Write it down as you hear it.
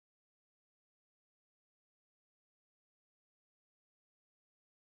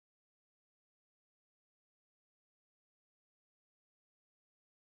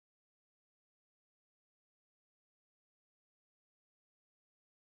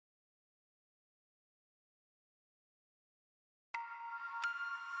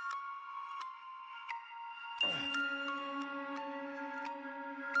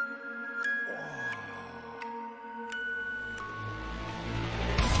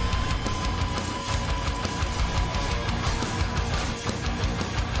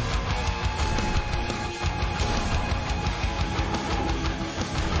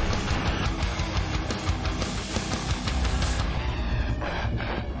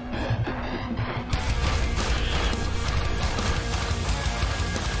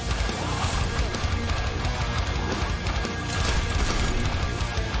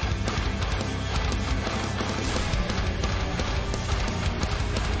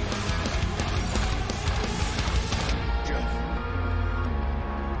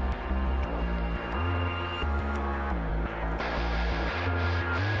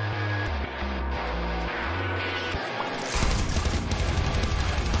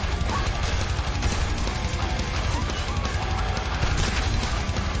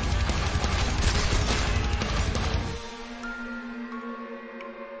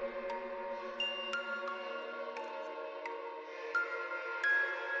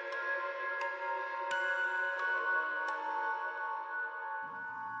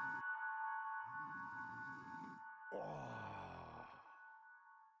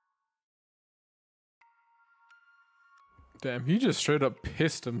Damn, he just straight up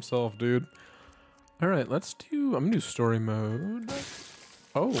pissed himself, dude. Alright, let's do... I'm gonna do story mode.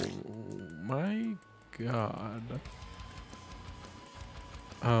 Oh, my god.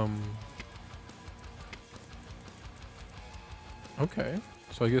 Okay.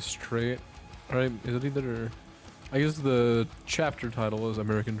 So I guess straight... Alright, is it either... I guess the chapter title is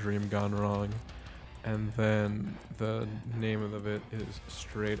American Dream Gone Wrong. And then the name of it is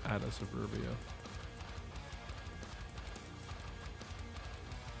Straight Outta Suburbia.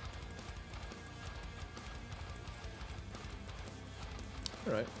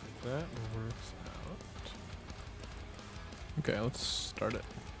 Alright, that works out. Okay, let's start it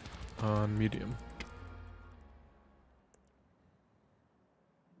on medium.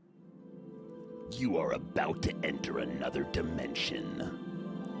 You are about to enter another dimension.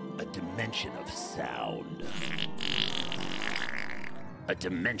 A dimension of sound. A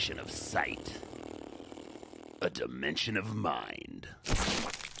dimension of sight. A dimension of mind.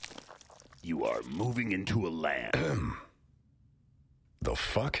 You are moving into a land. The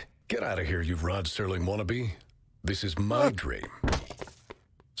fuck? Get out of here, you Rod Serling wannabe. This is my dream.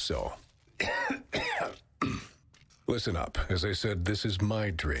 So, listen up. As I said, this is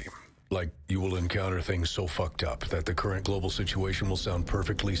my dream. Like, you will encounter things so fucked up that the current global situation will sound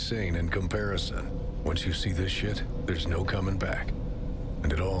perfectly sane in comparison. Once you see this shit, there's no coming back.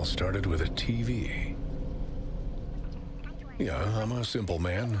 And it all started with a TV. Yeah, I'm a simple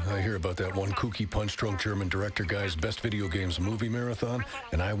man. I hear about that one kooky punch-drunk German director guy's best video games movie marathon,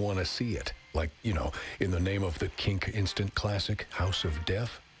 and I want to see it. Like, you know, in the name of the kink instant classic, House of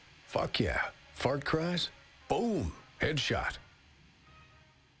Death. Fuck yeah. Fart cries? Boom. Headshot.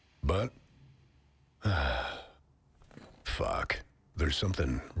 But... fuck. There's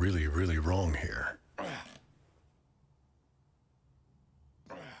something really, really wrong here.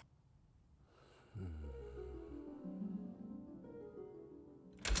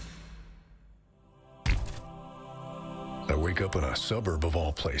 I wake up in a suburb of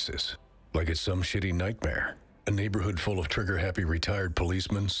all places, like it's some shitty nightmare. A neighborhood full of trigger-happy retired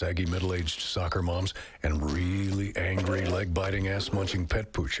policemen, saggy middle-aged soccer moms, and really angry, leg-biting, ass-munching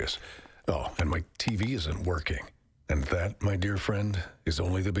pet pooches. Oh, and my TV isn't working. And that, my dear friend, is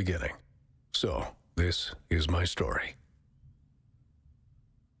only the beginning. So, this is my story.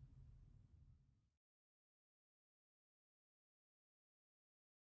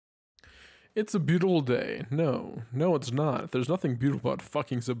 It's a beautiful day. No, it's not. There's nothing beautiful about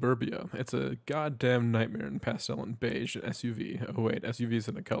fucking suburbia. It's a goddamn nightmare in pastel and beige SUV. Oh wait, SUV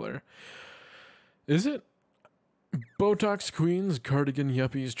isn't a color. Is it? Botox queens, cardigan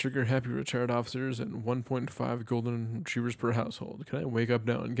yuppies, trigger-happy retired officers, and 1.5 golden retrievers per household. Can I wake up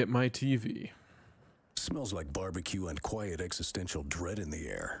now and get my TV? Smells like barbecue and quiet existential dread in the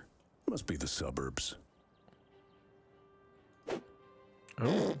air. Must be the suburbs.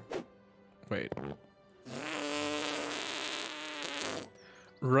 Oh. Wait.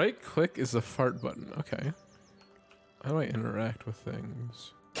 Right click is the fart button. Okay. How do I interact with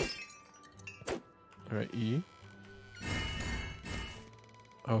things? Alright, E.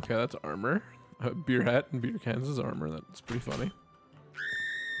 Okay, that's armor. Beer hat and beer cans is armor. That's pretty funny.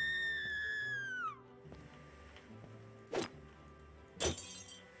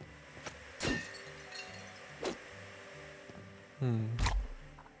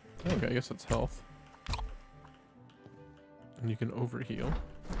 Okay, I guess that's health. And you can overheal.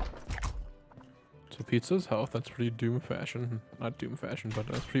 So pizza's health, that's pretty Doom fashion. Not Doom fashion, but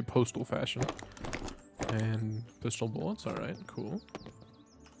that's pretty postal fashion. And pistol bullets, alright, cool.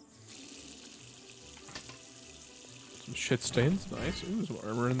 Some shit stains, nice. Ooh, some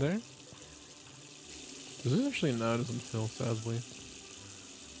armor in there. Does this actually? No, it doesn't fill, sadly.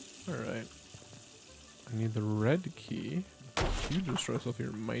 Alright. I need the red key. You destroy yourself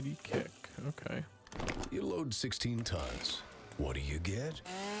your mighty kick. Okay. You load 16 tons. What do you get?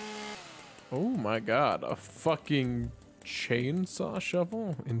 Oh my god, a fucking chainsaw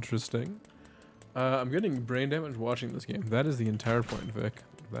shovel? Interesting. I'm getting brain damage watching this game. That is the entire point, Vic.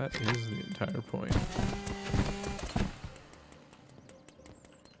 That is the entire point.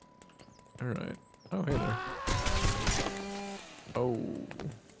 Alright. Oh, hey there. Oh.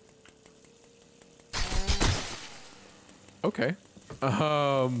 Okay. It's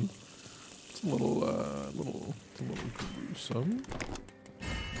a little gruesome.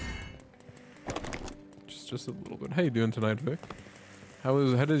 Just a little bit. How you doing tonight, Vic? How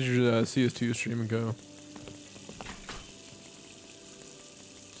did your CS2 stream go?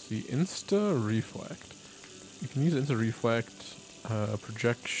 See, Insta Reflect. You can use Insta Reflect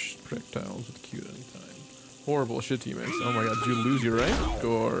projectiles with Q at any time. Horrible shit teammates. Oh my god, did you lose your rank?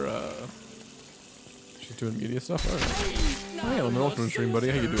 Or, Just doing media stuff? Alright. Hey, Elemental, welcome to the stream, buddy.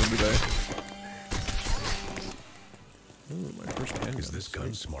 How you doing today? Ooh, my first handgun. Is this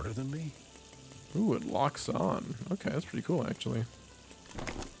gun smarter than me? Ooh, it locks on. Okay, that's pretty cool, actually.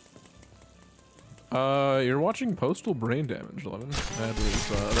 You're watching Postal Brain Damage, Lemon. That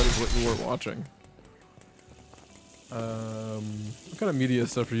is what you were watching. What kind of media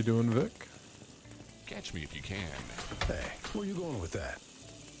stuff are you doing, Vic? Catch me if you can. Hey, where you going with that?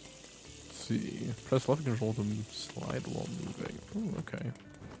 Let's see. Press left control to slide while moving. Ooh, okay.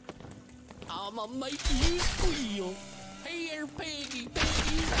 I'ma make you squeal. Here, Peggy,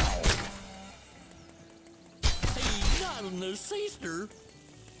 Peggy. Hey, not in the sister.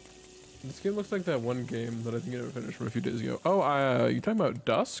 This game looks like that one game that I think I never finished from a few days ago. Oh, you talking about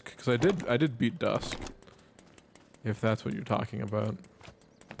Dusk? Because I did beat Dusk. If that's what you're talking about.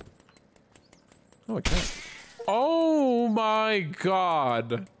 Oh, I can't. Oh my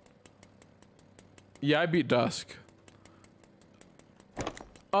god. Yeah, I beat Dusk.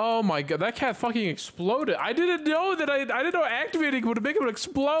 Oh my god, that cat fucking exploded. I didn't know that I didn't know activating would make it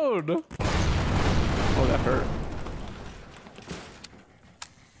explode. Oh, that hurt.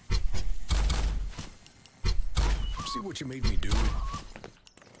 See what you made me do?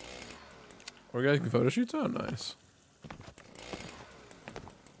 Organizing photo shoots? Oh, nice.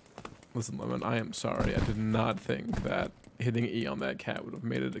 Listen, Lemon, I am sorry. I did not think that hitting E on that cat would have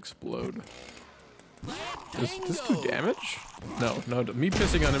made it explode. Does this do damage? No, me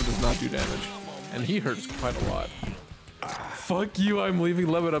pissing on him does not do damage. And he hurts quite a lot. Fuck you, I'm leaving,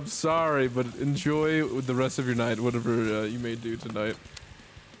 Lemon, I'm sorry, but enjoy the rest of your night, whatever you may do tonight.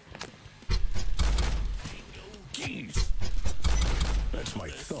 Jeez. That's my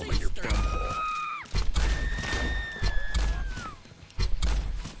thumb in your bumhole.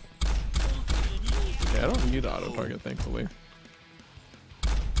 Yeah, I don't need auto target, thankfully.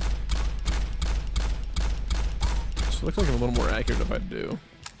 So it looks like I'm a little more accurate if I do.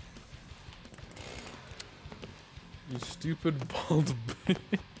 You stupid bald bitch.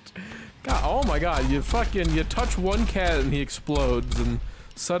 God, oh my god, you touch one cat and he explodes and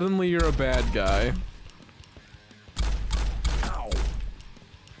suddenly you're a bad guy. Ow.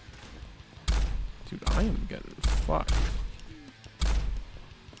 Dude, I am getting fucked.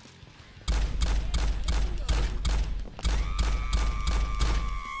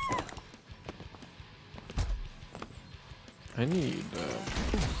 I need,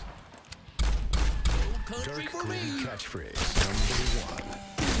 Dark green catchphrase number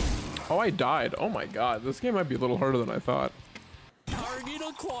 1. Oh, I died. Oh my god, this game might be a little harder than I thought. Target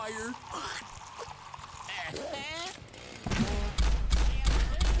acquired.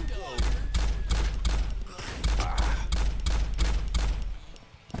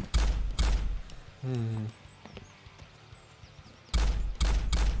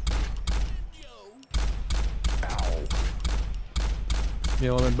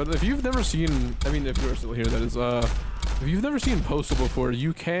 Yeah, Lemon, but if you've never seen, I mean, if you're still here, that is, if you've never seen Postal before,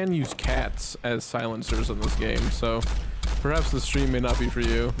 you can use cats as silencers in this game, so perhaps the stream may not be for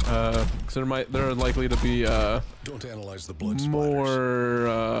you, because there are likely to be, Don't analyze the blood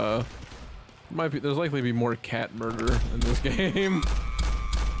more, there's likely to be more cat murder in this game.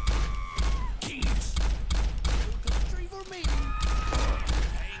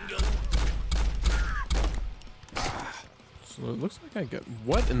 So it looks like I get,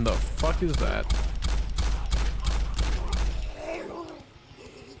 what in the fuck is that?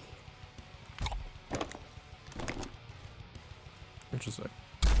 Interesting.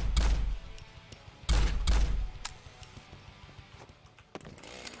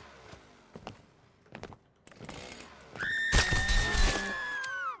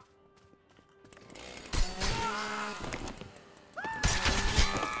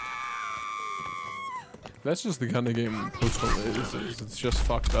 That's just the kind of game Postal is. It's just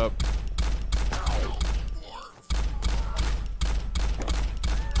fucked up.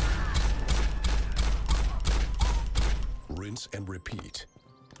 Rinse and repeat.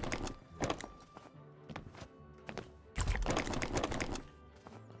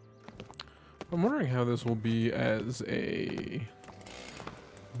 I'm wondering how this will be as a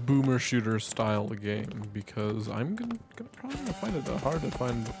boomer shooter style game, because I'm gonna probably find it hard to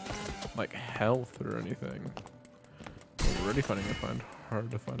find like health or anything. I'm already finding it hard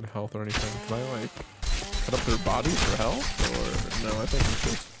to find health or anything. Can I like cut up their bodies for health, or no? I think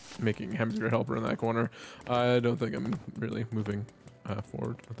I'm just making Hamster Helper in that corner. I don't think I'm really moving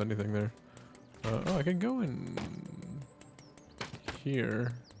forward with anything there. Oh, I can go in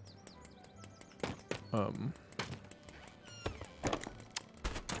here.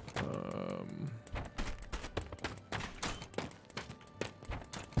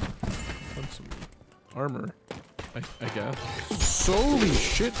 armor, I guess. Holy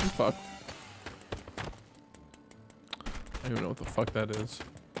shit, fuck. I don't even know what the fuck that is.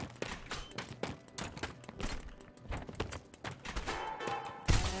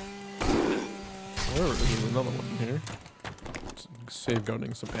 There's another one here. It's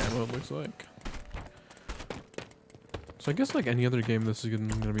safeguarding some ammo, it looks like. So I guess like any other game, this is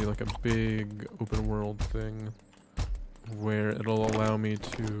gonna be like a big open world thing where it'll allow me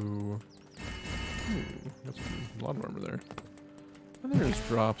to... got a lot of armor there. And there's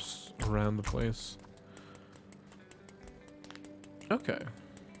drops around the place. Okay.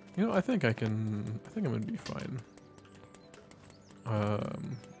 You know, I think I'm gonna be fine.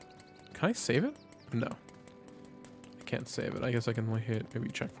 Can I save it? No. I can't save it. I guess I can only hit maybe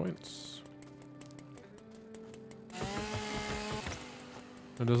checkpoints.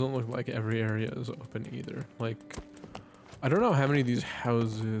 It doesn't look like every area is open either. Like, I don't know how many of these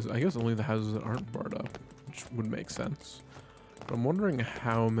houses, I guess only the houses that aren't barred up, which would make sense. But I'm wondering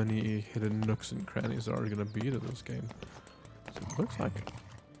how many hidden nooks and crannies there are going to be to this game. So it looks like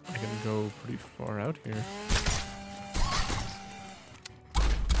I can go pretty far out here.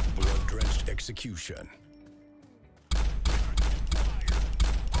 Blood-drenched execution.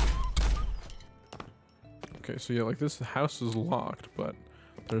 Okay, so yeah, like this house is locked, but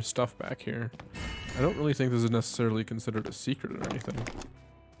there's stuff back here. I don't really think this is necessarily considered a secret or anything.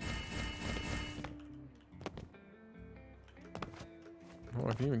 Oh,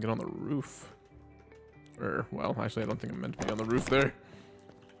 I can even get on the roof. Or, well, actually I don't think I'm meant to be on the roof there.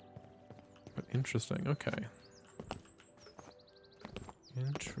 But interesting, okay.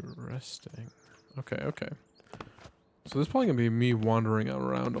 Interesting. Okay, okay. So this is probably gonna be me wandering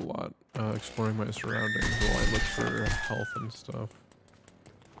around a lot, exploring my surroundings while I look for health and stuff.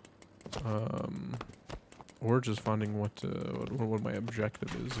 Or just finding what my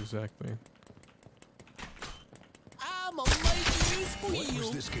objective is exactly. I'ma make you What was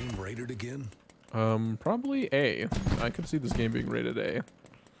squeal. this game rated again? Probably A. I could see this game being rated A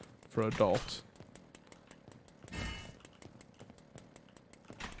for adult.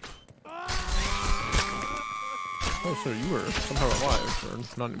 Oh, sir, you were somehow alive, or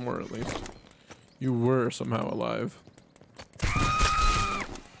not anymore at least. You were somehow alive.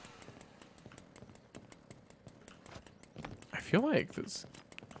 I feel like this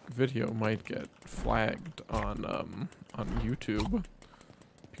video might get flagged on YouTube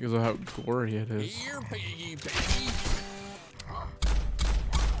because of how gory it is. Here, piggy, piggy.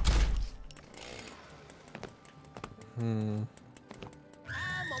 I'ma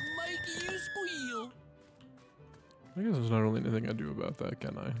make you squeal. I guess there's not really anything I do about that,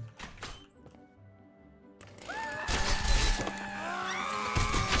 can I?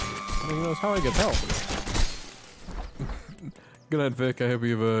 I mean, that's how I get help. Good night, Vic. I hope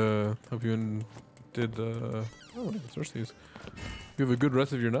you did. Oh, search these. You have a good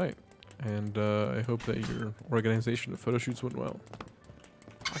rest of your night, and I hope that your organization of photo shoots went well.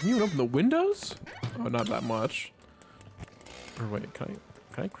 Can you even open the windows? Oh, not that much. Or wait, can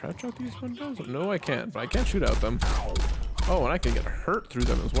I crouch out these windows? No, I can't, but I can't shoot out them. Oh, and I can get hurt through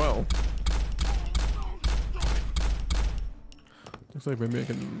them as well. Looks like maybe I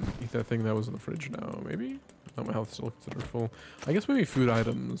can eat that thing that was in the fridge now, maybe? Oh, my health's still considered full. I guess maybe food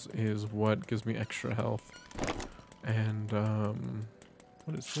items is what gives me extra health. And,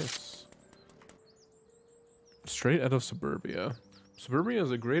 what is this? Straight out of Suburbia. Suburbia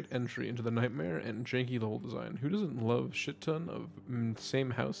is a great entry into the nightmare and janky level design. Who doesn't love shit ton of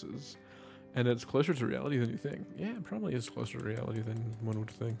same houses? And it's closer to reality than you think. Yeah, it probably is closer to reality than one would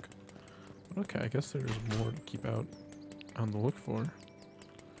think. But okay, I guess there's more to keep out on the look for.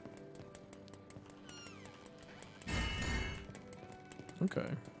 Okay.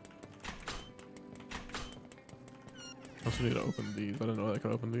 I also need to open these. I didn't know I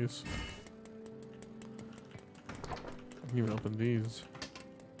could open these. I can even open these.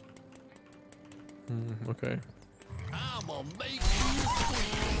 Okay. I'ma make you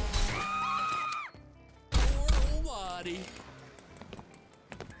squeal. Poor body.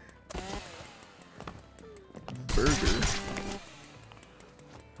 Burger.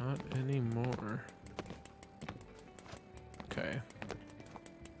 Not anymore. Okay.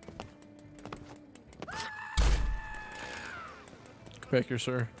 Come back here,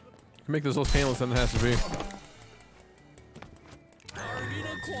 sir. You can make this less painless than it has to be. Target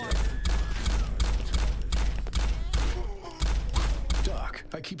acquired. Doc,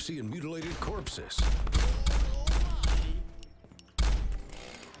 I keep seeing mutilated corpses.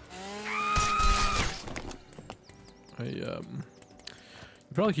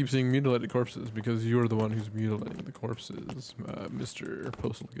 You probably keep seeing mutilated corpses because you're the one who's mutilating the corpses, Mr.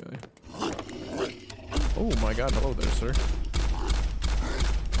 Postal Guy. Oh my god, hello there, sir.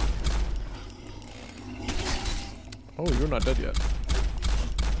 Oh, you're not dead yet.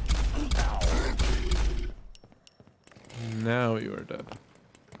 Now you are dead.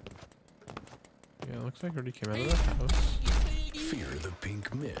 Yeah, looks like I already came out of that house. Fear the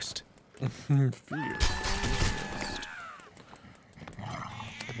pink mist. Fear.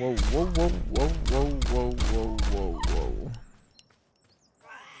 Whoa, whoa, whoa, whoa, whoa, whoa, whoa, whoa, whoa.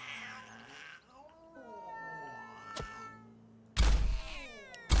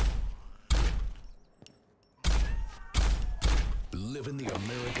 Living the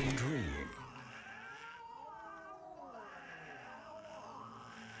American dream.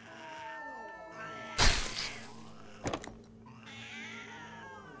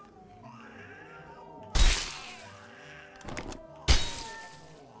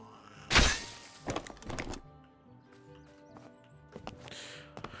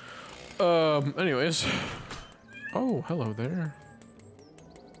 Anyways. Oh, hello there.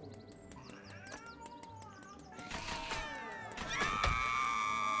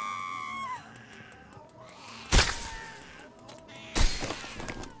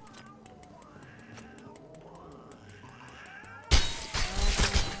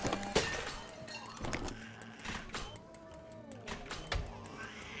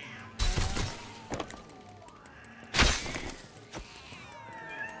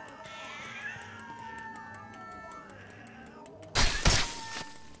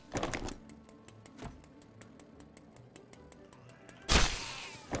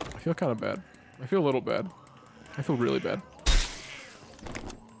 I feel kind of bad. I feel a little bad. I feel really bad.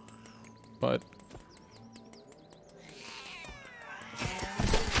 But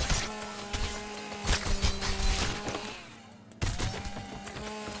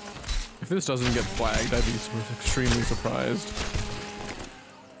if this doesn't get flagged, I'd be extremely surprised.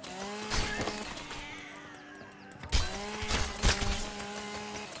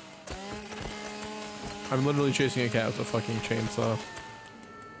 I'm literally chasing a cat with a fucking chainsaw.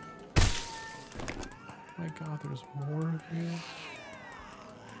 Oh my god, there's more of you.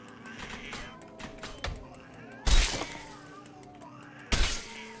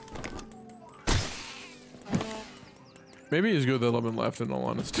 Maybe he's good that 11 left, in all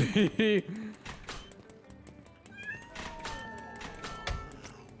honesty.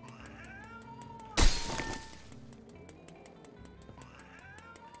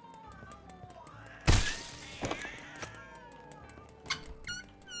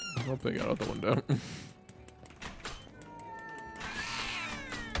 I hope they got out the window.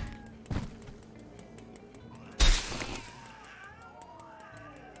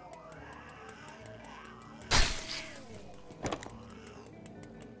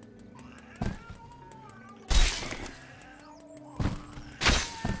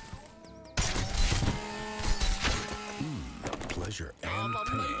 Pleasure and I'ma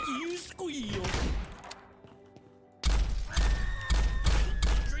pain. make you squeal.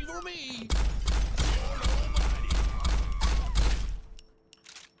 Tree for me. Lord Almighty.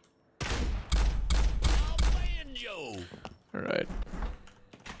 A banjo. All right.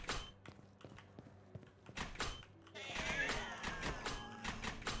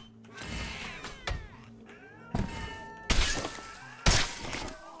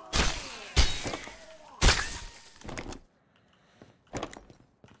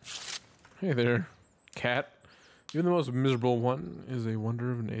 Hey there, cat. Even the most miserable one is a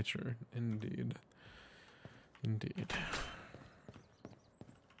wonder of nature. Indeed. Indeed.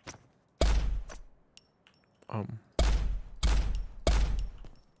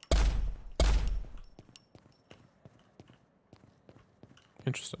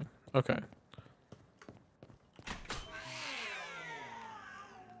 Interesting. Okay.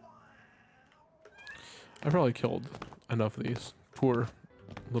 I probably killed enough of these poor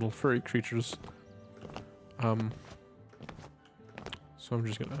little furry creatures. So I'm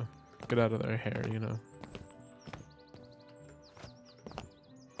just gonna get out of their hair, you know.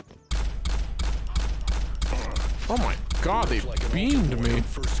 Oh my god, they Like an beamed altar boy me. on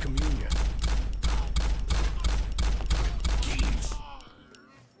First Communion.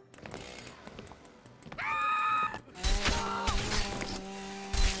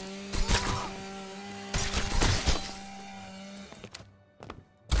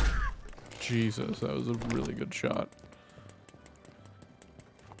 Jesus, that was a really good shot.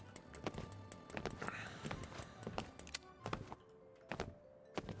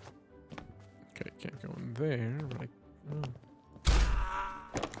 Okay, can't go in there, but I no.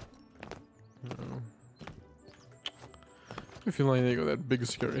 I feel like I need to go to that big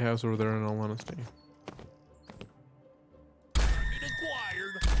scary house over there, in all honesty. It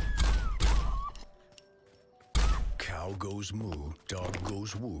acquired. goes moo, dog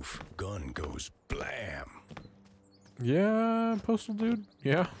goes woof, gun goes blam. Yeah, Postal Dude.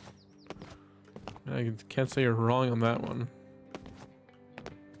 Yeah. I can't say you're wrong on that one.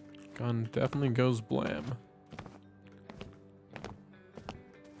 Gun definitely goes blam.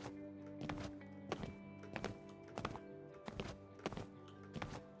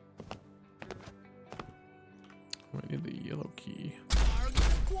 I need the yellow key. Target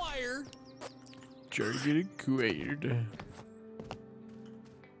acquired. Target acquired.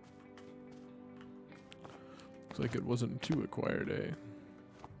 Looks like it wasn't too acquired, eh?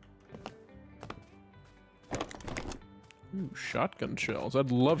 Ooh, shotgun shells.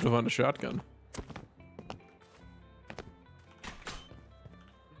 I'd love to find a shotgun.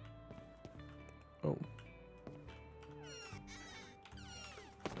 Oh.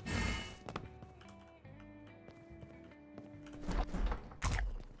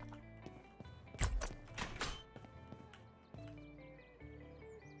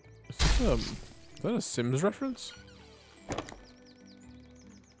 Is that a Sims reference?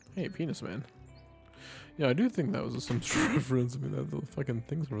 Hey, penis man. Yeah, I do think that was a Sims reference. I mean, the fucking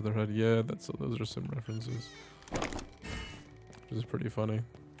things over their head. Yeah, those are Sim references. Which is pretty funny.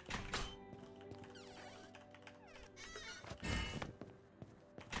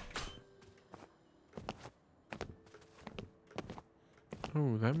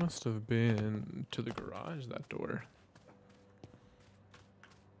 Oh, that must have been to the garage, that door.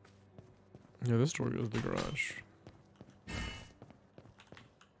 Yeah, this door goes to the garage.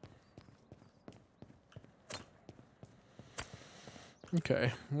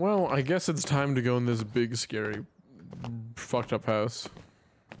 Okay, well, I guess it's time to go in this big, scary, fucked up house.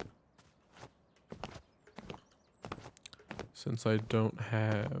 Since I don't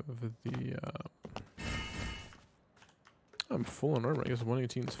have the, I'm full on armor. I guess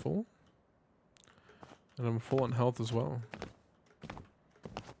 118 is full. And I'm full on health as well.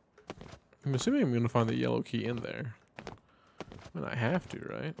 I'm assuming I'm gonna find the yellow key in there. I mean, I have to,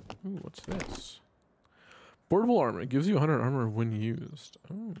 right? Ooh, what's this? Portable armor. It gives you 100 armor when used.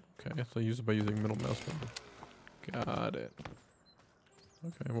 Oh, okay. So I use it by using middle mouse button. Got it.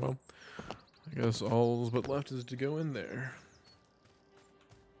 Okay, well, I guess all but left is to go in there.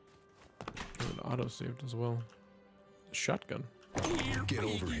 And it auto-saved as well. Shotgun. Here, Get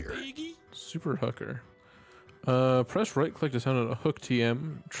over piggy, here. piggy. Super hooker. Press right click to sound out a hook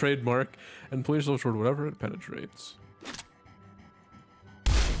TM, trademark, and pull yourself toward whatever it penetrates.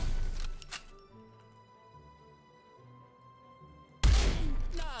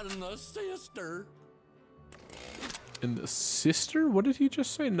 Not in the sister. In the sister? What did he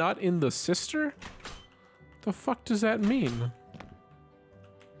just say? Not in the sister? The fuck does that mean?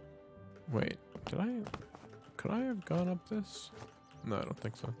 Wait, could I have gone up this? No, I don't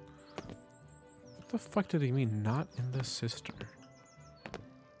think so. What the fuck did he mean, not in the sister?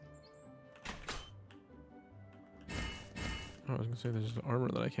 Oh, I was gonna say there's armor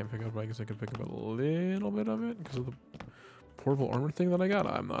that I can't pick up, but I guess I could pick up a little bit of it because of the portable armor thing that I got.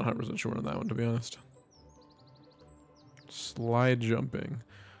 I'm not 100% sure on that one, to be honest. Slide jumping.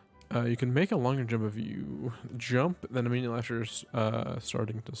 You can make a longer jump if you jump, then immediately after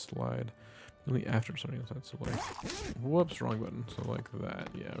starting to slide. Only after starting to slide, so like, whoops, wrong button. So like that,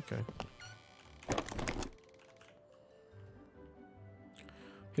 yeah, okay.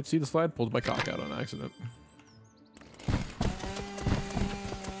 Hit see the slide, pulled my cock out on accident.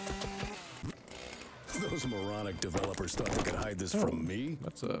 Those moronic developers thought they could hide this from me?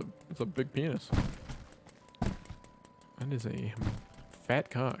 That's a big penis. That is a fat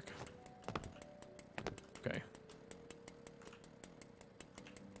cock. Okay.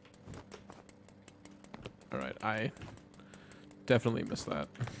 Alright, I definitely missed that.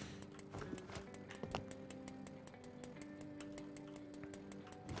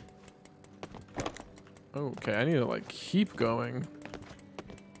 Okay, I need to like keep going.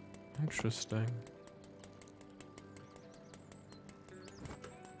 Interesting.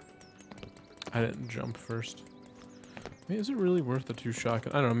 I didn't jump first. I mean, is it really worth the 2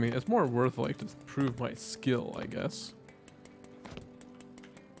 shotgun? I don't know, I mean, it's more worth like to prove my skill, I guess.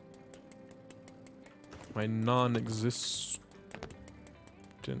 My non-existent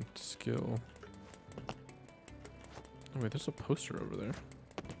skill. Oh wait, there's a poster over there.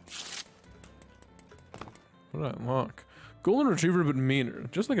 What did I unlock? Golden Retriever, but meaner.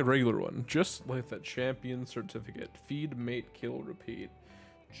 Just like a regular one. Just like that champion certificate. Feed, mate, kill, repeat.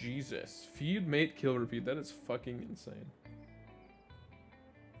 Jesus. Feed, mate, kill, repeat. That is fucking insane.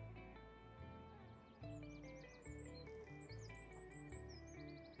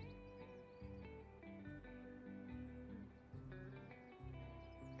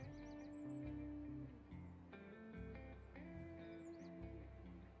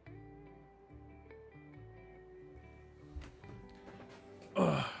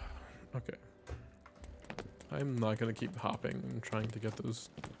 I'm not gonna keep hopping and trying to get those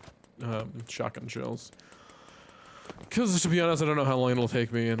shotgun shells. Because to be honest, I don't know how long it'll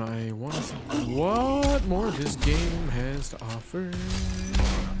take me, and I want to see what more this game has to offer.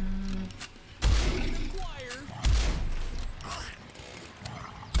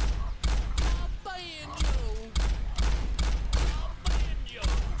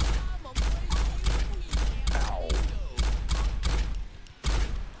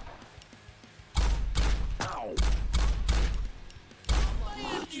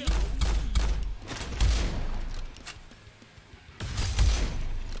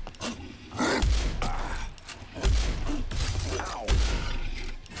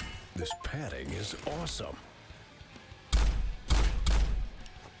 This padding is awesome.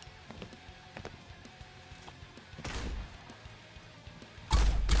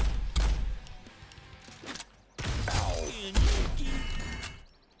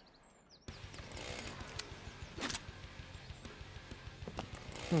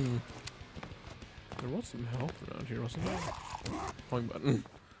 There was some health around here, wasn't there? Wrong button.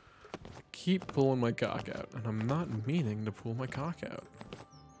 I keep pulling my cock out, and I'm not meaning to pull my cock out.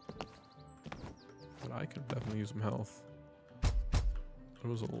 But I could definitely use some health.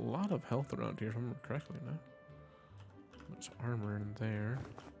 There was a lot of health around here, if I remember correctly now. There's armor in there.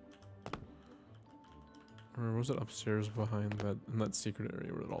 Or was it upstairs behind that, in that secret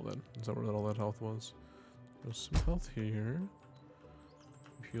area where all that, is that where all that health was? There's some health here.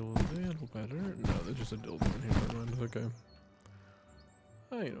 Feel a little better. No, there's just a dildo in here. Never mind. Okay.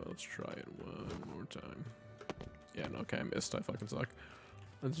 Oh, you know, let's try it one more time. Yeah, no, okay, I missed. I fucking suck.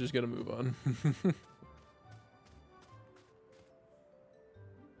 Let's just get a move on.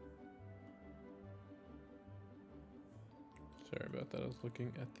 Sorry about that. I was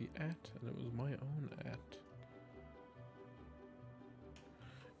looking at the and it was my own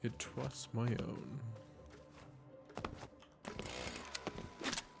It was my own.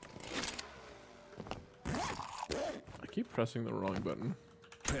 I keep pressing the wrong button.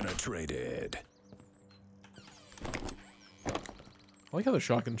 Penetrated. I like how the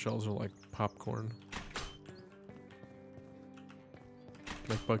shotgun shells are like popcorn.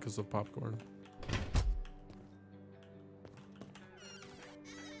 Like buckets of popcorn.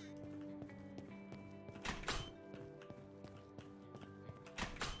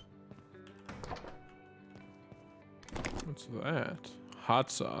 What's that? Hot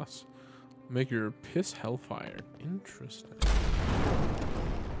sauce. Make your piss hellfire. Interesting.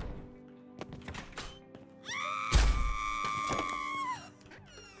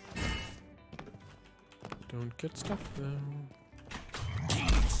 Don't get stuck though.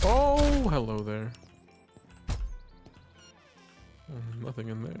 Oh, hello there. Nothing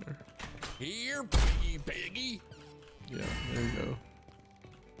in there. Here, piggy, piggy. Yeah, there you go.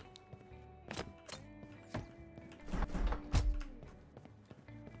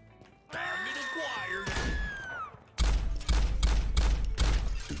 Target acquired.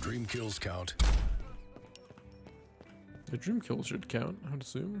 Do dream kills count? The dream kill should count, I would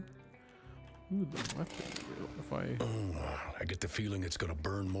assume. Ooh, the weapon. If I... I get the feeling it's gonna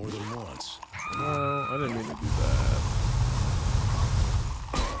burn more than once. Well, I didn't mean to do that.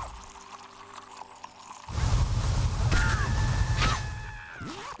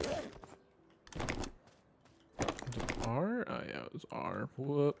 Was it R? Oh, yeah, it was R.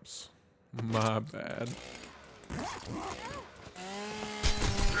 Whoops. My bad.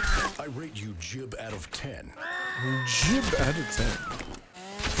 I rate you jib out of 10. Jib out of 10.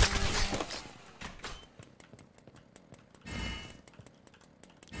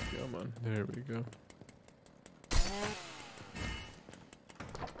 Come on, there we go.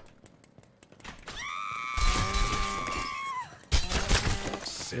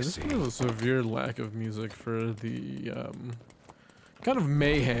 There's a severe lack of music for the kind of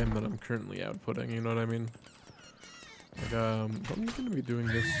mayhem that I'm currently outputting, you know what I mean? Like, I'm gonna be doing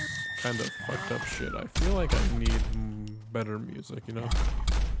this kind of fucked up shit. I feel like I need better music, you know?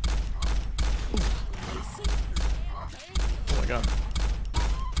 Oh my god.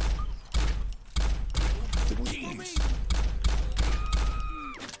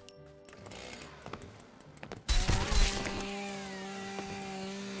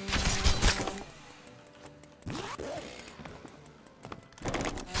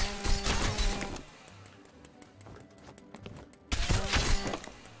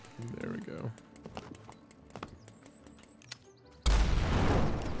 There we go.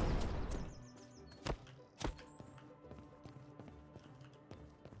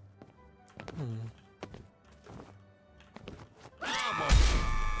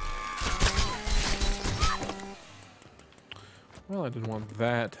 Well, I didn't want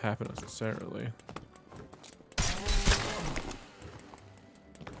that to happen necessarily.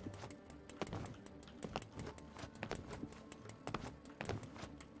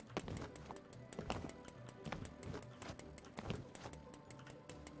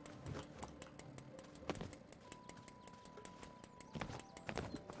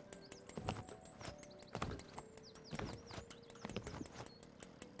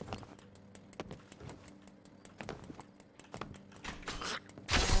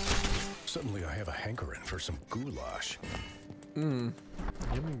 Suddenly I have a hankering for some goulash. Yummy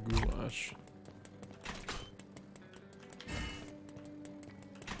goulash.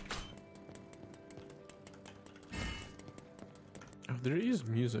 Oh, there is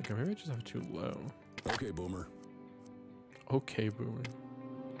music. Maybe I just have it too low. Okay, Boomer. Okay, Boomer.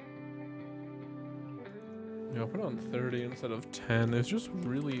 Yeah, I'll put it on 30 instead of 10. It's just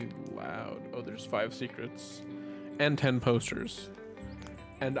really loud. Oh, there's 5 secrets and 10 posters.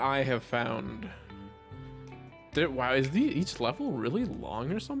 And I have found... Wow, is each level really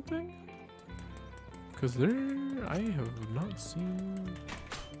long or something? Because I have not seen...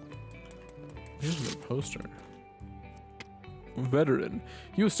 Here's the poster. Veteran.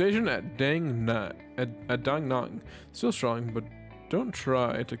 He was stationed at Dang Nang. Still strong, but don't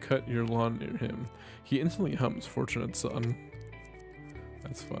try to cut your lawn near him. He instantly hums, fortunate son.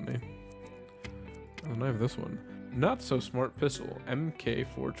 That's funny. And I have this one. Not so smart pistol,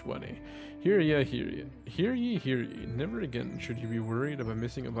 MK420. Hear ye, hear ye. Hear ye, hear ye. Never again should you be worried about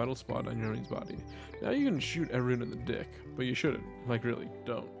missing a vital spot on your enemy's body. Now you can shoot everyone in the dick, but you shouldn't. Like, really,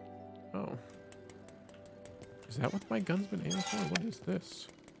 don't. Oh. Is that what my gun's been aiming for? What is this?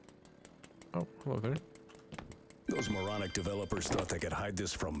 Oh, hello there. Those moronic developers thought they could hide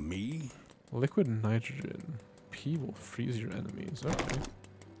this from me? Liquid nitrogen. P will freeze your enemies. Okay.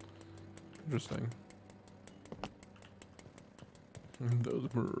 Interesting. Those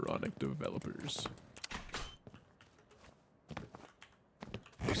moronic developers.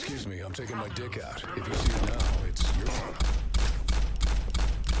 Excuse me, I'm taking my dick out. If you see it now, it's your fault.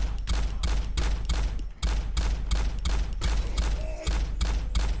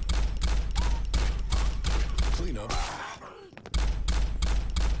 Clean up.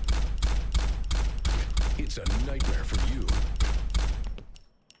 It's a nightmare for you.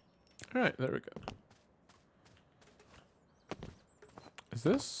 Alright, there we go. Is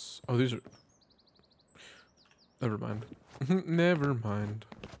this? Oh, these are... Never mind. Never mind.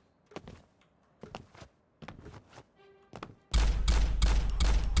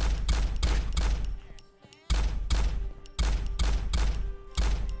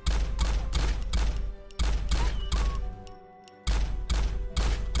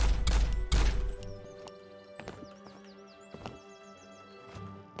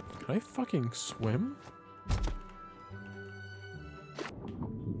 Can I fucking swim?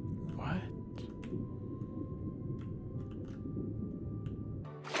 What?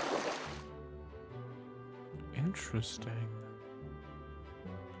 Interesting.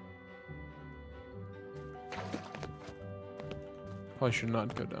 Probably should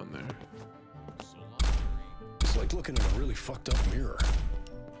not go down there. It's like looking in a really fucked up mirror.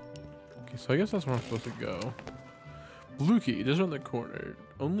 Okay, so I guess that's where I'm supposed to go. Blue key, just around the corner.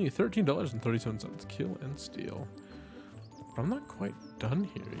 Only $13.37. Kill and steal. But I'm not quite done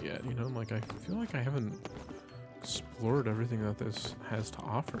here yet, you know? Like, I feel like I haven't explored everything that this has to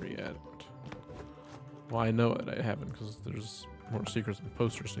offer yet. Well, I know that I haven't because there's more secrets and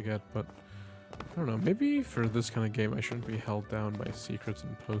posters to get, but I don't know. Maybe for this kind of game, I shouldn't be held down by secrets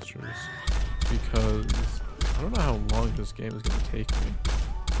and posters because I don't know how long this game is going to take me.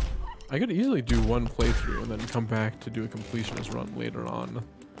 I could easily do one playthrough and then come back to do a completionist run later on.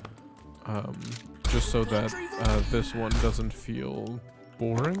 Just so that this one doesn't feel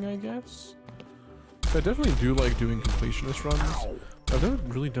boring, I guess. So I definitely do like doing completionist runs. I've never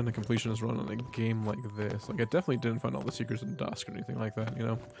really done a completionist run on a game like this. Like, I definitely didn't find all the secrets in Dusk or anything like that, you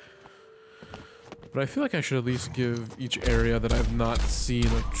know? But I feel like I should at least give each area that I've not seen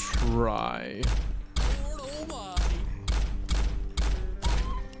a try.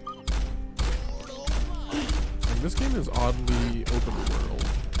 This game is oddly open world.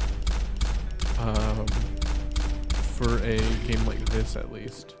 For a game like this, at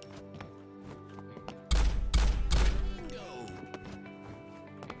least.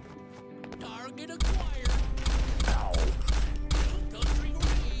 Target acquired. Ow. Country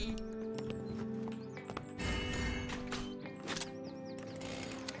free.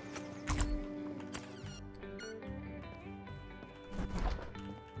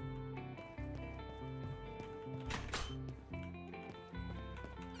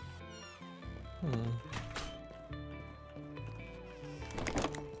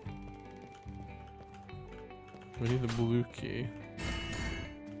 We need the blue key.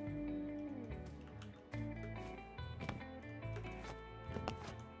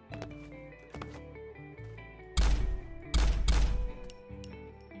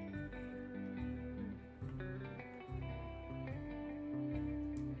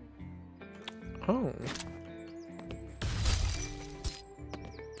 Oh.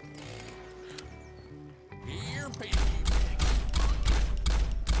 Here, baby.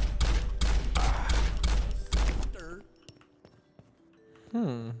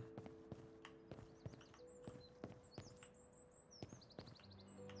 Hmm.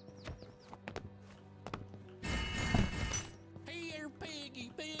 Hey there,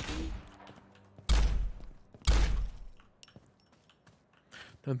 piggy, piggy.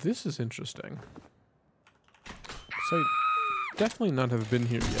 Now this is interesting. So definitely not have been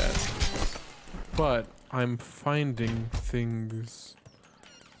here yet, but I'm finding things,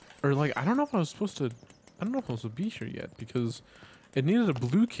 or like I don't know if I was supposed to. I don't know if I was supposed to be here yet because it needed a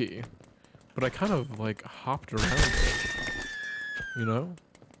blue key, but I kind of like hopped around it, you know.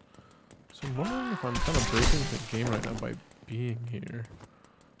 So I'm wondering if I'm kind of breaking the game right now by being here.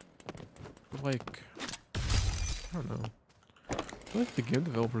 But like, I don't know. I feel like the game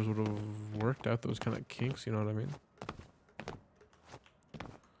developers would have worked out those kind of kinks, you know what I mean?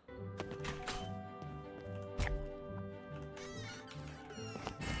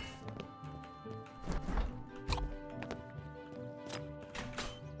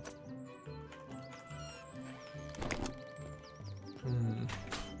 Hmm.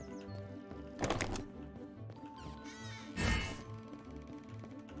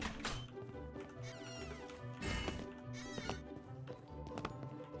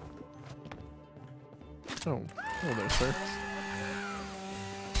 Oh, hello there, sir.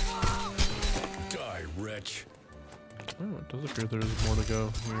 Die, wretch. Oh, it does appear there's more to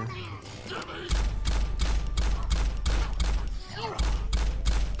go here.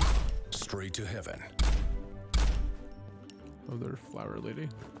 Straight to heaven. Oh, there, flower lady.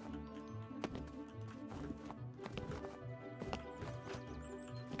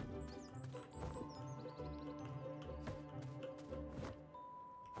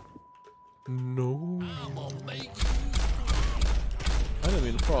 No. I didn't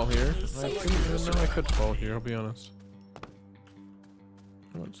mean to fall here. I didn't even know I could fall here, I'll be honest.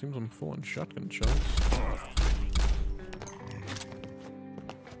 Oh, it seems I'm full on shotgun shells.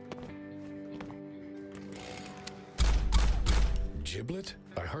 Giblet?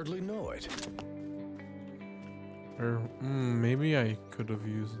 I hardly know it. Or maybe I could have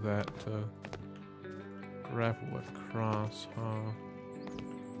used that to grapple across, huh?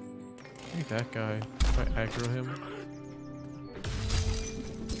 I think that guy, if I aggro him.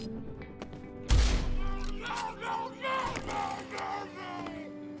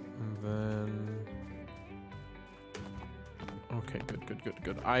 And then... Okay,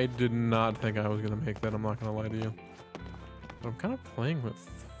 good. I did not think I was gonna make that, I'm not gonna lie to you. But I'm kind of playing with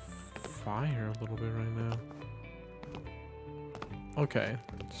fire a little bit right now. Okay,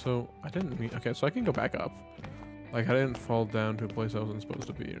 so I didn't mean... Okay, so I can go back up. Like, I didn't fall down to a place I wasn't supposed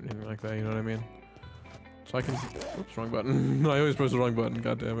to be or anything like that, you know what I mean? So I can... Oops, wrong button. I always press the wrong button,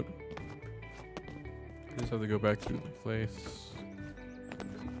 god damn it. I just have to go back through the place.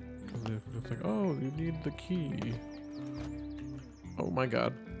 It's like, oh, you need the key. Oh my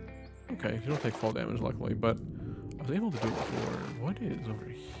god. Okay, you don't take fall damage, luckily, but I was able to do it before. What is over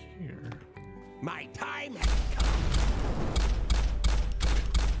here? My time has come.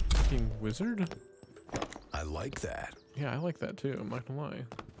 Fucking wizard? I like that. Yeah, I like that too, I'm not gonna lie.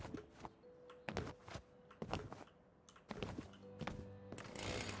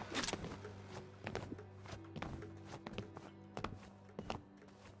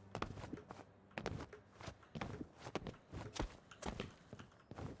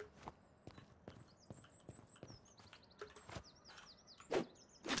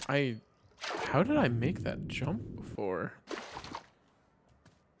 How did I make that jump before?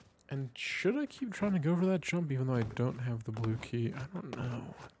 And should I keep trying to go for that jump even though I don't have the blue key? I don't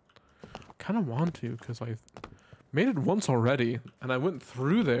know. I kind of want to because I made it once already and I went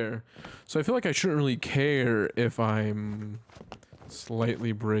through there. So I feel like I shouldn't really care if I'm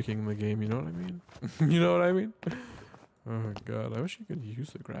slightly breaking the game, you know what I mean? You know what I mean? Oh god, I wish you could use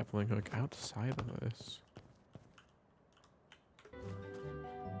the grappling hook outside of this.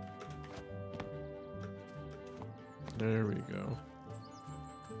 There we go.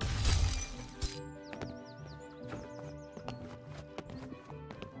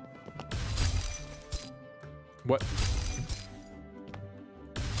 What?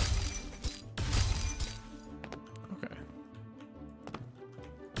 Okay.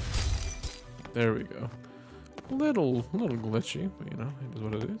 There we go. Little glitchy, but you know, it is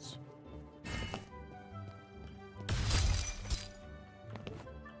what it is.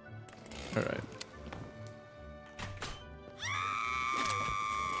 All right.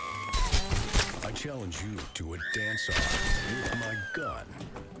 I challenge you to a dance-off with my gun.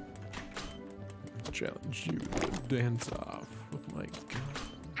 Challenge you to dance off with my gun.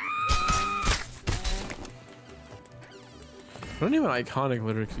 What even iconic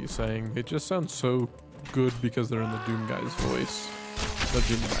lyrics he's saying? They just sound so good because they're in the Doom guy's voice. The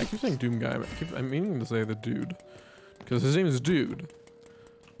Doom guy. I keep saying Doom guy. I'm meaning to say the dude. Because his name is Dude.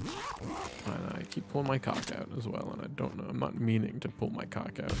 And I keep pulling my cock out as well, and I don't know. I'm not meaning to pull my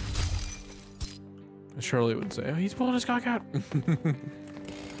cock out. Shirley would say, oh, he's pulling his cock out.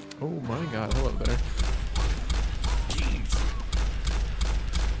 Oh my god, hello there.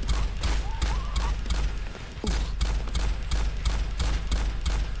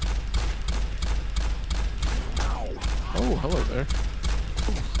 Oh, hello there.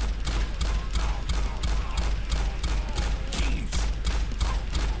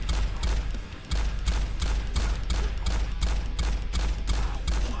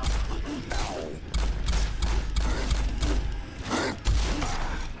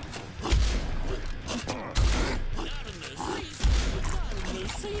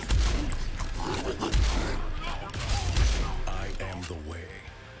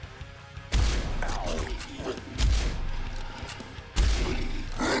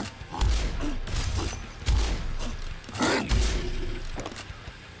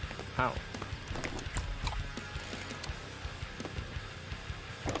 How?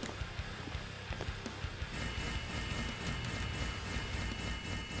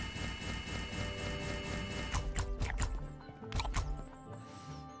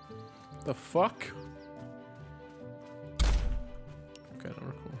 The fuck? Okay, no,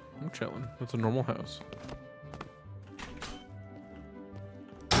 we're cool. I'm chilling. It's a normal house.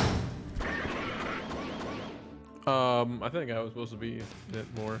 I think I was supposed to be in it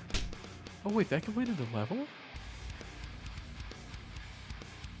more. Oh wait, that completed the level?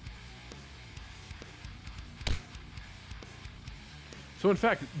 So in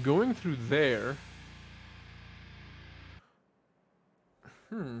fact, going through there...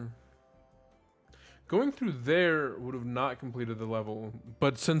 Going through there would have not completed the level,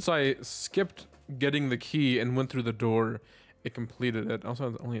 but since I skipped getting the key and went through the door, it completed it. Also,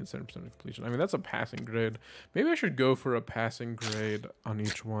 it's only at 7% of completion. I mean, that's a passing grade. Maybe I should go for a passing grade on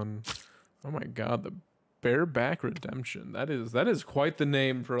each one. Oh my god, the Bareback Redemption. That is quite the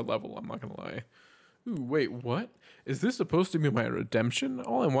name for a level, I'm not gonna lie. Ooh, wait, what? Is this supposed to be my redemption?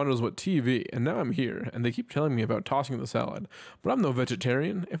 All I wanted was what TV, and now I'm here, and they keep telling me about tossing the salad. But I'm no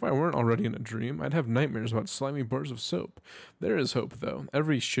vegetarian. If I weren't already in a dream, I'd have nightmares about slimy bars of soap. There is hope, though.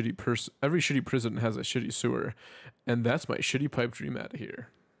 Every shitty prison has a shitty sewer, and that's my shitty pipe dream out of here.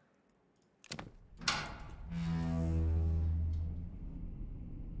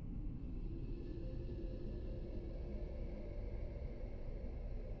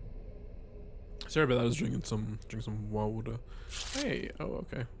 Sorry about that. I was drinking some water. Hey, oh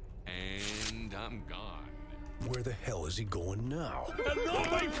okay. And I'm gone. Where the hell is he going now? Hello,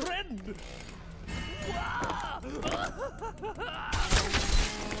 my friend!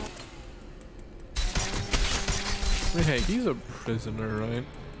 Hey, he's a prisoner, right?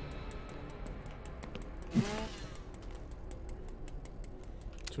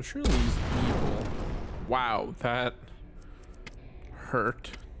 So surely he's evil. Wow, that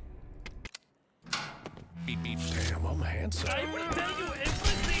hurt. Damn, I'm handsome. I will tell you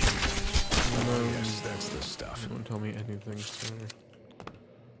everything! Yes, that's the stuff. Don't tell me anything, sir.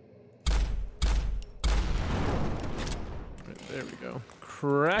 Right, there we go.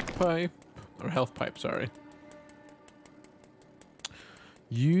 Crack pipe. Or health pipe, sorry.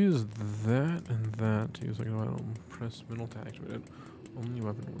 Use that and that to use like an item. Press middle to activate it. Only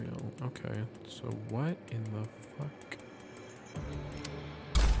weapon wheel. Okay. So what in the fuck?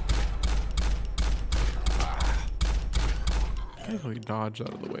 I can't really dodge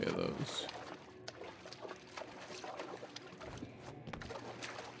out of the way of those.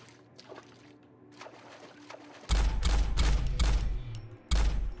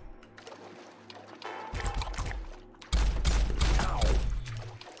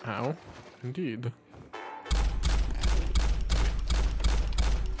 Ow. Indeed.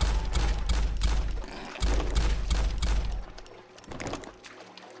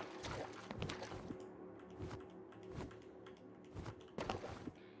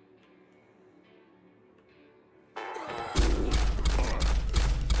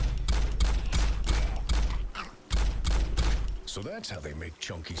 So that's how they make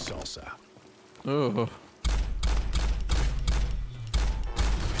chunky salsa. Oh.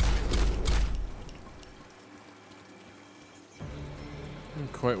 I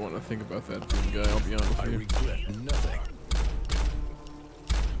don't quite want to think about that Doom guy, I'll be honest I with you. regret nothing.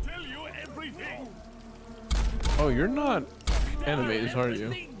 Tell you everything! Oh, you're not enemies, are you?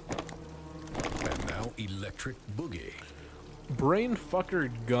 And now Electric Boogie.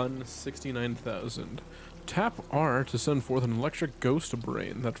 Brainfucker Gun 69,000. Tap R to send forth an electric ghost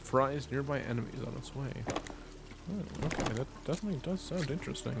brain that fries nearby enemies on its way. Oh, okay, that definitely does sound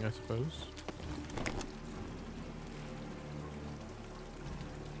interesting, I suppose.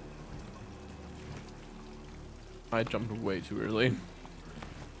 I jumped way too early.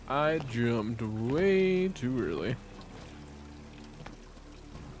 I jumped way too early.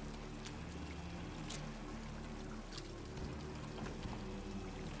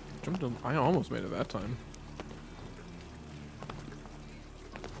 I almost made it that time.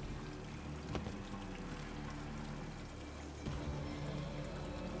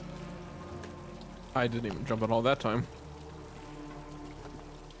 I didn't even jump at all that time.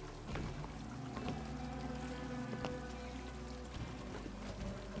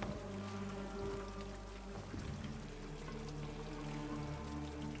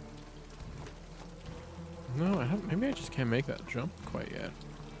 No, I don't. Maybe I just can't make that jump quite yet.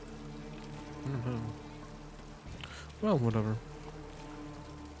 I don't know. Well, whatever.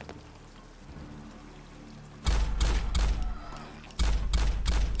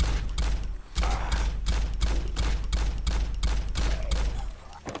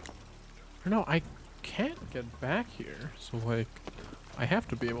 No, I can't get back here, so like, I have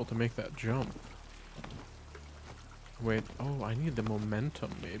to be able to make that jump. Wait, oh, I need the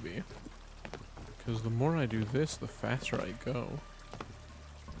momentum maybe. Because the more I do this, the faster I go.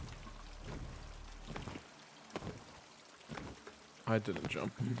 I didn't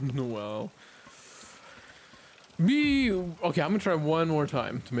jump. Well. Okay, I'm gonna try one more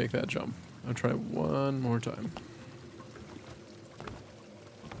time to make that jump. I'll try one more time.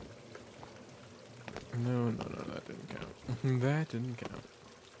 No, that didn't count. That didn't count.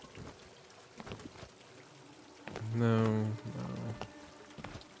 No.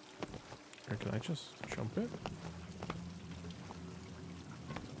 Or did I just jump it?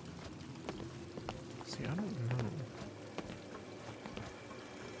 See, I don't know.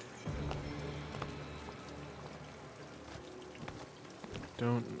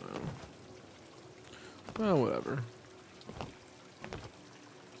 Don't know. Well, whatever.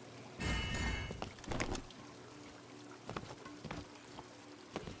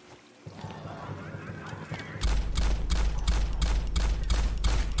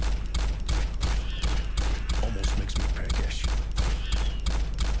 Almost makes me peckish.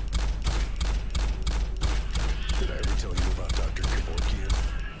 Did I ever tell you about Dr. Kevorkian?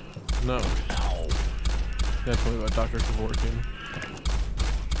 No. Ow. Definitely about Dr. Kevorkian.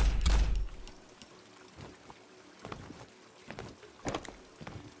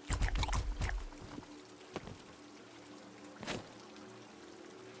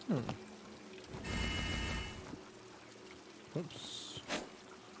 Oops.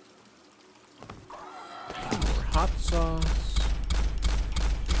 Some more hot sauce.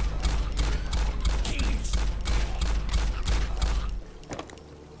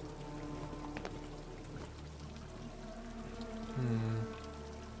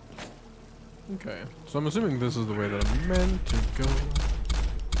 Okay, so I'm assuming this is the way that I'm meant to go.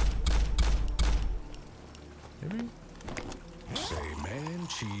 Maybe? Say man and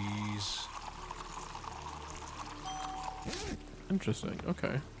cheese. Interesting,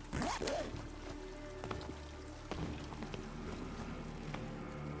 okay.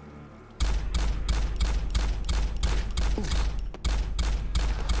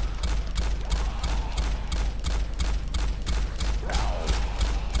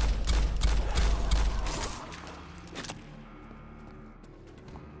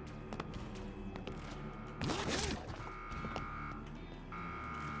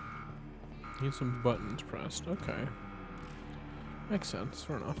 Need some buttons pressed, okay. Makes sense,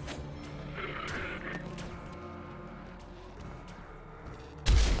 fair enough.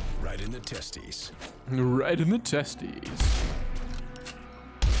 Right in the testes. Right in the testes.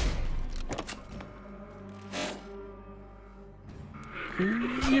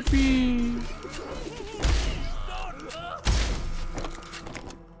 Yippee!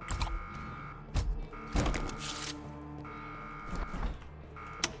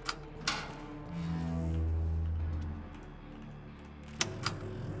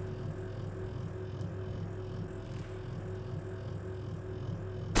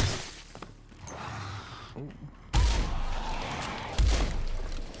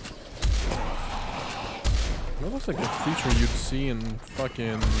 That looks like a feature you'd see in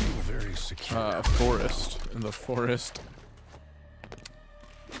fucking Very secure. forest. In the forest.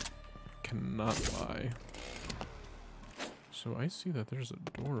 Cannot lie. So I see that there's a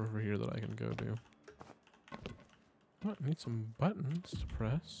door over here that I can go to. What? Need some buttons to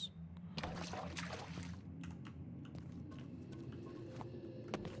press.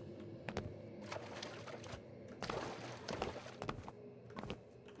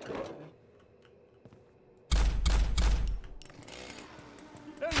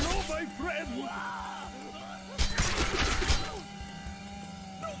 my friend!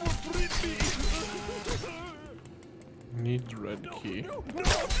 No more Britney! Needs red key. No,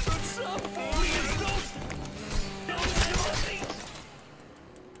 stop! Please don't!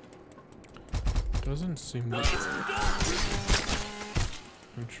 Doesn't seem that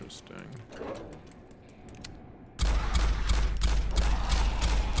interesting.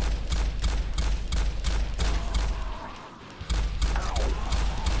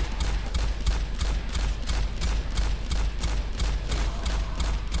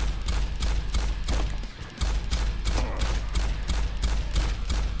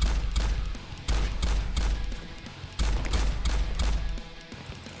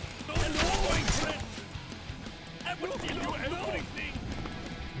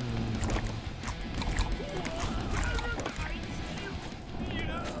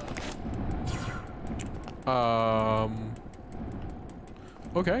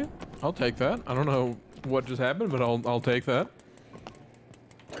 Okay, I'll take that. I don't know what just happened, but I'll take that.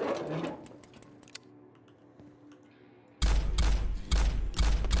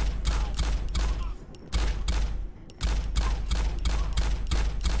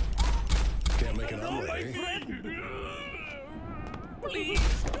 Can't make an omelet, eh?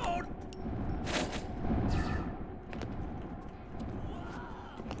 Please don't!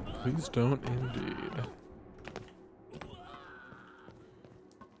 Please don't indeed.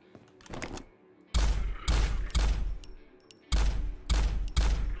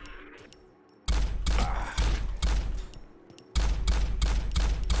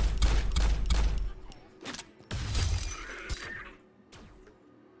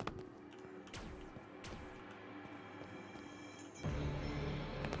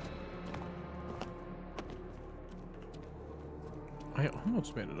 I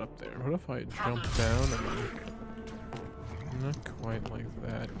almost made it up there. What if I jump down and then... Not quite like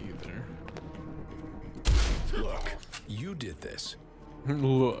that either. Look, you did this.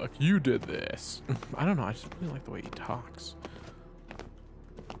 Look, you did this. I don't know, I just really like the way he talks.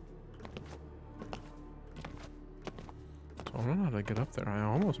 So I don't know how to get up there. I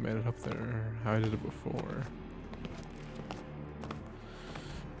almost made it up there how I did it before.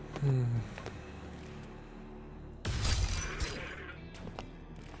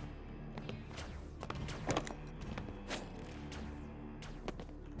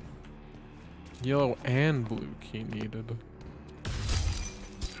 Yellow and blue key needed.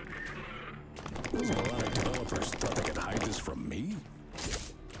 There's a lot of developers thought they could hide this from me.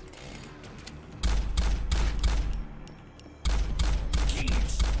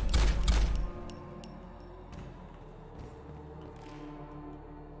 Jeez!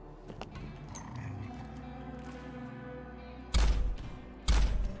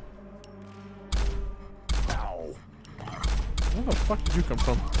 Ow. Where the fuck did you come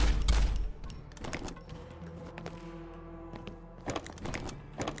from?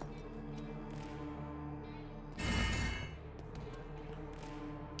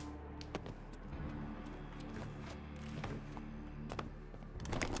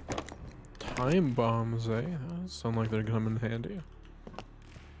 Time bombs, eh? Those sound like they're coming in handy.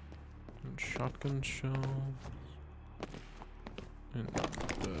 And shotgun shells. And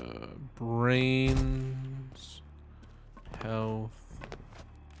brains. Health.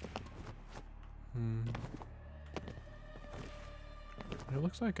 It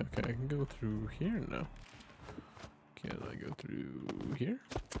looks like, okay, I can go through here now. Can I go through here?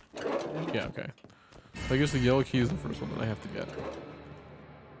 Yeah, okay. I guess the yellow key is the first one that I have to get.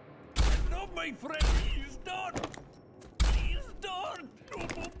 No, my friend! He's done! He's done! No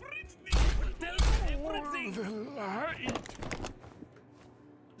more Britney! Tell me everything!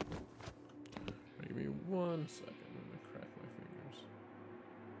 Give me 1 second. I'm gonna crack my fingers.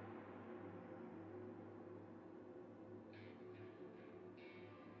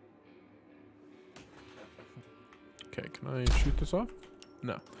 Okay, can I shoot this off?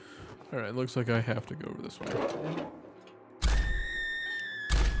 No. Alright, looks like I have to go over this way.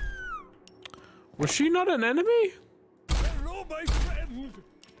 Was she not an enemy? Hello, my friend!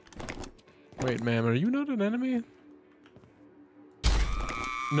 Wait, ma'am, are you not an enemy?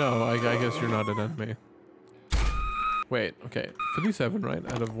 No, I guess you're not an enemy. Wait, okay. 57, right?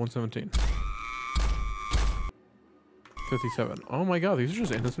 Out of 117. 57. Oh my god, these are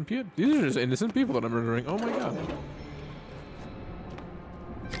just innocent people. These are just innocent people that I'm murdering. Oh my god.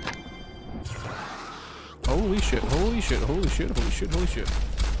 Holy shit, holy shit, holy shit, holy shit, holy shit.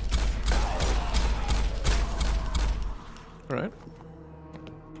 Alright.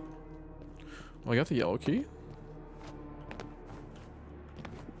 Well, I got the yellow key.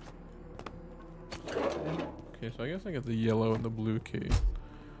 Okay, so I guess I got the yellow and the blue key.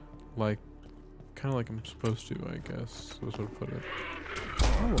 like, kind of like I'm supposed to, I guess. So sort of put it.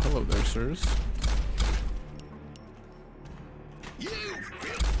 Oh, hello there, sirs.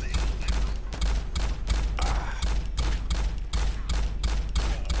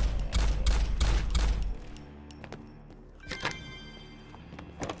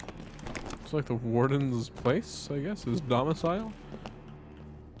 It's like the warden's place, I guess, his domicile.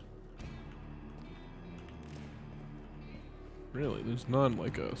 Really, there's none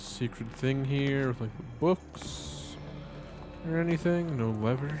like a secret thing here with like the books or anything. No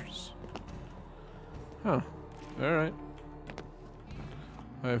levers. Huh. Alright.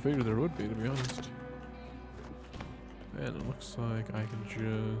 I figured there would be, to be honest. And it looks like I can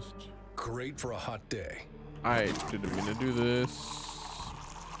just... Great for a hot day. I didn't mean to do this.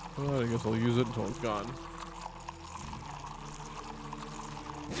 Well, I guess I'll use it until it's gone.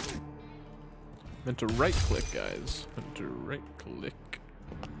 Meant to right click, guys. Meant to right click.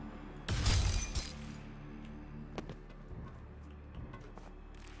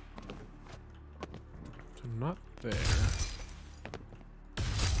 So not there.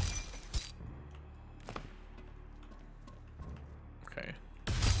 Okay.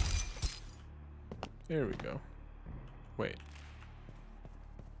 There we go. Wait.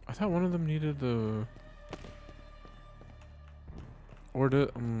 I thought one of them needed the... Or the...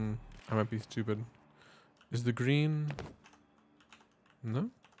 I might be stupid. Is the green... No?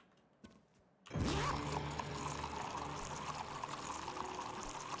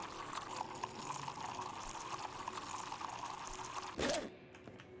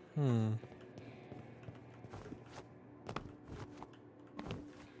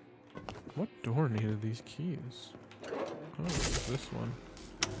 What door needed these keys? Oh, it's this one.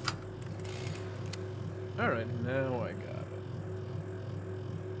 Alright, now I got it.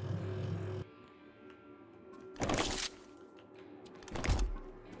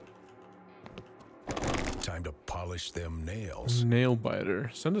 Time to polish them nails. Nail biter.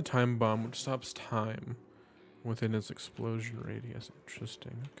 Send a time bomb which stops time within its explosion radius.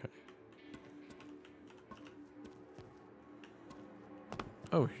 Interesting. Okay.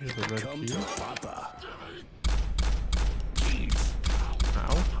 Oh, here's the red Come key. to Papa.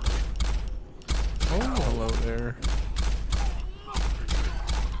 Ow. Oh, hello there.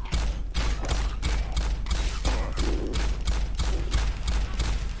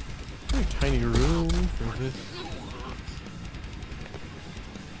 Very tiny room for this.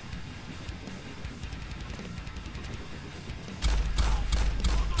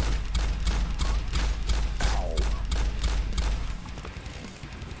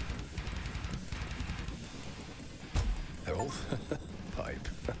 Health? Pipe.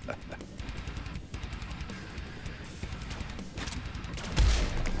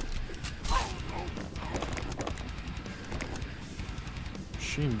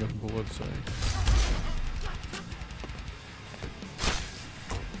 Machine gun bullets,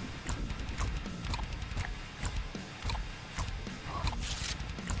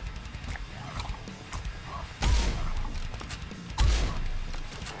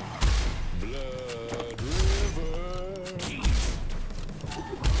 Blood River.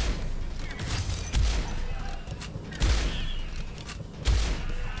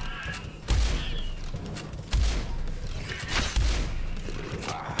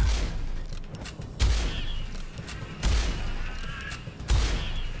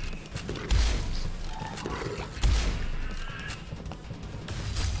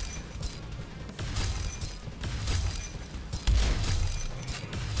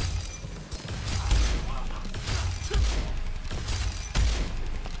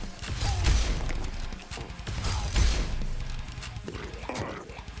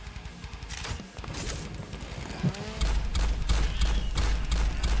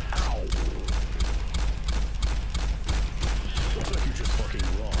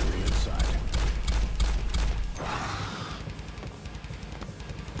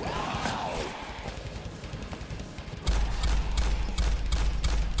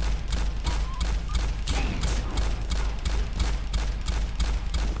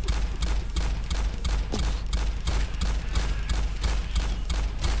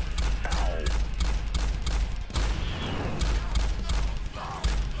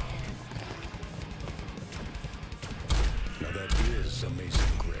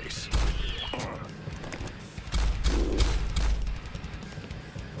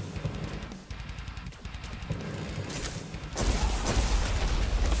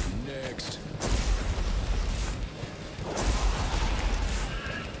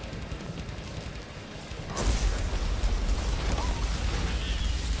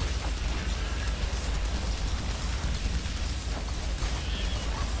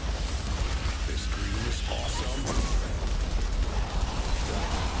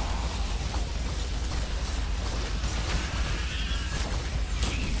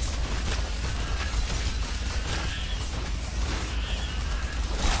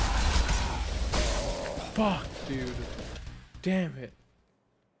 Fuck, dude. Damn it.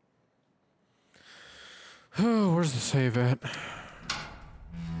 Oh, where's the save at?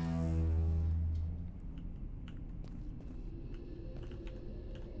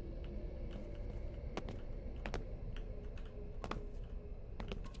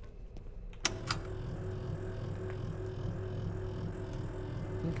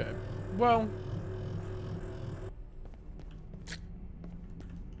 Okay. Well.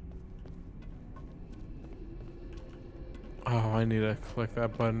 Oh, I need to click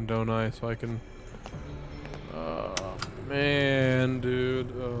that button, don't I? So I can. Oh, man,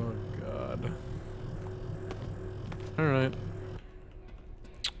 dude. Oh, God. Alright.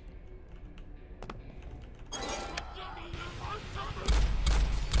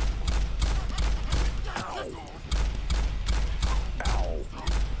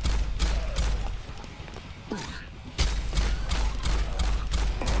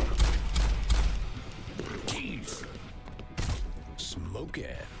 Smoke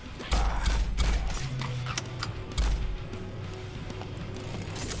it.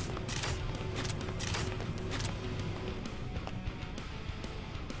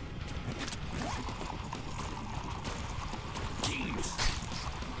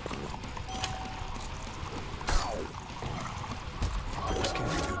 This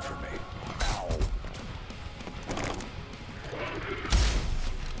can't be good for me.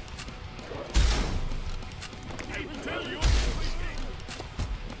 I tell you.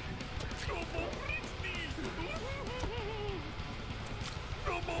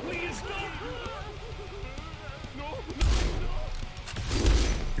 No more, please stop. No.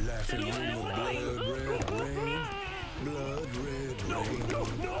 Laughing in the blood red rain. Blood red rain.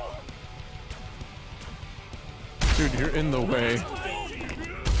 Dude, you're in the way.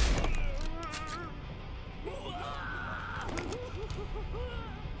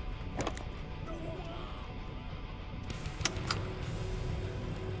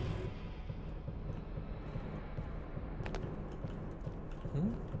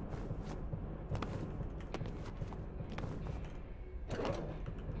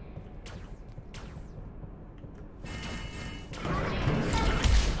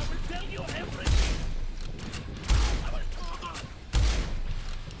 Tell you everything.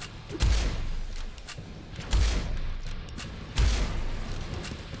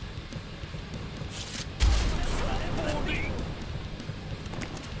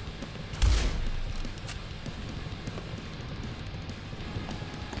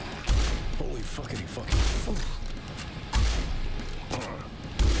 Holy fuckity fucking.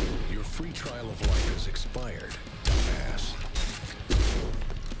 Your free trial of life is expired, dumbass.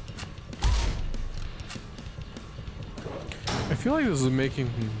 I feel like this is making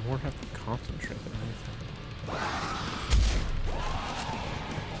me more have to concentrate than anything.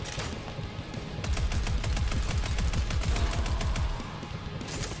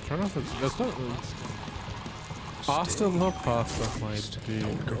 Turn off the. That's not. Pasta la pasta, my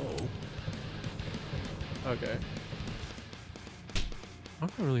dude. Go. Okay. I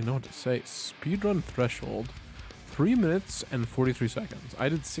don't really know what to say. Speedrun threshold 3 minutes and 43 seconds. I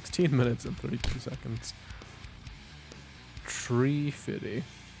did 16 minutes and 32 seconds. Tree fitty.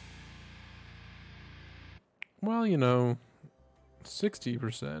 Well, you know,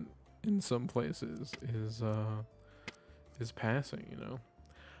 60% in some places is passing, you know.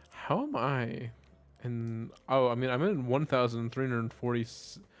 How am I in I'm in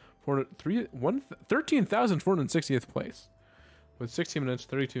 13,460th place with 16 minutes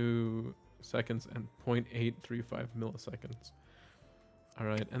 32 seconds and 0.835 milliseconds. All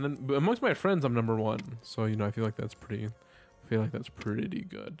right, and then but amongst my friends I'm number 1, so you know I feel like that's pretty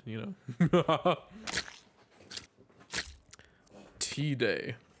good, you know.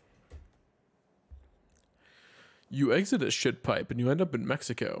 T-Day. You exit a shit pipe and you end up in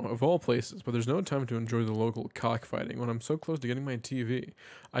Mexico, of all places, but there's no time to enjoy the local cockfighting when I'm so close to getting my TV.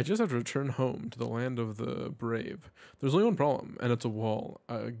 I just have to return home to the land of the brave. There's only one problem, and it's a wall.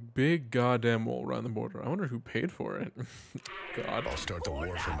 A big goddamn wall around the border. I wonder who paid for it. God. I'll start the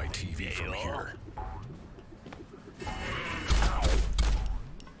war for my TV from here.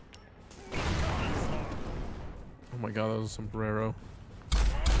 Oh my god, that was a sombrero.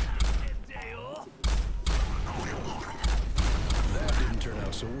 That didn't turn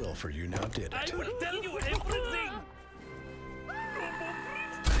out so well for you now, did I it? will tell you everything.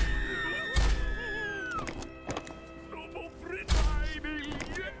 No more Finally,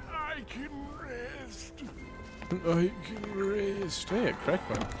 I can rest. I can rest. Hey, a crack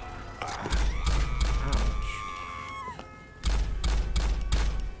button. Ouch.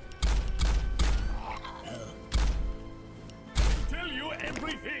 Tell you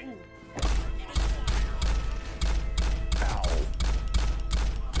everything.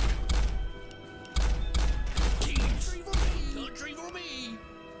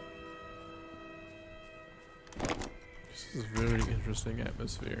 This is very interesting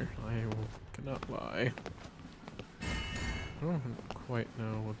atmosphere. Cannot lie. I don't quite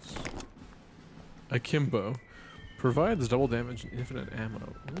know what's... Akimbo. Provides double damage and infinite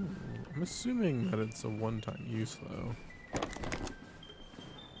ammo. Ooh, I'm assuming that it's a one-time use, though. Is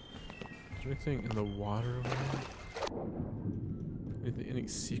there anything in the water over here? Any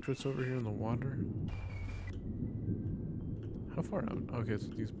secrets over here in the water? How far out? Okay, so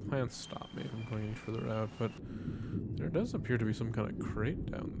these plants stop me from going any further out, but there does appear to be some kind of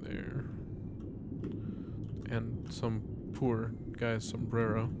crate down there. And some poor guy's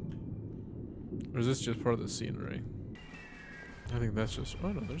sombrero. Or is this just part of the scenery? I think that's just...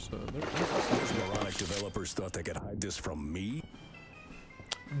 Oh no, there's a... Those moronic developers thought they could hide this from me?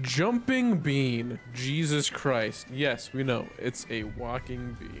 Jumping bean. Jesus Christ. Yes, we know. It's a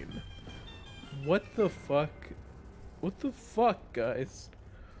walking bean. What the fuck? What the fuck, guys?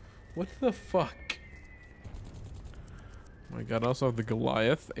 What the fuck? Oh my god, I also have the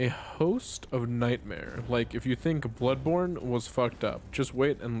Goliath. A host of nightmare. Like, if you think Bloodborne was fucked up, just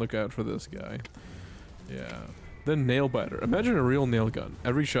wait and look out for this guy. Yeah. Then nail biter. Imagine a real nail gun.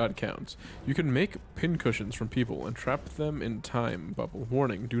 Every shot counts. You can make pin cushions from people and trap them in time bubble.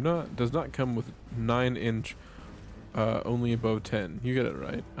 Warning, does not come with 9-inch, only above 10. You get it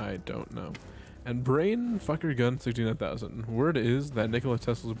right. I don't know. And brain fucker gun 69,000. Word is that Nikola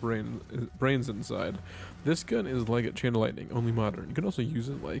Tesla's brains inside. This gun is like a chain of lightning, only modern. You can also use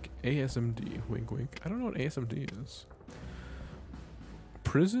it like ASMD. Wink wink. I don't know what ASMD is.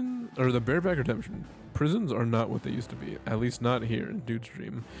 Prison, or the Bareback Redemption. Prisons are not what they used to be, at least not here in Dude's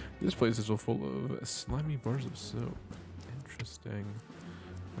Dream. This place is so full of slimy bars of soap. Interesting.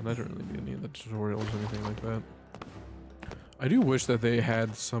 And I don't really need any of the tutorials or anything like that. I do wish that they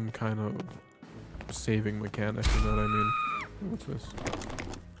had some kind of saving mechanic, you know what I mean? What's this?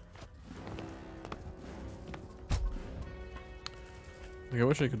 Like, I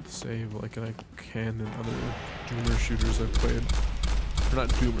wish I could save like I can in other Doomer shooters I've played. Or not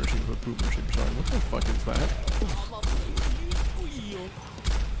Doomer shooters, but Boomer shooters. Sorry, what the fuck is that?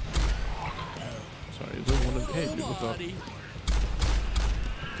 Sorry, is there one of... Hey, dude, what's up?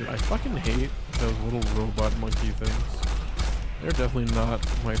 Dude, I fucking hate those little robot monkey things. They're definitely not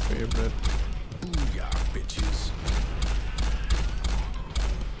my favorite. Booyah, bitches.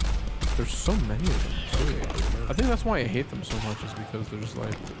 There's so many of them, too. I think that's why I hate them so much, is because there's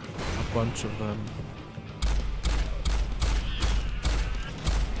like a bunch of them.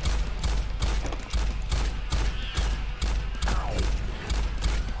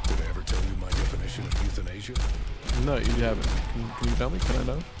 Did I ever tell you my definition of euthanasia? No, you haven't. Can you tell me? Can I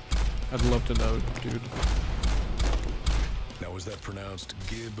know? I'd love to know, dude. Now, is that pronounced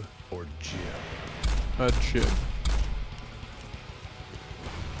Gib or Jib? Jib.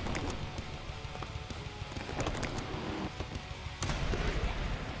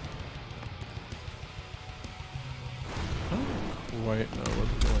 I don't quite know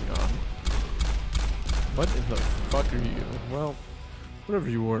what's going on. What in the fuck are you? Well, whatever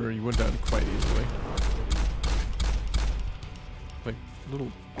you were, you went down quite easily. Like, a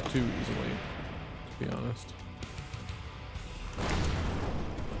little too easily, to be honest.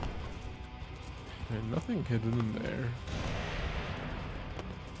 Okay, nothing hidden in there.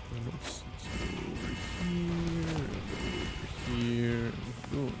 And let's go over here, and over here,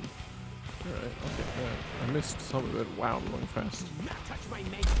 and boom. Alright, I'll take that. I missed some of it. Wow, I'm going fast.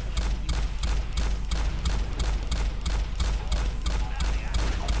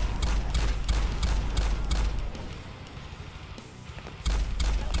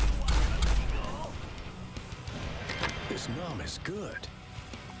 This nom is good.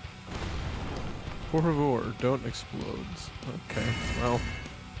 Por favor, don't explode. Okay, well,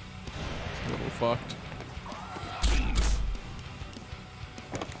 it's a little fucked.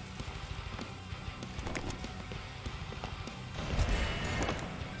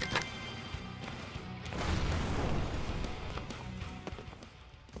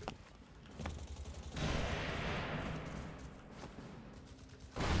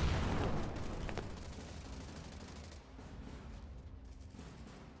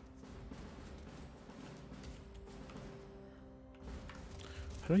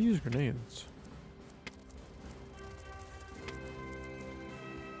 How do I use grenades?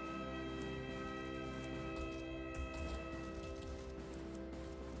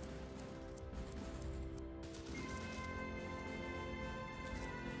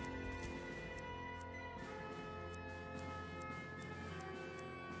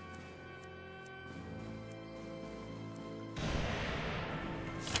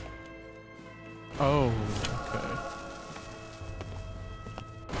 Oh, okay.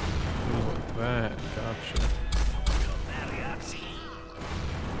 Like that, gotcha.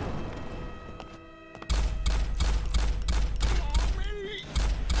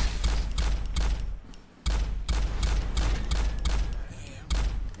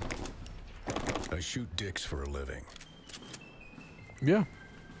 shoot dicks for a living. Yeah.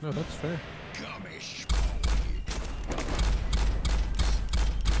 No, that's fair.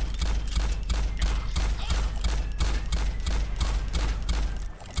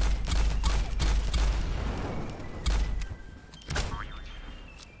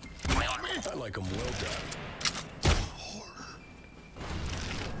 I like them well done.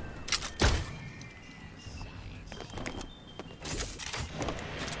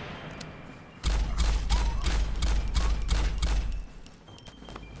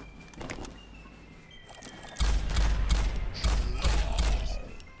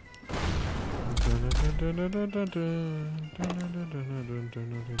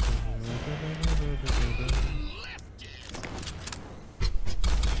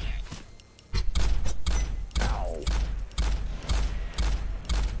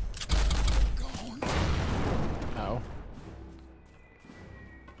 Ow.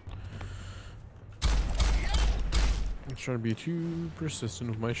 I'm trying to be too persistent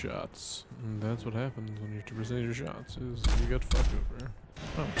with my shots. And that's what happens when you're too persistent with your shots, is you get fucked over.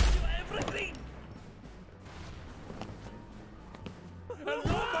 Oh. Everything. Hello,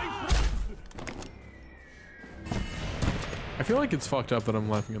 my friend. I feel like it's fucked up that I'm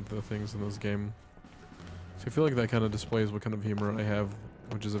laughing at the things in this game. So I feel like that kind of displays what kind of humor I have,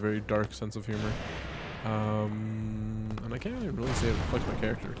 which is a very dark sense of humor. And I can't even really say it reflects my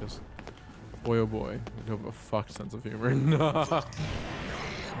character, because boy oh boy, I do have a fucked sense of humor. Oh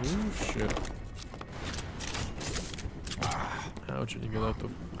shit. Ouch, and you get out the...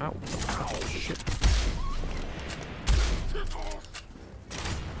 Ow. Ow, shit.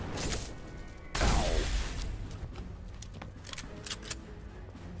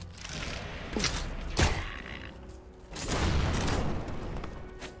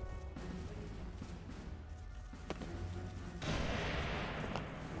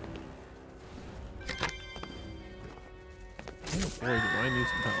 Boy, do I need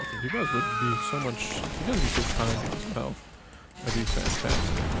some health. If you guys would be so much... If you guys would be so kind with some health, that'd be fantastic.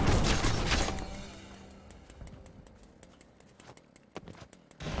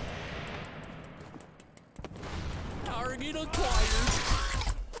 Target acquired.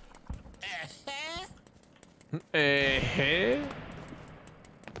 Eh?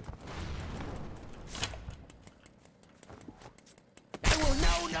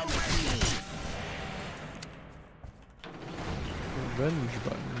 Revenge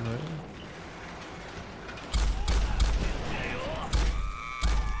button, right?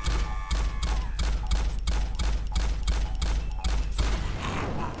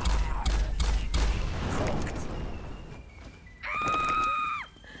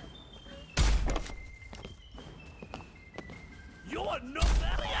 You're not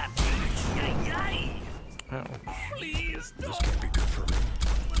very happy. Ow. Please This don't. can't be good for me.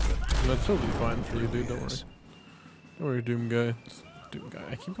 That's totally fine for you, dude. Don't worry. Don't worry, Doom Guy. It's Doom Guy.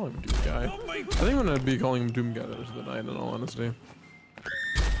 I keep calling him Doom Guy. Oh my I think I'm gonna be calling him Doom Guy the rest of the night, in all honesty.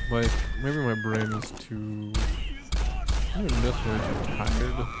 Like, maybe my brain is too... I'm not necessarily too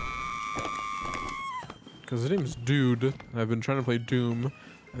tired. Because his name's Dude, and I've been trying to play Doom,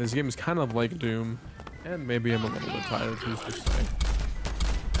 and this game is kind of like Doom, and maybe I'm a little bit tired, who's to say.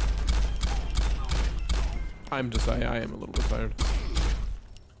 I'm to say I am a little bit tired.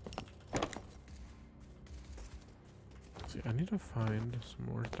 See, I need to find some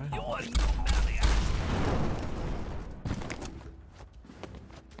more dialogue. You're not very happy.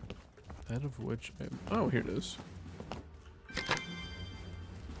 That of which I... Oh, here it is.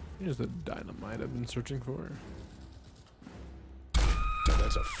 Here's the dynamite I've been searching for. Now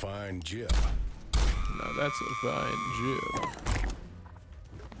that's a fine jib. Now that's a fine jib.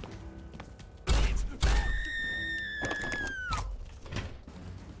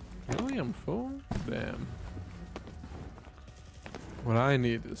 Really? I'm full? Damn. What I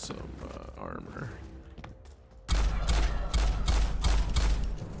need is some armor.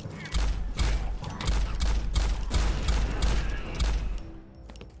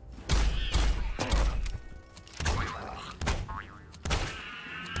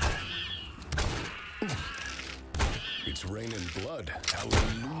 It's raining blood.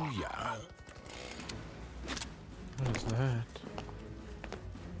 Hallelujah. What is that?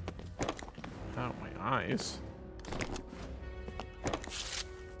 Ow, my eyes.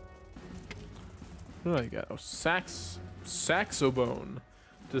 What do I got? Oh, saxophone.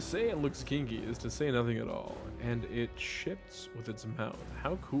 To say it looks kinky is to say nothing at all, and it shits with its mouth.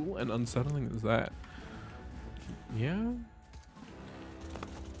 How cool and unsettling is that? Yeah? I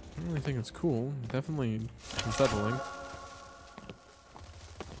don't really think it's cool. Definitely unsettling.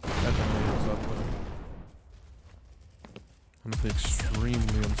 Definitely unsettling. Honestly,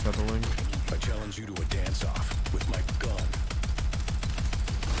 extremely unsettling. I challenge you to a dance-off with my gun.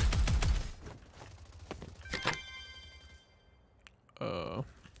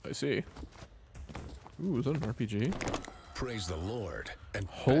 I see. Ooh, is that an RPG? Praise the Lord and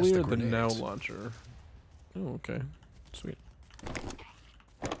pass Holier the than now grenades. launcher. Oh, okay. Sweet. I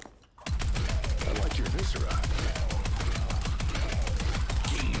like your viscera.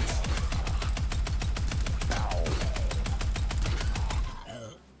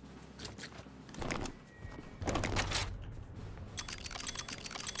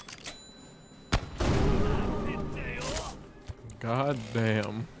 God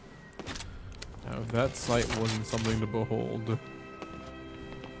damn. Now, if that sight wasn't something to behold.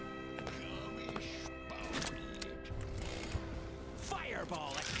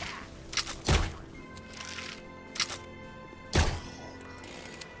 Fireball attack!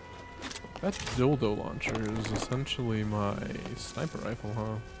 That dildo launcher is essentially my sniper rifle,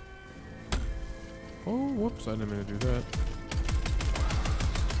 huh? Oh, whoops, I didn't mean to do that.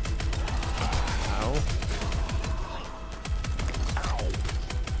 Ow.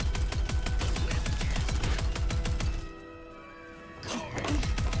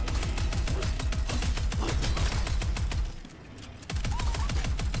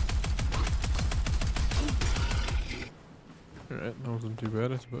 Alright, that wasn't too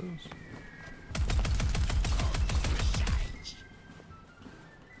bad, I suppose.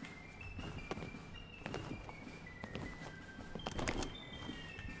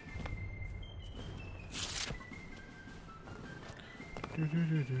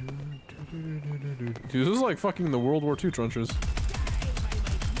 Dude, this is like fucking the World War II trenches.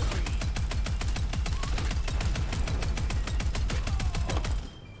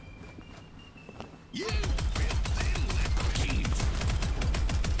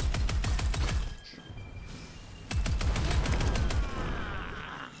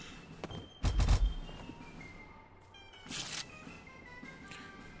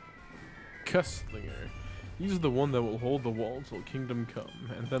 Kesslinger. He's the one that will hold the wall till kingdom come,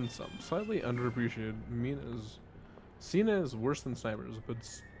 and then some. Slightly underappreciated, seen as worse than snipers, but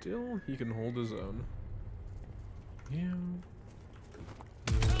still he can hold his own. Yeah.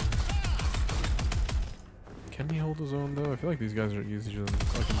 Can he hold his own though? I feel like these guys are easier than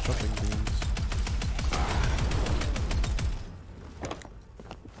fucking chopping beans.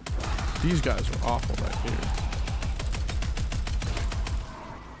 These guys are awful back here.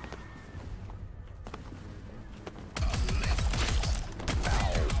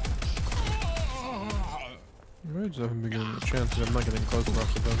 I just haven't been getting a chance. I'm not getting close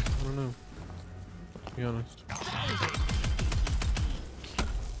enough to them. I don't know. To be honest.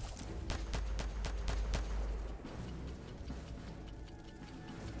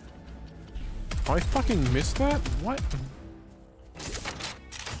 I fucking missed that? What?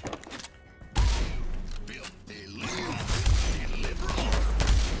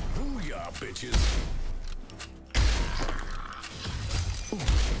 Booyah, bitches.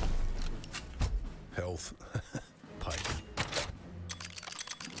 Health. Pipe.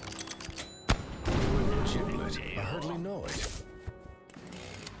 Giblet. I hardly know it.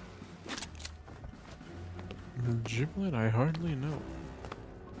 Giblet, I hardly know.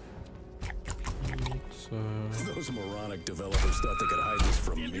 It's, Those moronic developers thought they could hide this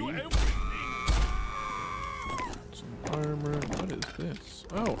from me. some armor. What is this?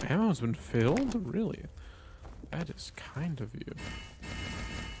 Oh, ammo's been filled? Really? That is kind of you.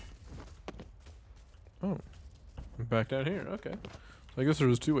 Oh. I'm back down here. Okay. So I guess there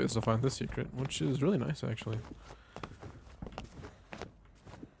was two ways to find this secret, which is really nice, actually.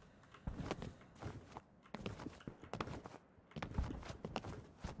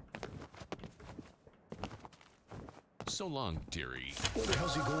 So long, dearie. Where the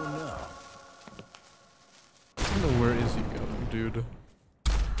hell's he going now? I don't know, where is he going, dude?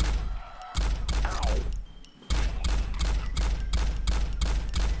 Ow!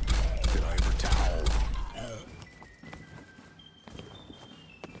 Did I ever towel?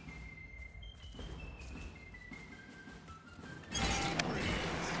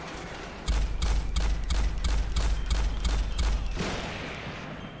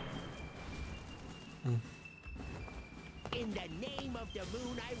 In the name of the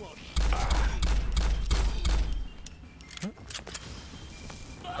moon, I will.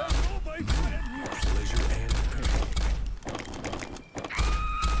 Pleasure and pain.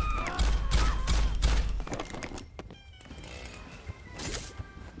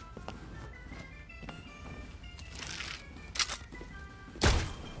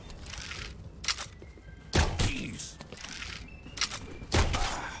 Jeez.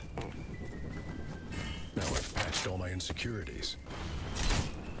 Now I've patched all my insecurities.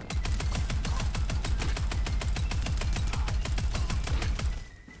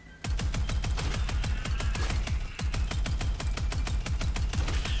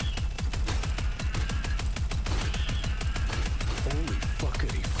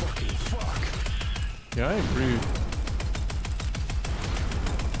 Yeah, I agree.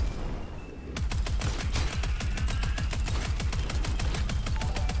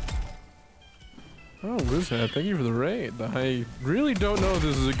 Oh, Wizhead, thank you for the raid. I really don't know if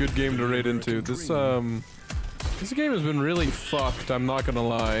this is a good game to raid into. This game has been really fucked, I'm not gonna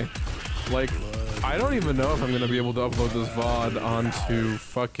lie. Like, I don't even know if I'm gonna be able to upload this VOD onto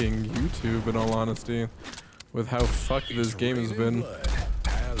fucking YouTube, in all honesty. With how fucked this game has been.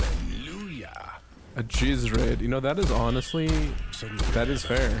 Hallelujah. A jizz raid. You know, that is honestly, that is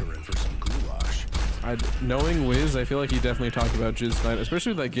fair. Knowing Wiz, I feel like he definitely talked about jizz tonight,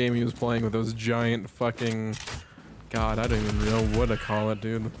 especially that game he was playing with those giant fucking... God, I don't even know what to call it,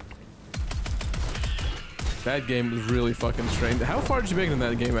 dude. That game was really fucking strange. How far did you make in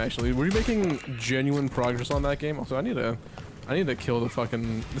that game, actually? Were you making genuine progress on that game? Also, I need to kill the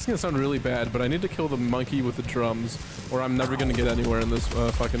fucking... This is gonna sound really bad, but I need to kill the monkey with the drums, or I'm never gonna get anywhere in this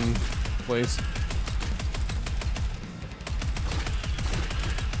fucking place.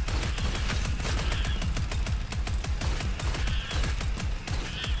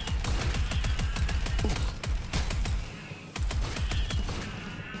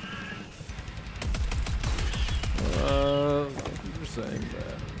 Saying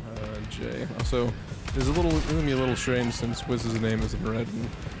that, Jay. Also, it's gonna be a little strange since Wiz's name is in red, and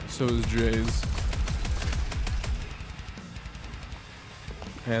so is Jay's.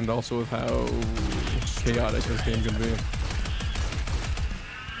 And also with how chaotic this game can be.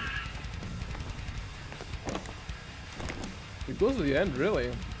 We're close to the end, really.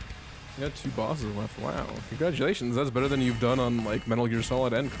 You got 2 bosses left. Wow, congratulations! That's better than you've done on like Metal Gear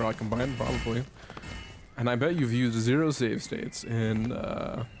Solid and Croc combined, probably. And I bet you've used 0 save states in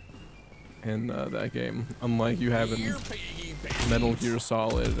that game, unlike you have in Metal Gear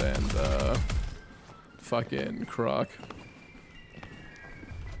Solid and fucking Croc.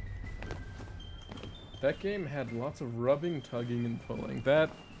 That game had lots of rubbing, tugging, and pulling. That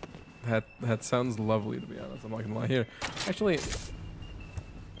sounds lovely, to be honest. I'm not gonna lie. Here, actually,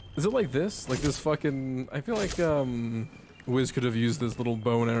 is it like this? Like this fucking? I feel like Wiz could have used this little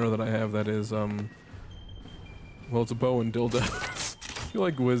bow and arrow that I have. That is well, it's a bow and dildo. I feel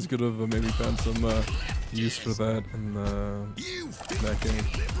like Wiz could have maybe found some use for that in that game.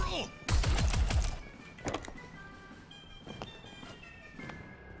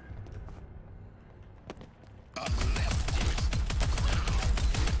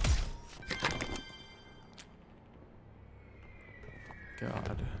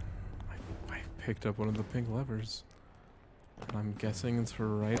 God, I picked up one of the pink levers, and I'm guessing it's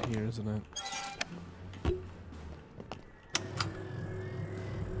for right here, isn't it?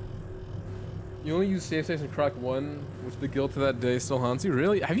 You only use save states in Croc 1, which the guilt of that day still haunts you?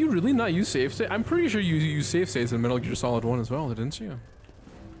 Really? Have you really not used save states? I'm pretty sure you use save states in Metal Gear Solid 1 as well, didn't you?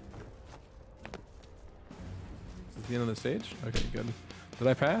 Is this the end of the stage? Okay, good. Did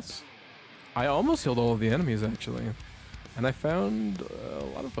I pass? I almost killed all of the enemies, actually. And I found a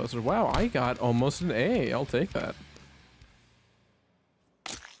lot of posters. Wow, I got almost an A. I'll take that.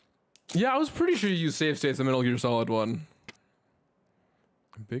 Yeah, I was pretty sure you used save states in Metal Gear Solid 1.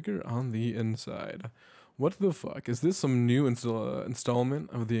 Bigger on the inside. What the fuck? Is this some new installment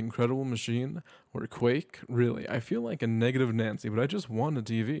of The Incredible Machine or Quake? Really, I feel like a negative Nancy, but I just want a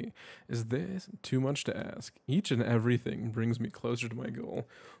TV. Is this too much to ask? Each and everything brings me closer to my goal.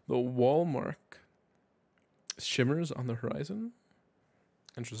 The wall mark shimmers on the horizon.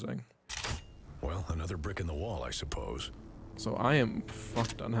 Interesting. Well, another brick in the wall, I suppose. So I am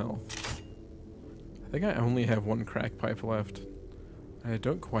fucked on health. I think I only have 1 crack pipe left. I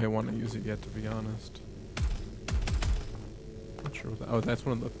don't quite want to use it yet, to be honest. Not sure what that... Oh, that's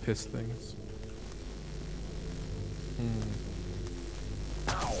one of the piss things.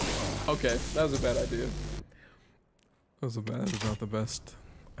 Okay, that was a bad idea. That was not the best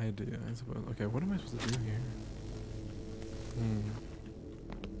idea, I suppose. Okay, what am I supposed to do here?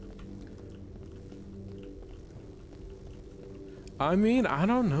 I mean, I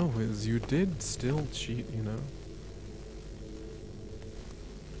don't know, Wiz. You did still cheat, you know?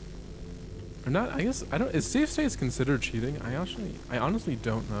 Or not, I guess, I don't, is save states considered cheating? I honestly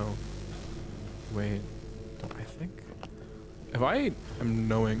don't know. Wait, I think, if I am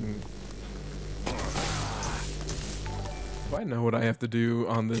knowing, if I know what I have to do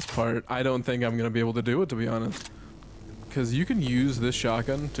on this part, I don't think I'm gonna be able to do it, to be honest. Cause you can use this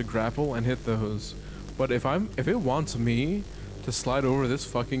shotgun to grapple and hit those, but if it wants me to slide over this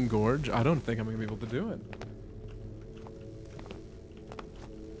fucking gorge, I don't think I'm gonna be able to do it.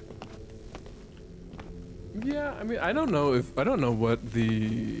 Yeah, I mean, I don't know what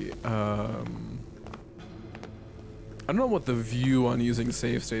the, I don't know what the view on using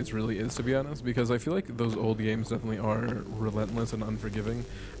save states really is, to be honest, because I feel like those old games definitely are relentless and unforgiving,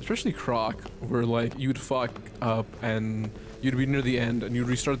 especially Croc, where like you'd fuck up and you'd be near the end and you'd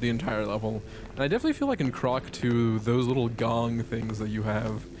restart the entire level. And I definitely feel like in Croc 2, those little gong things that you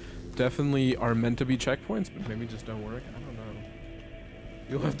have definitely are meant to be checkpoints, but maybe just don't work. I don't know.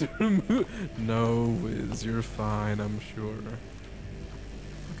 You'll have to remove. No, Wiz, you're fine, I'm sure.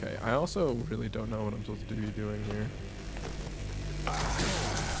 Okay, I also really don't know what I'm supposed to be doing here.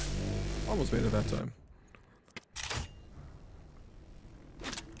 Almost made it that time.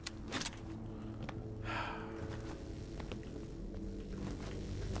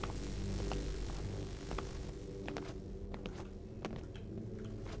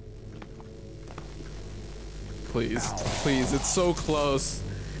 Please, please, it's so close.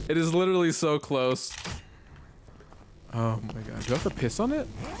 It is literally so close. Oh my god, do I have to piss on it?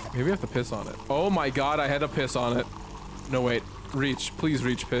 Maybe I have to piss on it. Oh my god, I had to piss on it. No, wait. Reach. Please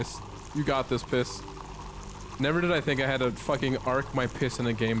reach, piss. You got this, piss. Never did I think I had to fucking arc my piss in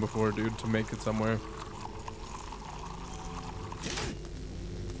a game before, dude, to make it somewhere.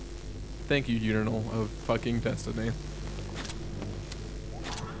 Thank you, Urinal of fucking Destiny.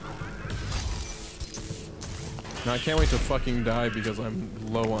 Now I can't wait to fucking die because I'm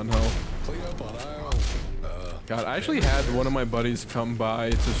low on health. Clean up on aisle. God, I actually had one of my buddies come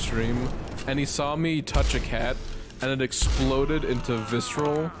by to stream, and he saw me touch a cat, and it exploded into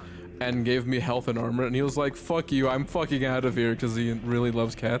visceral, and gave me health and armor, and he was like, fuck you, I'm fucking out of here, because he really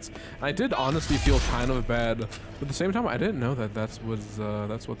loves cats. And I did honestly feel kind of bad, but at the same time, I didn't know that that's what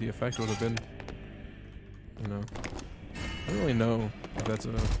the effect would have been. You know, I don't really know if that's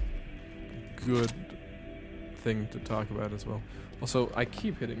a good thing to talk about as well. Also, I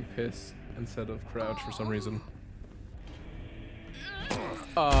keep hitting piss instead of crouch for some reason.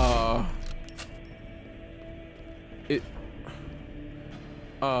 Oh,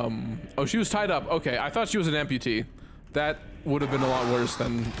 she was tied up. Okay, I thought she was an amputee. That would have been a lot worse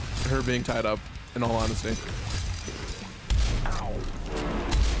than her being tied up, in all honesty.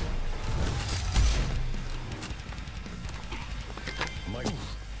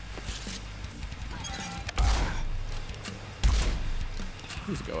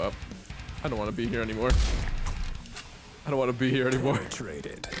 Please go up. I don't want to be here anymore. I don't want to be here anymore.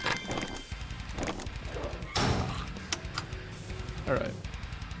 Traded. Alright.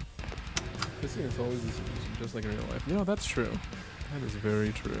 This thing is always just like in real life. You know, that's true. That is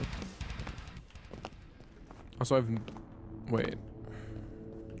very true. Also, wait.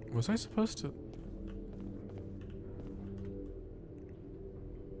 Was I supposed to...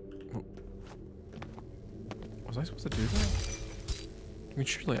 Was I supposed to do that? I mean,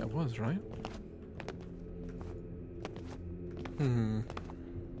 surely I was, right?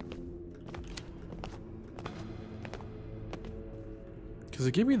 Because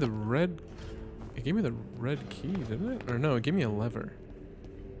it gave me the red... It gave me the red key, didn't it? Or no, it gave me a lever.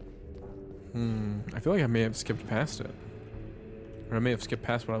 I feel like I may have skipped past it. Or I may have skipped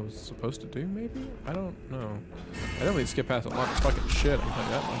past what I was supposed to do, maybe? I don't know. I definitely skipped past a lot of fucking shit, I can tell you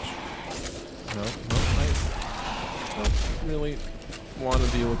that much. No, I don't really want to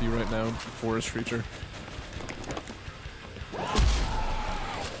deal with you right now, forest creature.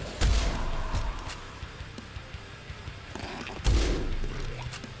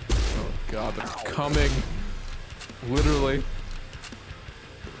 Oh god, they're coming. Literally.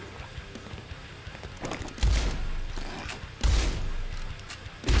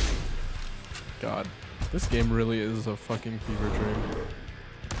 God, this game really is a fucking fever dream.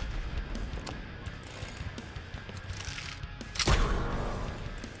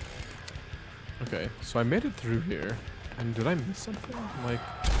 Okay, so I made it through here, and did I miss something? Like,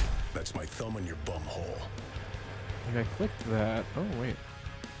 That's my thumb in your bum hole. I clicked that. Oh wait.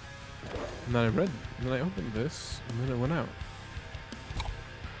 And then and then I opened this, and then it went out.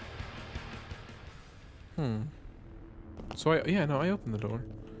 So I opened the door.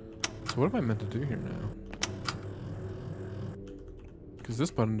 So what am I meant to do here now? Because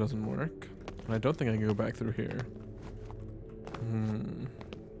this button doesn't work, and I don't think I can go back through here. And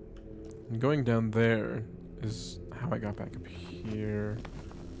going down there is how I got back up here.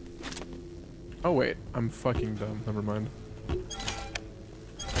 Oh wait, I'm fucking dumb. Never mind.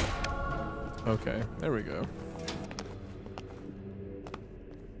 Okay, there we go.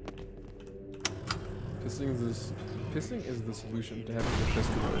 Pissing is the solution to having the piss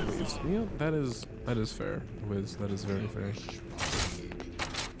come leaves. You know, that is fair, Wiz. That is very fair.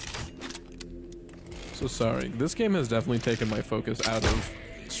 So sorry. This game has definitely taken my focus out of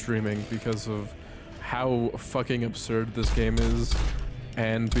streaming because of how fucking absurd this game is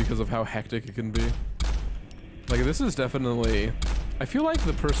and because of how hectic it can be. Like, this is definitely... I feel like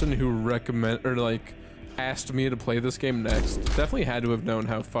the person who recommend or like asked me to play this game next definitely had to have known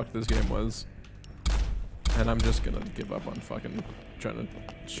how fucked this game was. And I'm just gonna give up on fucking trying to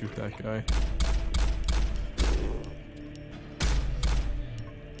shoot that guy.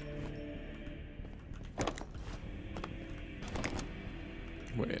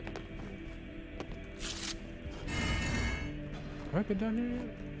 Wait. Have I been down here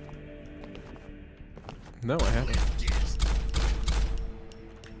yet? No, I haven't.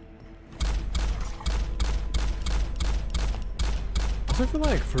 I feel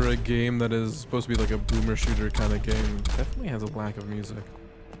like for a game that is supposed to be like a boomer shooter kind of game, definitely has a lack of music.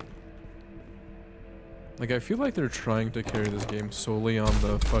 Like, I feel like they're trying to carry this game solely on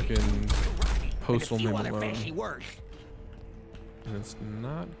the fucking postal name alone. And it's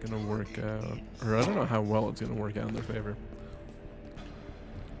not gonna work out. Or I don't know how well it's gonna work out in their favor.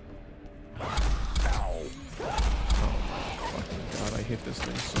 Oh my fucking god, I hate this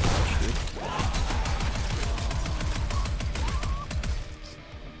thing so much, dude.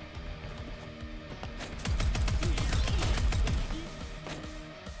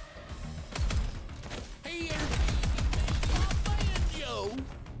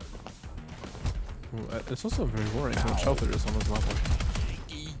 It's also very worrying how much health there is on this level.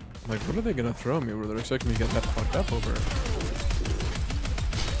 Like, what are they gonna throw me where they're expecting me to get that fucked up over?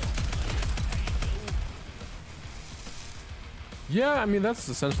 Yeah, I mean, that's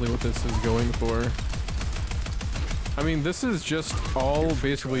essentially what this is going for. I mean, this is just all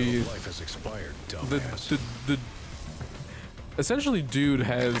basically... Life has expired, the essentially, dude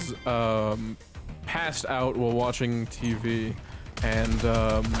has passed out while watching TV. And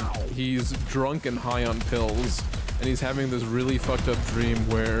he's drunk and high on pills, and he's having this really fucked up dream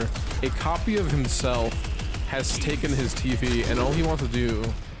where a copy of himself has taken his TV, and all he wants to do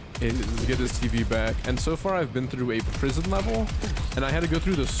is get his TV back. And so far I've been through a prison level, and I had to go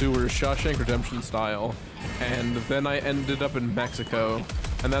through the sewers, Shawshank Redemption style, and then I ended up in Mexico,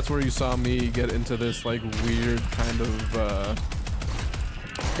 and that's where you saw me get into this like weird kind of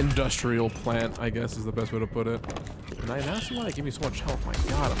industrial plant, I guess is the best way to put it. And I now see why they give me so much health. My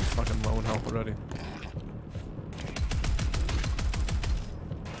god, I'm fucking low in health already.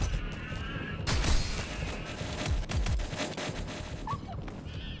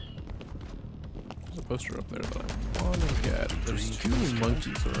 There's a poster up there that I want to get. There's too many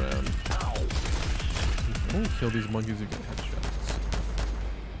monkeys around. If you only kill these monkeys, you get headshots.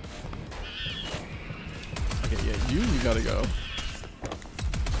 Okay, yeah, you gotta go.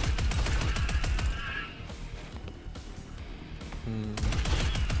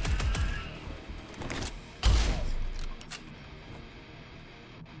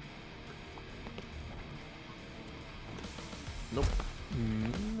 Nope.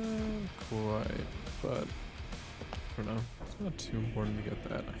 Not quite, but I don't know. It's not too important to get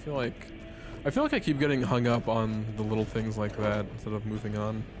that. I feel like I keep getting hung up on the little things like that instead of moving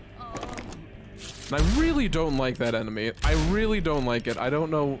on. And I really don't like that enemy. I really don't like it. I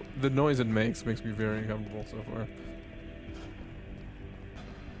don't know, the noise it makes me very uncomfortable so far.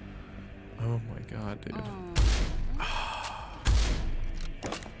 Oh my god, dude.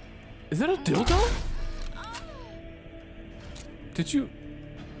 Is that a dildo? Did you?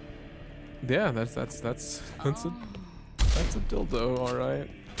 Yeah, that's a dildo, all right.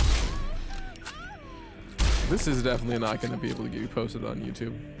 This is definitely not going to be able to get posted on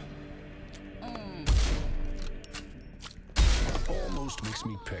YouTube. Almost makes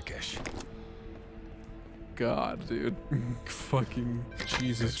me peckish. God, dude. Fucking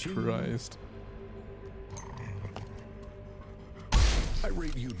Jesus Christ. I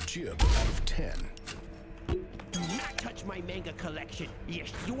rate you jib out of 10. Do not touch my manga collection, you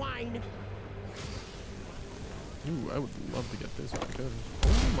swine! Ooh, I would love to get this if I could.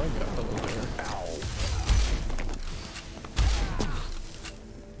 Oh my god, hello there.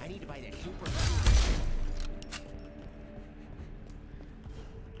 I need to buy that super.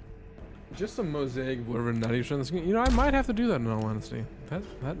 Just some mosaic blurb, not even on the screen. You know, I might have to do that in all honesty.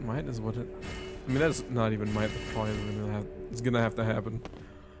 That might is what it. I mean, that's not even might. That's probably it's gonna have to happen.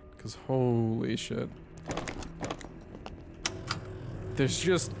 Cause holy shit. There's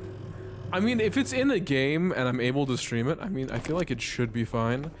just, I mean, if it's in a game and I'm able to stream it, I mean, I feel like it should be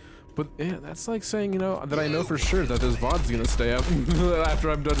fine. But yeah, that's like saying, you know, that I know for sure that this VOD's gonna stay up after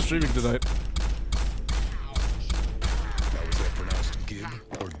I'm done streaming tonight. Now is that pronounced gib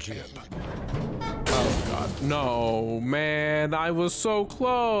or jib? Oh god, no, man, I was so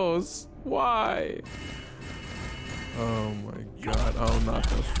close. Why? Oh my god, oh, not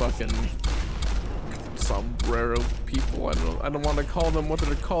the fucking sombrero people. I don't want to call them what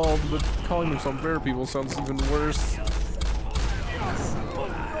they're called, but calling them sombrero people sounds even worse.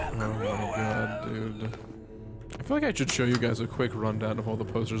 Oh my god, dude. I feel like I should show you guys a quick rundown of all the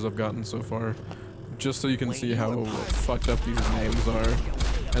posters I've gotten so far, just so you can see how fucked up these names are,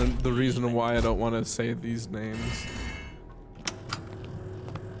 and the reason why I don't want to say these names.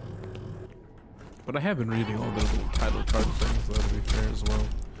 But I have been reading all the little title card things, though, to be fair, as well.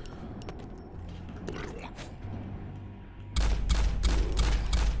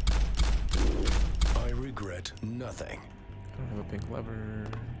 I regret nothing. I don't have a pink lever.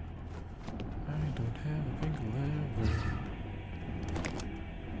 I don't have a pink lever.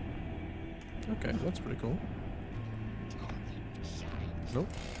 Okay, that's pretty cool. Nope.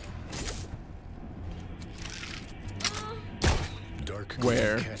 Dark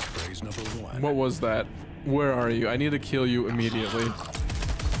Where? catchphrase number 1. What was that? Where are you? I need to kill you immediately.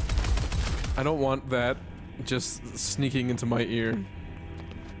 I don't want that just sneaking into my ear.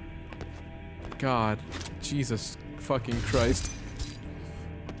 God. Jesus fucking Christ.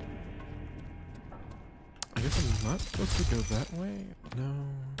 I guess I'm not supposed to go that way? No.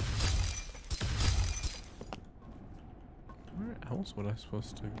 Where else would I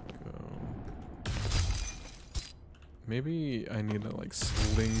supposed to go? Maybe I need to like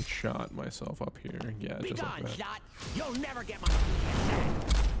slingshot myself up here. Yeah, Be just gone, like that. shot. You'll never get my.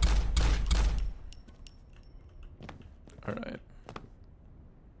 Alright.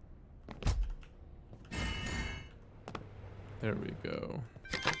 There we go.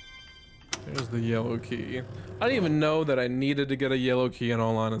 There's the yellow key. I didn't even know that I needed to get a yellow key, in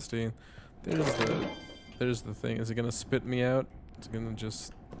all honesty. There's the thing. Is it gonna spit me out? It's gonna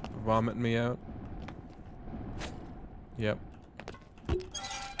just vomit me out? Yep.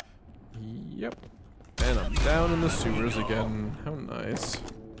 Yep. And I'm down in the sewers again. How nice.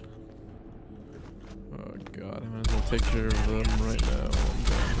 Oh god, I might as well take care of them right now while I'm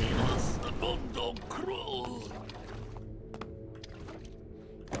down here.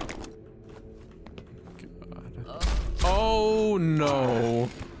 God. Oh no.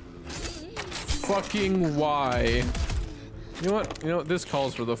 Fucking why? You know what? You know what? This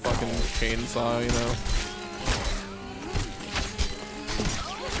calls for the fucking chainsaw, you know?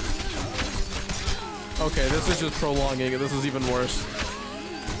 Okay, this is just prolonging it. This is even worse.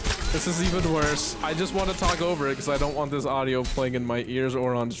 This is even worse. I just want to talk over it because I don't want this audio playing in my ears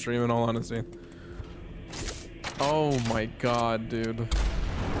or on stream, in all honesty. Oh my god, dude.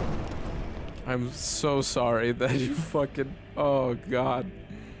 I'm so sorry that you fucking... Oh god.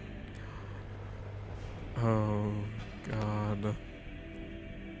 Oh god.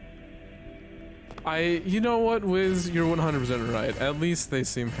 You know what, Wiz, you're 100% right. At least they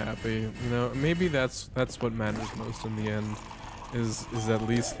seem happy. You know, maybe that's what matters most in the end. Is at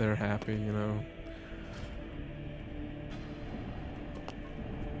least they're happy, you know.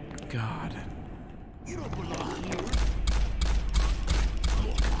 God. You don't belong here.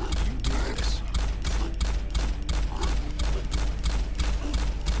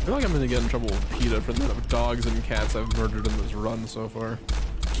 I feel like I'm gonna get in trouble with PETA for the amount of dogs and cats I've murdered in this run so far.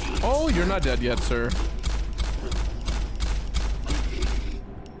 Oh, you're not dead yet, sir.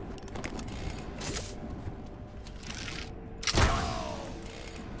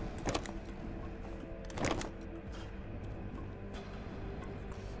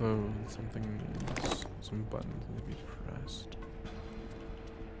 Oh, something needs some buttons need to be pressed.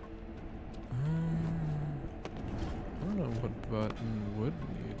 I don't know what button would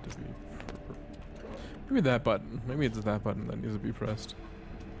need to be maybe that button. Maybe it's that button that needs to be pressed.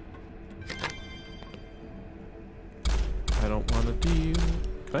 I don't want to deal.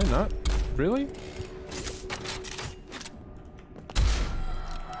 Can I not? Really?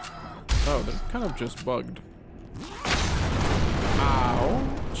 Oh, they're kind of just bugged.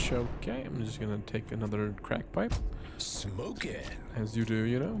 Ouch. Okay, I'm just gonna take another crack pipe. Smoking. As you do,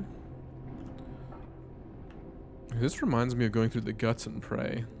 you know. This reminds me of going through the guts and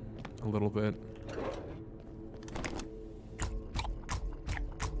Prey a little bit.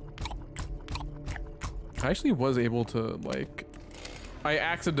 I actually was able to, like, I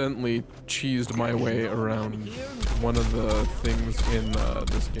accidentally cheesed my way around one of the things in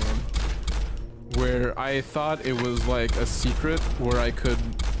this game where I thought it was like a secret where I could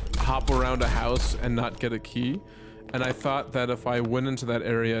hop around a house and not get a key, and I thought that if I went into that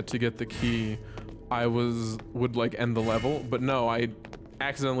area to get the key I would like end the level, but no, I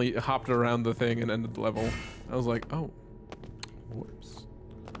accidentally hopped around the thing and ended the level. I was like, oh, whoops.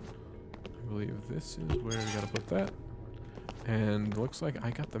 I believe this is where we gotta put that. And looks like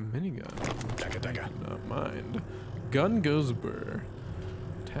I got the minigun. Dagga, dagga. Not mind. Gun goes burr.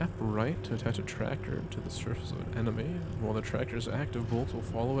 Tap right to attach a tracker to the surface of an enemy. While the tracker is active, bolts will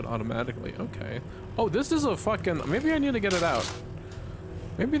follow it automatically. Okay. Oh, this is a fucking... Maybe I need to get it out.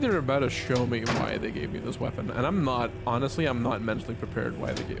 Maybe they're about to show me why they gave me this weapon. And I'm not... Honestly, I'm not mentally prepared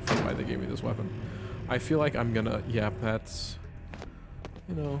why they gave me this weapon. I feel like I'm gonna... Yeah, that's...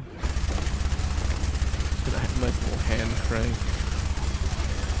 You know... It's gonna have a nice little hand crank.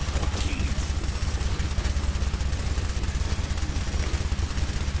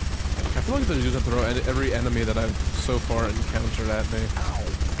 I feel like they're just gonna throw every enemy that I've so far encountered at me.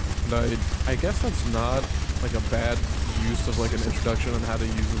 And I guess that's not like a bad use of like an introduction on how to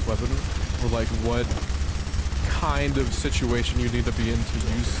use this weapon, or like what kind of situation you need to be in to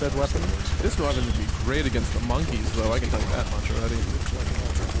use said weapon. This weapon would be great against the monkeys, though. I can tell you that much already.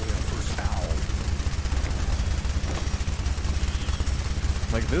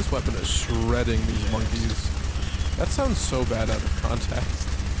 Like, this weapon is shredding these monkeys. That sounds so bad out of context.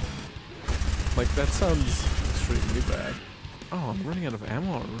 Like, that sounds extremely bad. Oh, I'm running out of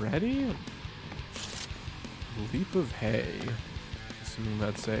ammo already? Leap of hay. Assuming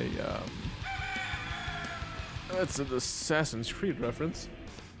that's a, that's an Assassin's Creed reference.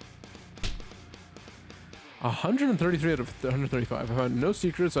 133 out of 135. I found no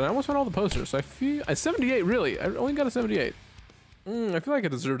secrets, and I almost found all the posters. So I feel... 78, really? I only got a 78. I feel like I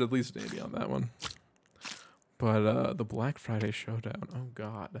deserved at least an 80 on that one. But, the Black Friday Showdown. Oh,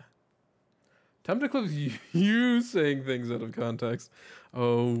 God. Time to clip you saying things out of context.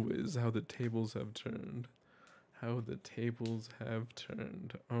 Oh, is how the tables have turned. How the tables have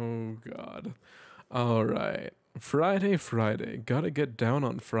turned. Oh, God. All right. Friday. Gotta get down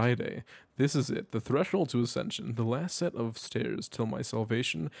on Friday. This is it. The threshold to ascension. The last set of stairs till my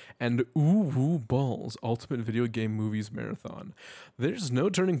salvation. And ooh balls. Ultimate video game movies marathon. There's no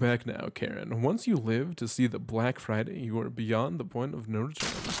turning back now, Karen. Once you live to see the Black Friday, you are beyond the point of no return.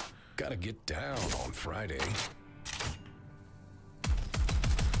 Gotta get down on Friday.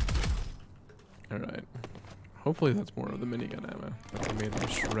 Alright. Hopefully that's more of the minigun ammo that I made them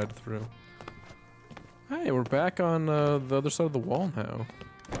shred through. Hey, we're back on the other side of the wall now.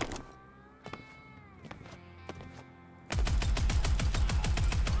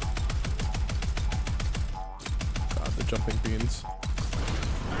 God, the jumping beans.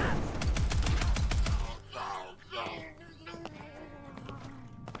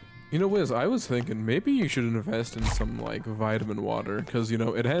 You know, Wiz, I was thinking maybe you should invest in some like vitamin water, because you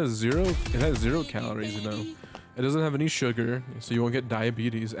know it has zero calories. You know, it doesn't have any sugar, so you won't get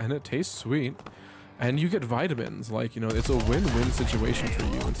diabetes, and it tastes sweet, and you get vitamins. Like, you know, it's a win-win situation for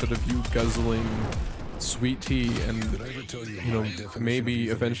you instead of you guzzling sweet tea and, you know, maybe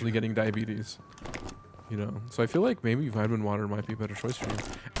eventually getting diabetes. You know, so I feel like maybe vitamin water might be a better choice for you,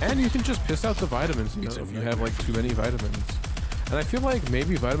 and you can just piss out the vitamins. You know, if you have like too many vitamins. And I feel like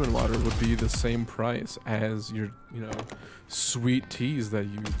maybe vitamin water would be the same price as your, you know, sweet teas that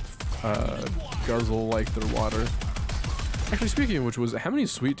you guzzle like their water. Actually, speaking of which, how many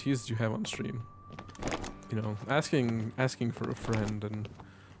sweet teas do you have on stream? You know, asking for a friend and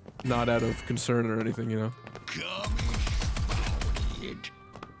not out of concern or anything, you know.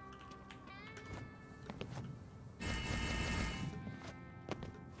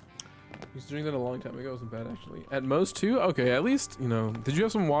 He's doing that a long time ago. It wasn't bad, actually. At most 2? Okay, at least, you know. Did you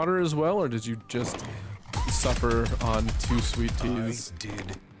have some water as well, or did you just suffer on 2 sweet teas? I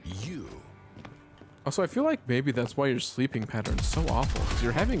did you. Also, I feel like maybe that's why your sleeping pattern is so awful. Because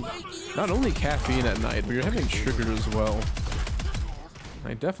you're having not only caffeine at night, but you're having sugar as well.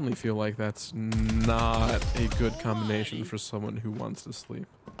 I definitely feel like that's not a good combination for someone who wants to sleep.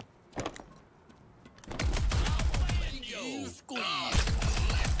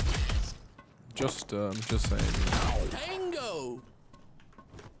 Just saying. Tango.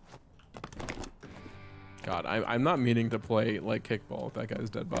 God, I'm not meaning to play like kickball with that guy's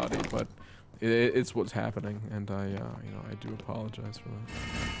dead body, but it's what's happening, and you know, I do apologize for that.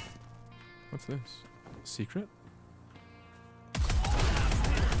 What's this? Secret?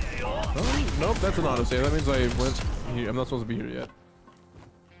 Oh, nope, that's an autosave. That means I went here. I'm not supposed to be here yet.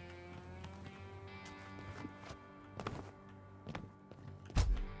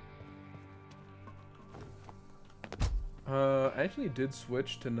 I actually did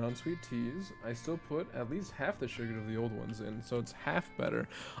switch to non-sweet teas. I still put at least half the sugar of the old ones in, so it's half better.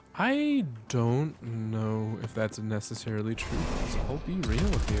 I don't know if that's necessarily true, so I'll be real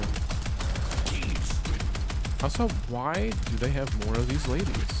with you. Also, why do they have more of these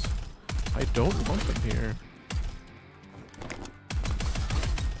ladies? I don't want them here.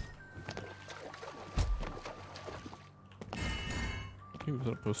 He was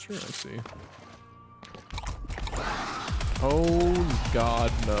a poster, I see. Oh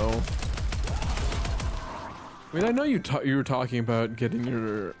God, no. I mean, I know you were talking about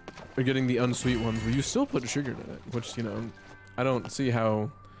getting getting the unsweet ones, but you still put sugar in it, which, you know, I don't see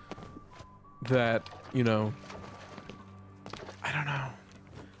how that, you know, I don't know.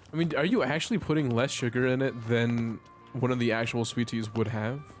 I mean, are you actually putting less sugar in it than one of the actual sweet teas would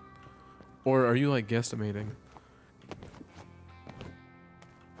have? Or are you like guesstimating?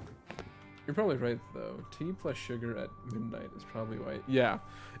 You're probably right though. Tea plus sugar at midnight is probably why. Yeah.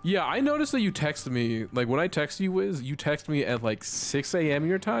 Yeah, I noticed that you texted me, like when I text you, Wiz, you text me at like 6 a.m.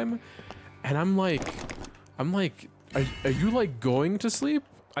 your time. And I'm like, are you like going to sleep?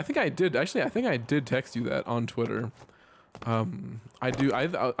 I think I did. Actually, I think I did text you that on Twitter. I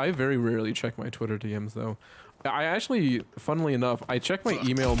very rarely check my Twitter DMs though. I actually, funnily enough, I check my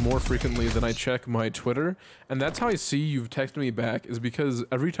email more frequently than I check my Twitter, and that's how I see you've texted me back, is because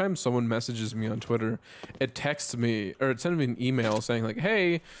every time someone messages me on Twitter, it texts me, or it sends me an email saying like,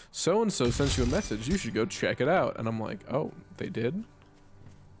 hey, so-and-so sent you a message, you should go check it out. And I'm like, oh, they did?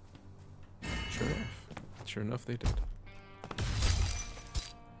 Sure enough. Sure enough, they did.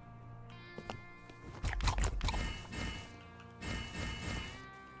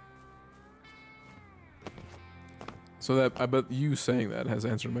 So that, I bet you saying that has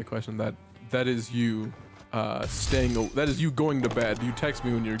answered my question. That is you that is you going to bed. You text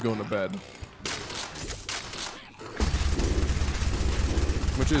me when you're going to bed.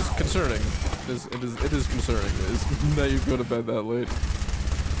 Which is concerning. It is concerning that you go to bed that late.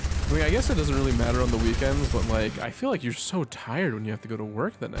 I mean, I guess it doesn't really matter on the weekends, but like, I feel like you're so tired when you have to go to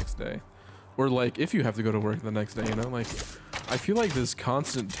work the next day. Or like, if you have to go to work the next day, you know? Like, I feel like this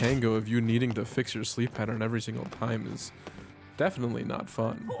constant tango of you needing to fix your sleep pattern every single time is definitely not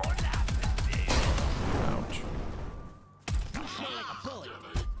fun. Ouch.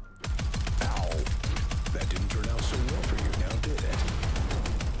 Ow. That didn't turn out so well for you now, did it?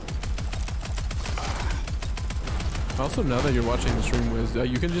 Also, now that you're watching the stream, Wiz,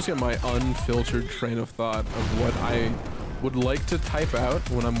 you can just get my unfiltered train of thought of what I would like to type out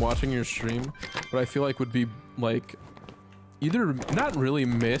when I'm watching your stream, but I feel like would be like either not really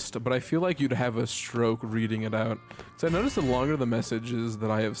missed, but I feel like you'd have a stroke reading it out. So I noticed the longer the messages that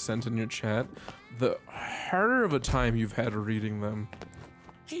I have sent in your chat, the harder of a time you've had reading them.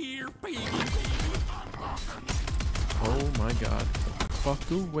 Here, baby. Oh my God. Fuck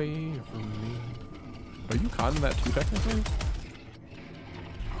away from me. Are you caught in that too, technically?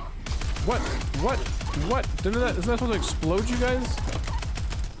 What? What? What? Isn't that supposed to explode you guys?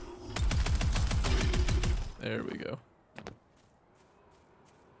 There we go.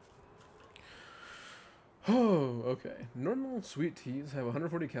 Oh, okay. Normal sweet teas have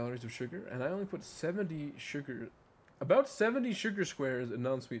 140 calories of sugar, and I only put about 70 sugar squares in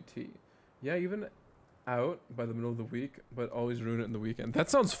non-sweet tea. Yeah, even out by the middle of the week, but always ruin it in the weekend. That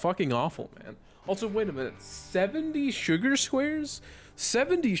sounds fucking awful, man. Also, wait a minute. 70 sugar squares?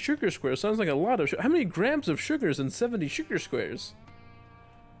 70 sugar squares sounds like a lot of sugar. How many grams of sugar is in 70 sugar squares?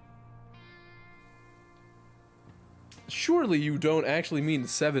 Surely you don't actually mean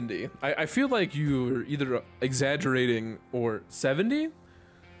 70. I feel like you're either exaggerating or 70?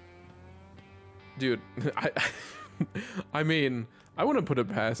 Dude, I mean, I wouldn't put it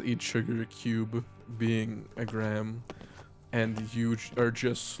past each sugar cube being a gram and you are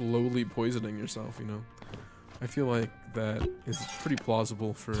just slowly poisoning yourself, you know? I feel like that is pretty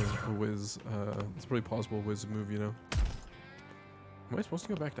plausible for a Wiz, it's a pretty plausible Wiz move, you know? Am I supposed to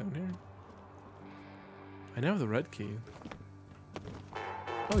go back down here? I now have the red key.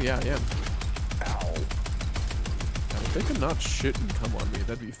 Oh yeah, I am. Ow. Now, if they could not shit and come on me,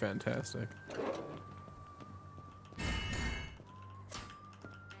 that'd be fantastic.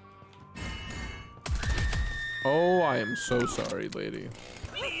 Oh, I am so sorry, lady.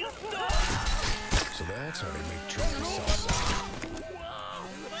 So that's how they make chili salsa.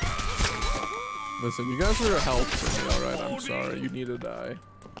 Listen, you guys were a help to me, alright? I'm sorry. You need to die.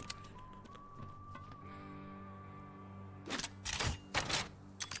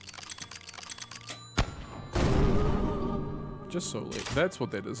 Just so late. That's what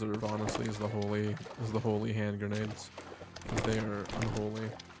they deserve, honestly, is the holy hand grenades. They are unholy.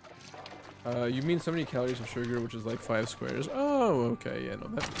 You mean 70 calories of sugar, which is like 5 squares. Oh, okay, yeah, no,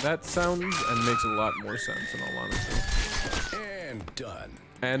 that sounds and makes a lot more sense, in all honesty. And done.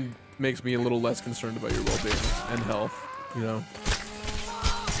 And makes me a little less concerned about your well-being and health, you know.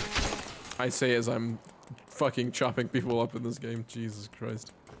 I say as I'm fucking chopping people up in this game. Jesus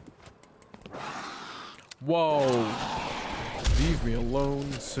Christ. Whoa. Leave me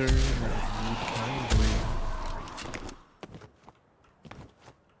alone, sir. Kindly.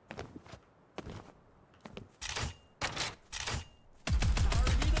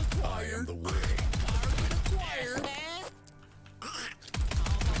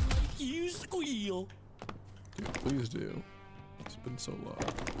 squeal. Dude, please do. It's been so long.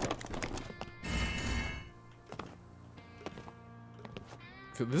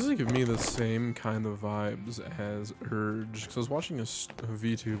 This is giving me the same kind of vibes as Urge. Because I was watching a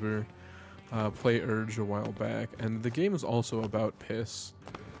VTuber play Urge a while back, and the game is also about piss.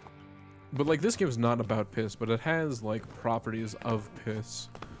 But like, this game is not about piss, but it has like properties of piss.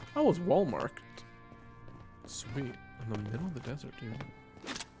 Oh, it's Walmart. Sweet. In the middle of the desert, dude.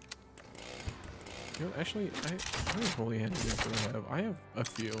 You know, actually, how many holy hand grenades do I have? I have a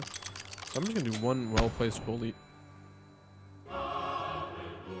few. So I'm just gonna do one well-placed holy.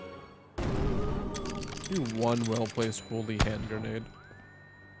 Do one well-placed holy hand grenade.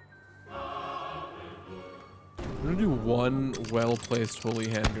 I'm gonna do one well-placed holy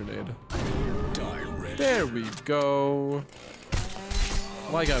hand grenade. There we go.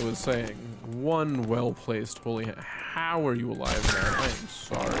 Like I was saying, one well-placed holy hand. How are you alive, man? I am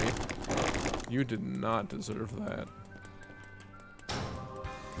sorry. You did not deserve that.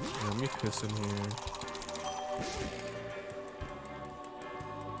 Let me piss in here.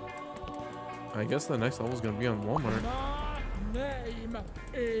 I guess the next level is gonna be on Walmart. My name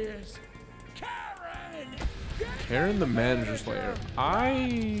is Karen. Karen the Manager Slayer.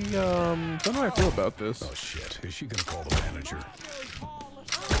 I don't know how I feel about this. Oh shit, is she gonna call the manager?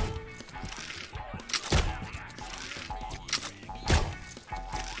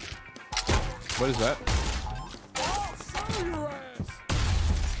 What is that?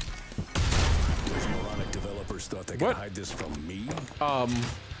 Those moronic developers thought they What? could hide this from me? I'll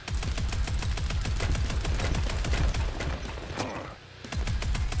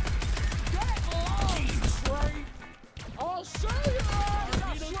show you.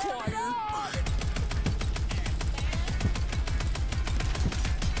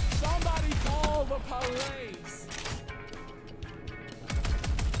 Somebody call the police.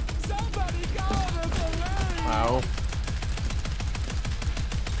 Somebody call the police. Wow.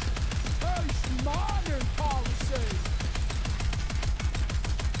 Modern policy.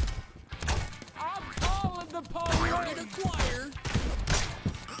 I'm calling the police.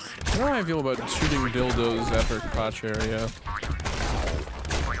 I don't know how I feel about shooting dildos at her crotch area.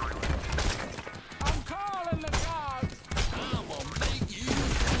 I'm calling the cops. I'm gonna make you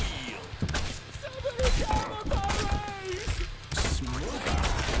squeal. Somebody call the police.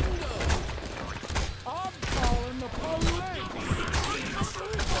 I'm calling the police.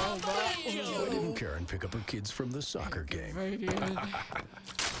 Why didn't Karen pick up her kids from the soccer game?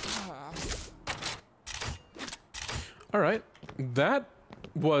 All right, that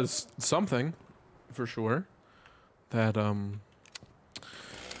was something, for sure. That I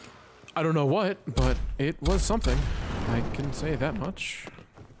don't know what, but it was something. I can say that much.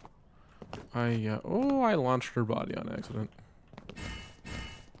 I launched her body on accident.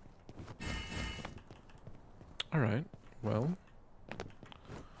 All right, well,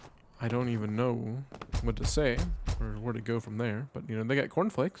 I don't even know what to say or where to go from there. But you know, they got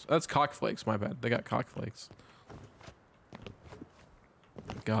cornflakes. That's cockflakes. My bad. They got cockflakes.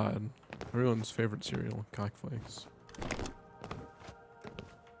 God, everyone's favorite cereal, cockflakes.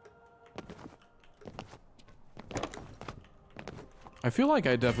 I feel like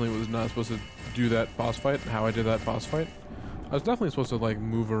I definitely was not supposed to do that boss fight, how I did that boss fight. I was definitely supposed to like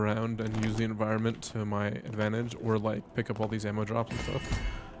move around and use the environment to my advantage, or like pick up all these ammo drops and stuff.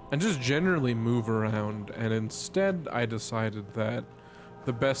 And just generally move around, and instead I decided that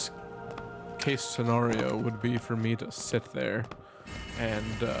the best case scenario would be for me to sit there and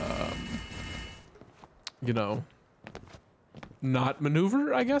you know, not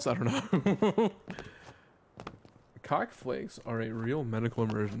maneuver, I guess. I don't know. Cockflakes are a real medical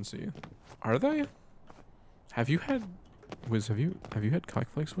emergency. Are they? Have you had Wiz, have you had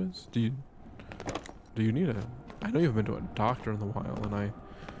cockflakes, Wiz? Do you need a I know you've been to a doctor in a while, and I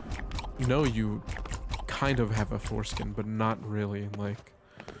know you kind of have a foreskin, but not really, like,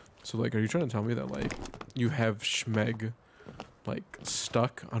 so like, are you trying to tell me that like you have schmeg like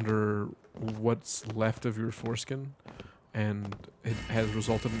stuck under what's left of your foreskin and it has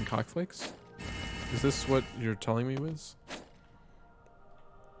resulted in cockflakes? Is this what you're telling me, Wiz?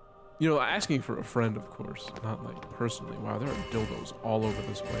 You know, asking for a friend, of course, not like personally. Wow, there are dildos all over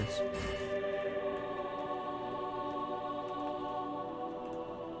this place.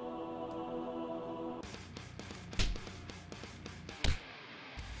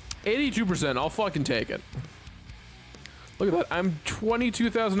 $82%, I'll fucking take it. Look at that, I'm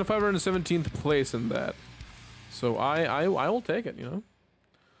 22,517th place in that. So I will take it, you know?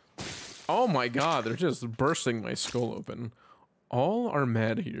 Oh my god, they're just bursting my skull open. All are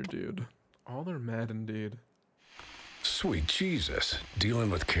mad here, dude. All are mad indeed. Sweet Jesus. Dealing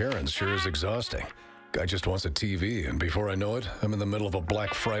with Karen sure is exhausting. Guy just wants a TV, and before I know it, I'm in the middle of a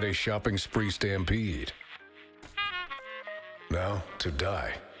Black Friday shopping spree stampede. Now, to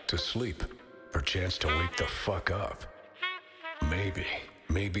die, to sleep, perchance to wake the fuck up.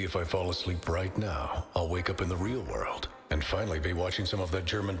 Maybe if I fall asleep right now, I'll wake up in the real world and finally be watching some of the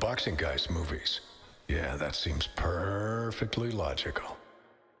German boxing guys' movies. Yeah, that seems perfectly logical.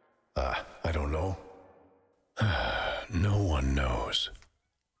 I don't know. No one knows.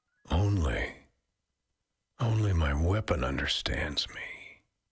 Only my weapon understands me.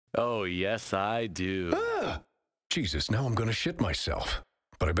 Oh, yes, I do. Jesus, now I'm gonna shit myself.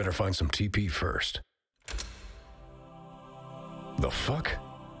 But I better find some TP first. The fuck?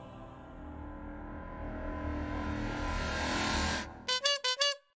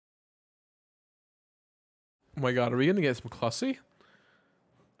 Oh my god, are we gonna get some Clussy?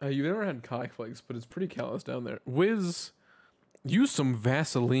 You've never had cock flakes, but it's pretty callous down there. Wiz, use some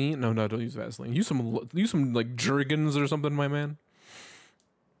Vaseline. No, don't use Vaseline. Use some like Jergens or something, my man.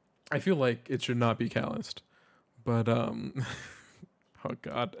 I feel like it should not be calloused, but oh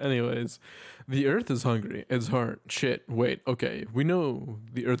god. Anyways, the Earth is hungry. It's hard. Shit. Wait. Okay. We know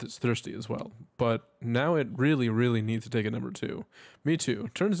the Earth is thirsty as well, but now it really, really needs to take a number 2. Me too.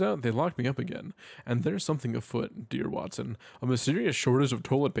 Turns out they locked me up again, and there's something afoot, dear Watson. A mysterious shortage of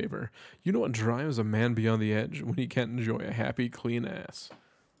toilet paper. You know what drives a man beyond the edge when he can't enjoy a happy, clean ass?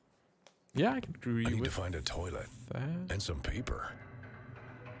 Yeah, I can agree with I need to find a toilet that. and some paper.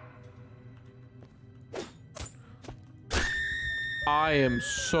 I am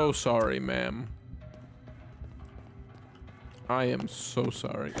so sorry, ma'am. I am so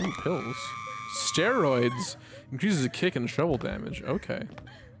sorry. Ooh, pills. Steroids. Increases the kick and shovel damage. Okay.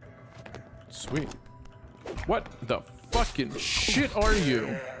 Sweet. What the fucking shit are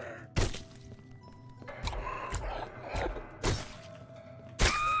you?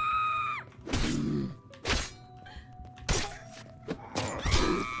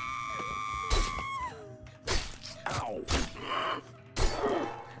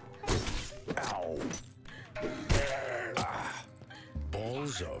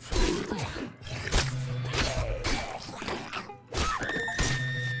 Balls of.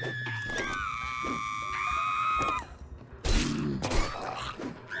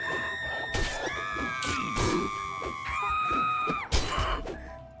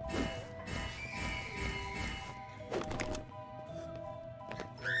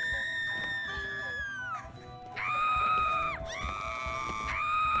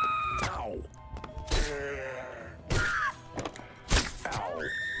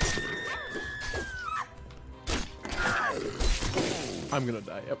 I'm gonna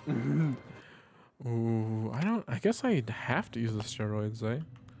die. Yep. Ooh, I guess I have to use the steroids, eh?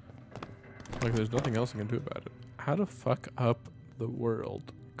 Like, there's nothing else I can do about it. How to fuck up the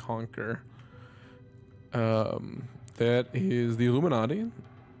world? Conquer. That is the Illuminati,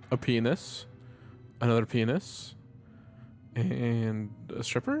 a penis, another penis, and a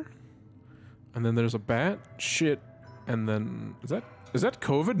stripper, and then there's a bat, shit, and then is that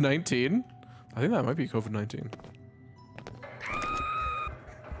COVID-19? I think that might be COVID-19.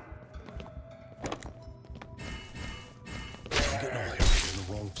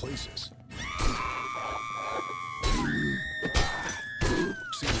 Places.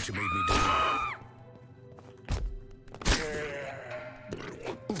 See what you made me do.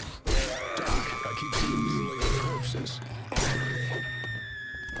 Doc, I keep seeing mutilated corpses.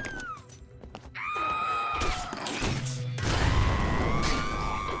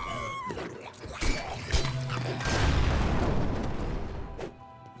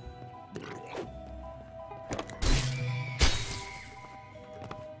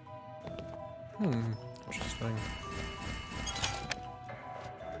 Interesting.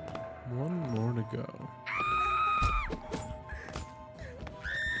 One more to go.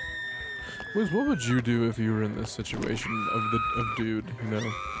 Wiz, what would you do if you were in this situation of dude, you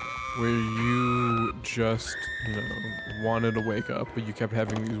know, where you just, you know, wanted to wake up, but you kept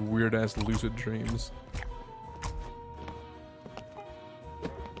having these weird ass lucid dreams?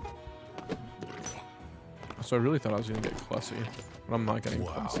 So I really thought I was gonna get Clussy, but I'm not getting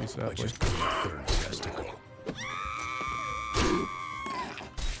Clussy, I sadly. just got a third testicle.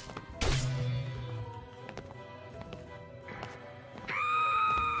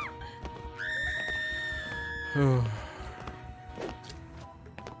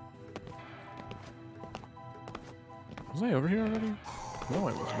 Was I over here already? No,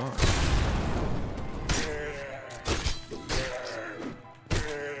 I was not.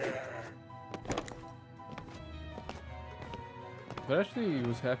 That actually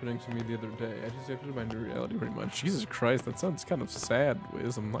was happening to me the other day. I just accepted my new reality pretty much. Jesus Christ, that sounds kind of sad,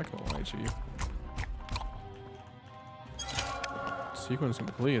 Wiz. I'm not gonna lie to you. Sequence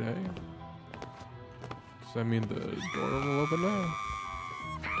complete, eh? Does that mean the door will open now?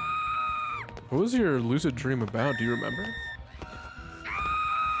 What was your lucid dream about? Do you remember?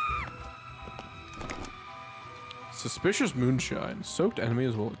 Suspicious moonshine. Soaked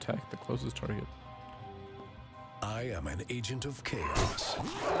enemies will attack the closest target. I am an agent of chaos.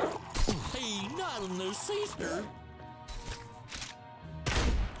 Hey, not on the sister.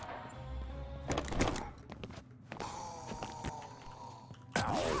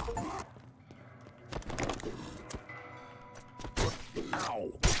 Ow!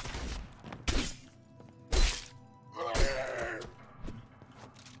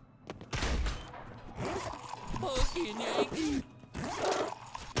 Fucking Yankee.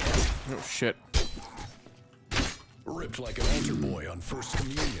 Oh shit. Ripped like an altar boy on First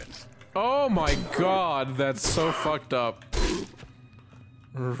Communion. Oh my god, that's so fucked up.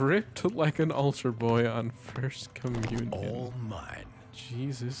 Ripped like an altar boy on First Communion. All mine.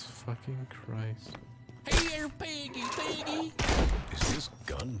 Jesus fucking Christ. Hey there, Piggy, Piggy. Is this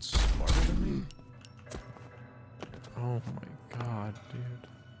gun smarter than me? Oh my god, dude.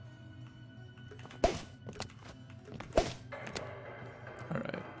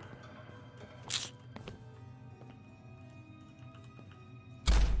 Alright.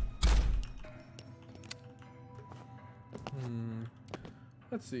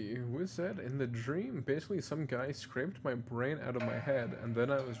 Let's see. Wiz said, in the dream, basically some guy scraped my brain out of my head, and then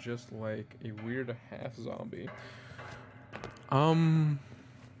I was just like a weird half zombie.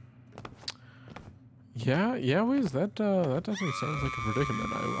 Yeah, Wiz, that definitely sounds like a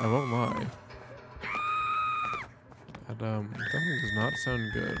predicament. I won't lie. That definitely does not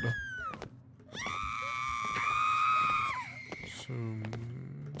sound good. So,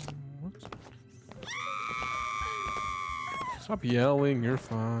 what's... Stop yelling, you're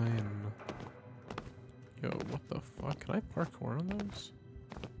fine. Yo, what the fuck? Can I parkour on those?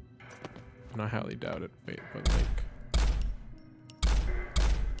 And I highly doubt it. Wait, but like...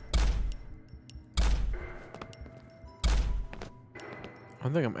 I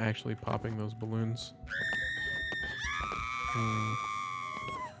don't think I'm actually popping those balloons.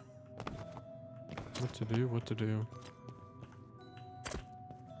 What to do? What to do?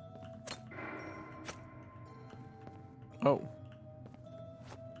 Oh.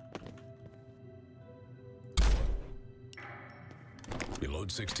 You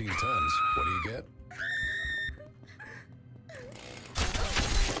load 16 tons. What do you get?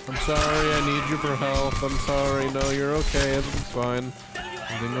 I'm sorry, I need you for help. I'm sorry. No, you're okay. Everything's fine.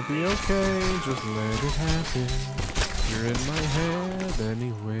 Everything will be okay. Just let it happen. You're in my head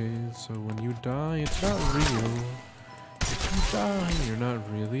anyway. So when you die, it's not real. If you die, you're not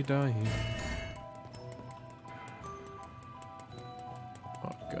really dying.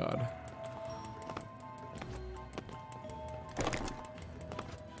 Oh, God.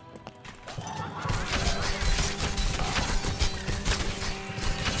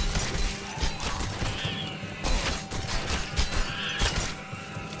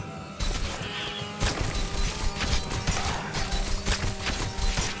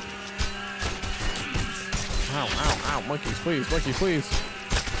 Ow, monkeys, please, monkey, please.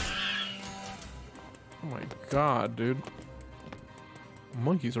 Oh my god, dude.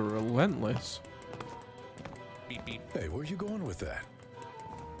 Monkeys are relentless. Beep, beep. Hey, where you going with that?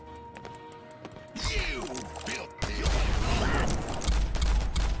 You filthy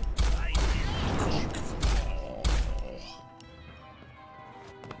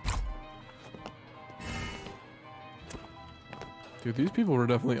Dude, these people were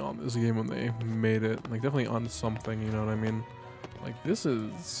definitely on this game when they made it. Like, definitely on something, you know what I mean? Like, this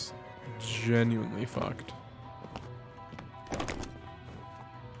is genuinely fucked.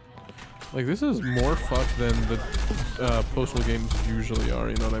 Like, this is more fucked than the Postal games usually are,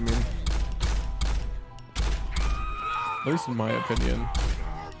 you know what I mean? At least in my opinion.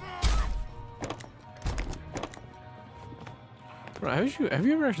 Right, have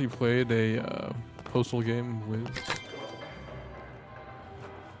you ever actually played a Postal game with...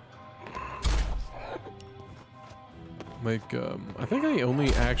 Like, I think the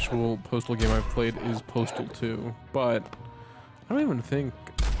only actual Postal game I've played is Postal 2, but I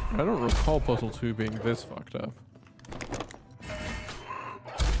don't recall Postal 2 being this fucked up.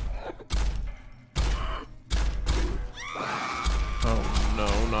 Oh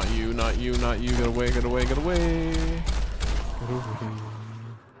no, not you, not you, not you, get away, get away, get away! Get away.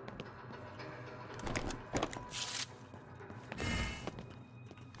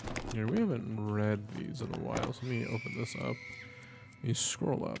 Here, we haven't read these in a while, so let me open this up. You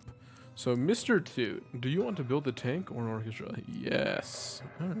scroll up. So, Mr. Toot, do you want to build a tank or an orchestra? Yes.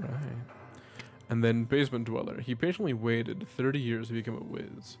 All right. And then Basement Dweller. He patiently waited 30 years to become a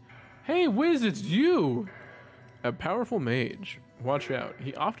Wiz. Hey, Wiz, it's you! A powerful mage. Watch out.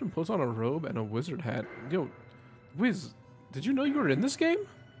 He often puts on a robe and a wizard hat. Yo, Wiz, did you know you were in this game?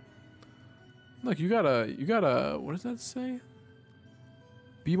 Look, you got a, what does that say?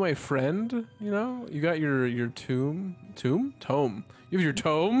 Be my friend, you know? You got your tome? You have your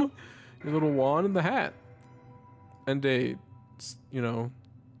tome? Your little wand and the hat. And a, you know,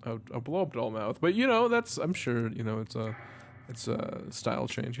 a blow up doll mouth. But, you know, that's, I'm sure, you know, it's a style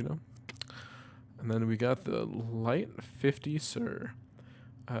change, you know? And then we got the Light 50 Sir.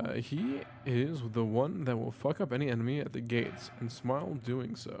 He is the one that will fuck up any enemy at the gates and smile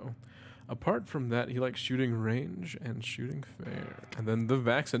doing so. Apart from that, he likes shooting range and shooting fair. And then the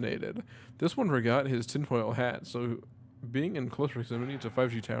Vaccinated. This one forgot his tinfoil hat, so being in close proximity to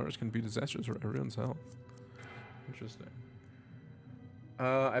 5G towers can be disastrous for everyone's health. Interesting.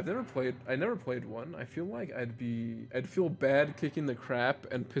 I never played one. I feel like I'd feel bad kicking the crap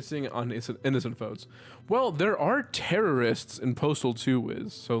and pissing on innocent folks. Well, there are terrorists in Postal 2,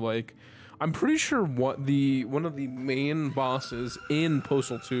 Wiz. So like, I'm pretty sure one of the main bosses in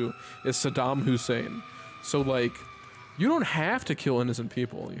Postal 2 is Saddam Hussein. So like, you don't have to kill innocent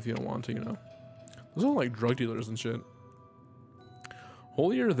people if you don't want to, you know. Those are like drug dealers and shit.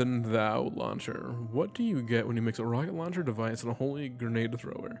 Holier Than Thou launcher. What do you get when you mix a rocket launcher device and a holy grenade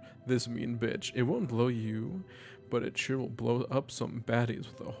thrower? This mean bitch. It won't blow you, but it sure will blow up some baddies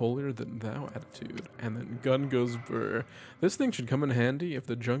with a holier than thou attitude. And then gun goes burr. This thing should come in handy if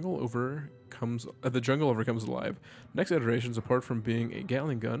the jungle comes alive. Next iterations, apart from being a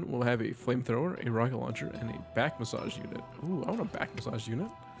Gatling gun, will have a flamethrower, a rocket launcher, and a back massage unit. Ooh, I want a back massage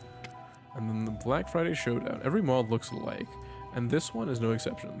unit. And then the Black Friday Showdown. Every mod looks alike. And this one is no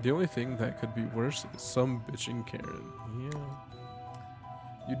exception. The only thing that could be worse is some bitching Karen. Yeah.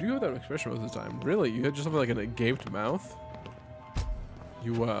 You do have that expression most of the time. Really? You just have like an agaped mouth?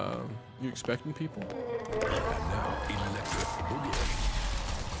 You expecting people? And now, Electric Boogie.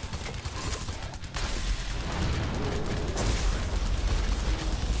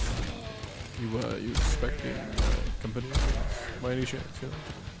 You expecting company by any chance? Yeah?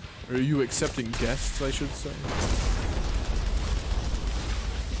 Or are you accepting guests, I should say?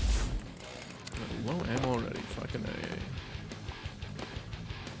 Low ammo already, fucking A.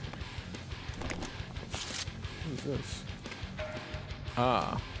 What is this?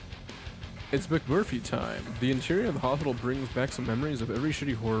 Ah. It's McMurphy time. The interior of the hospital brings back some memories of every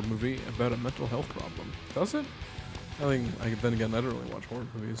shitty horror movie about a mental health problem. Does it? Then again, I don't really watch horror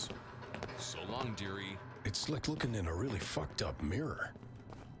movies. So long, dearie. It's like looking in a really fucked up mirror.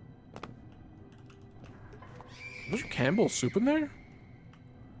 Was there Campbell's soup in there?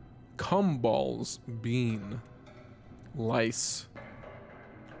 Cum balls, bean, lice.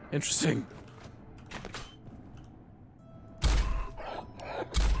 Interesting.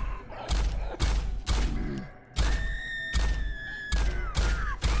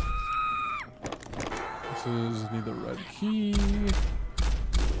 This is need the red key.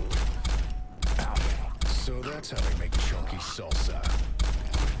 So that's how they make chunky salsa.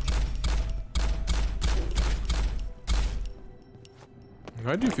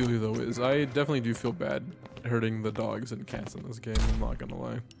 I do feel you though, Wiz. I definitely do feel bad hurting the dogs and cats in this game, I'm not gonna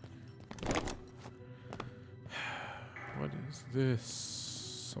lie. What is this?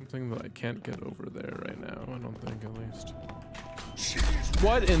 Something that I can't get over there right now, I don't think at least.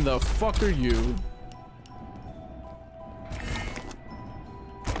 What in the fuck are you?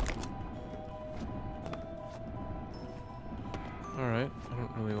 Alright, I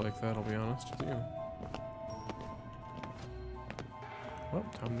don't really like that, I'll be honest with you. Well,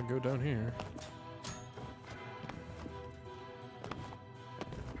 time to go down here.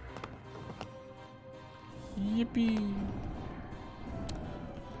 Yippee!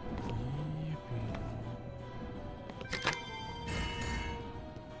 Yippee.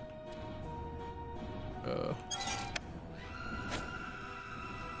 Oh.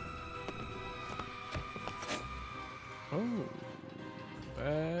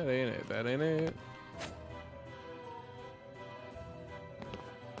 That ain't it, that ain't it.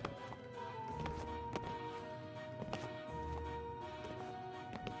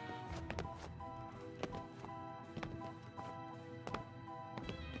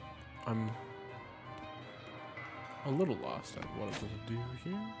 I'm a little lost at what I'm supposed to do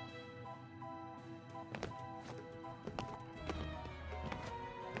here.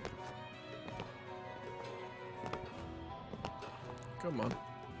 Come on.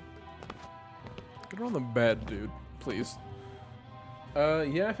 Get around the bed, dude. Please.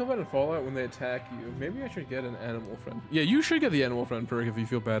 Yeah, I feel bad in Fallout when they attack you. Maybe I should get an animal friend. Yeah, you should get the animal friend perk if you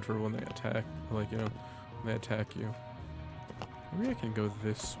feel bad for when they attack, like, you know, when they attack you. Maybe I can go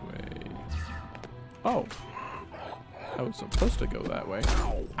this way. Oh. I was supposed to go that way.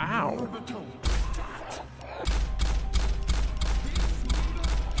 Ow.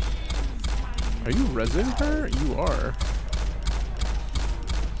 Are you resin her? You are.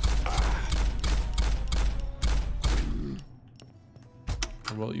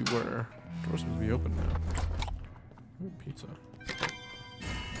 Well, you were. Doors must be open now. Ooh, pizza.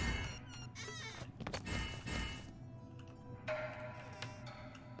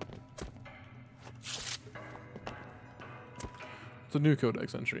 It's a new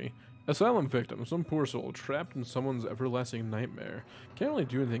codex entry. Asylum victim, some poor soul trapped in someone's everlasting nightmare. Can't really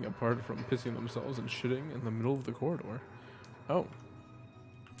do anything apart from pissing themselves and shitting in the middle of the corridor. Oh.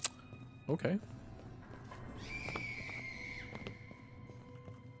 Okay.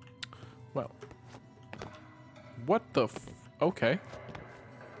 Well. What the f... Okay.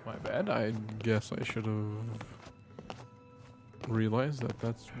 My bad. I guess I should have realized that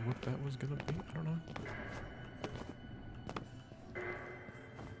that's what that was gonna be. I don't know.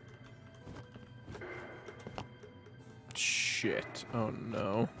 Shit. Oh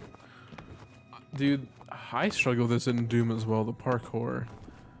no. Dude, I struggle with this in Doom as well, the parkour.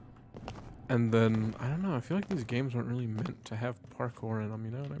 And then, I don't know, I feel like these games aren't really meant to have parkour in them,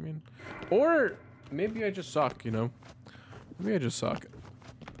 you know what I mean? Or maybe I just suck, you know? Maybe I just suck.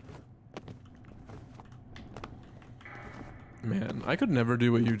 Man, I could never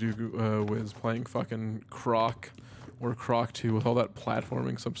do what you do, Wiz, playing fucking Croc or Croc 2 with all that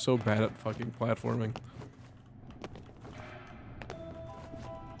platforming, so I'm so bad at fucking platforming.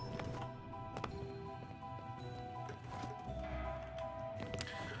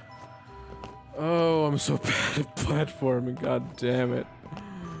 Oh, I'm so bad at platforming, god damn it.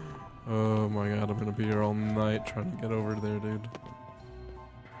 Oh my god, I'm gonna be here all night trying to get over there, dude.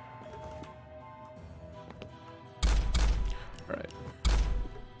 Alright.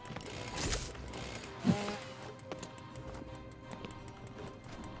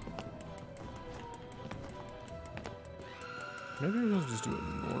 Maybe I'll just do a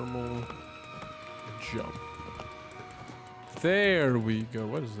normal jump. There we go.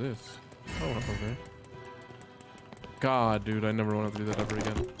 What is this? Oh, okay. God, dude, I never want to do that ever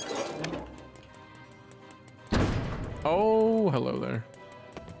again. Oh, hello there.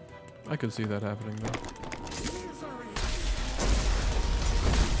 I could see that happening though.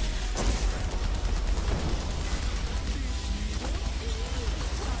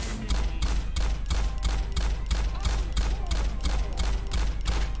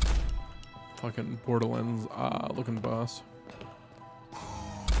 Fucking Borderlands looking boss.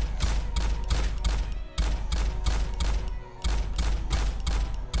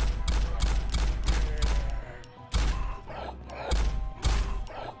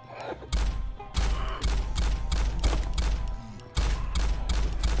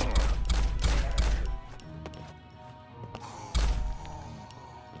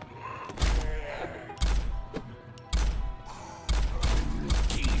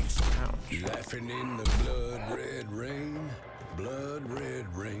 Laughing in the blood red rain.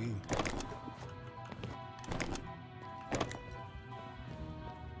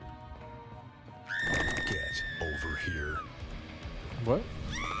 Get over here. What?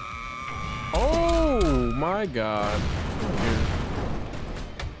 Oh my god. Here.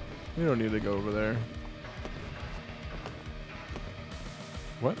 We don't need to go over there.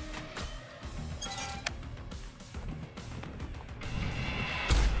 What?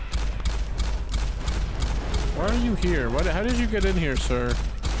 Why are you here? What? How did you get in here, sir?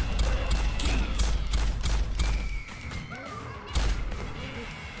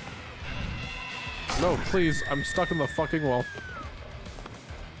 No, please. I'm stuck in the fucking wall.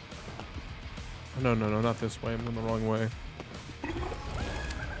 No, no, no, not this way. I'm going the wrong way.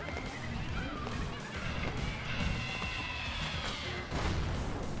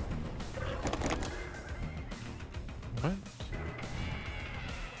 What?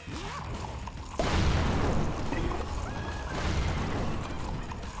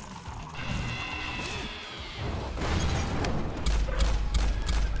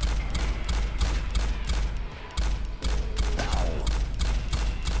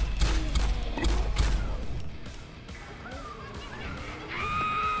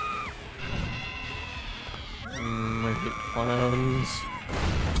 I hate clowns.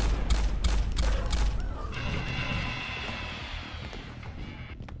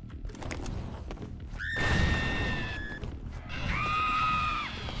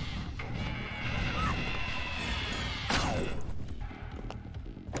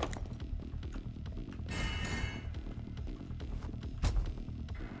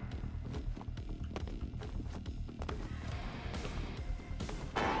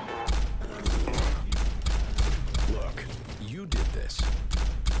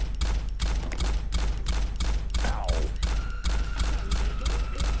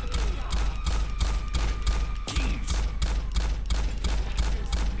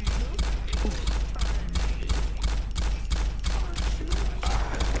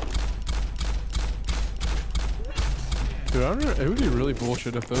 don't know. It would be really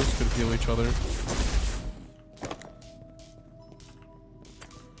bullshit if those could heal each other.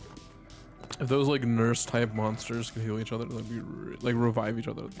 If those like nurse type monsters could heal each other, that'd be like revive each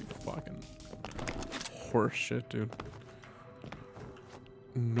other. That'd be fucking horse shit, dude.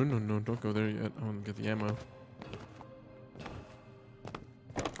 No, no, no! Don't go there yet. I want to get the ammo.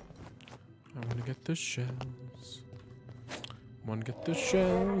 I want to get the shells. I want to get the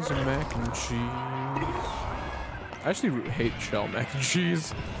shells of mac and cheese. I actually hate shell mac and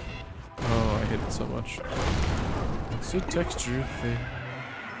cheese. Oh, I hate it so much. It's a texture thing.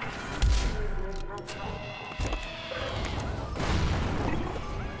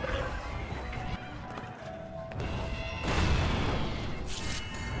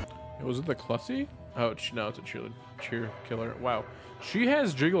 Was it the Clussy? Oh, no, it's a cheer killer. Wow. She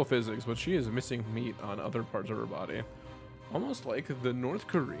has jiggle physics, but she is missing meat on other parts of her body. Almost like the North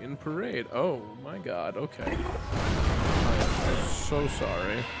Korean parade. Oh my god, okay. I am so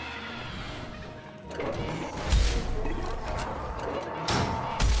sorry.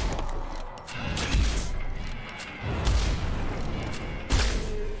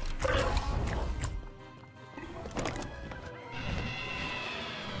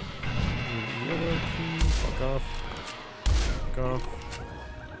 Fuck off. Fuck off.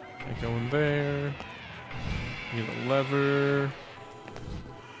 Can't go in there. Need a lever.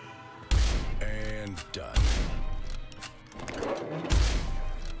 And done.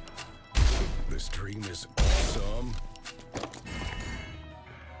 This dream is awesome.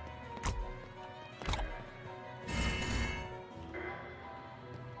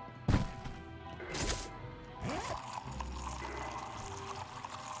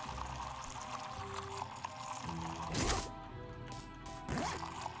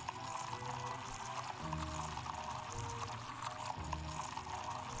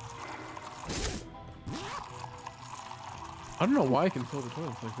 I don't know why I can fill the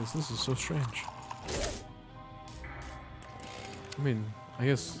toilets like this. This is so strange. I mean, I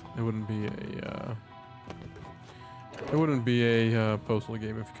guess it wouldn't be a postal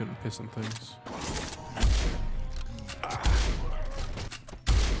game if you couldn't piss in things.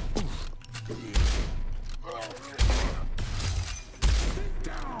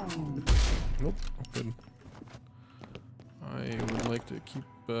 Nope, good. I would like to keep.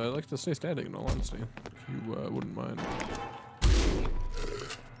 I'd like to stay standing in all honesty, if you wouldn't mind.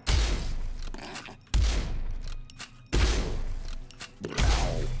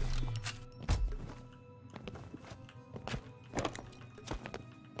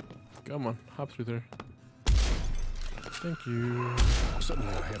 Come on, hop through there. Thank you. Suddenly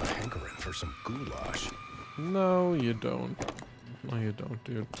I have a hankering for some goulash. No, you don't. No, you don't,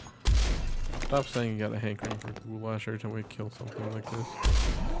 dude. Stop saying you got a hankering for goulash every time we kill something like this.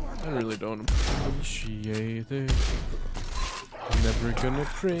 I really don't appreciate it. I'm never gonna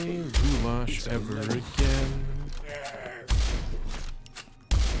crave goulash ever again.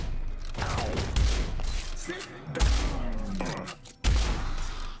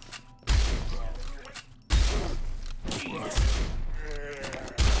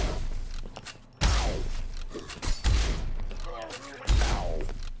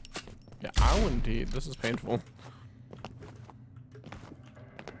 Indeed, this is painful.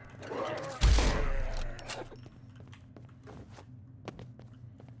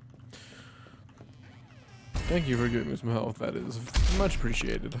 Thank you for giving me some health. That is much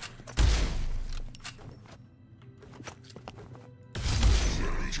appreciated.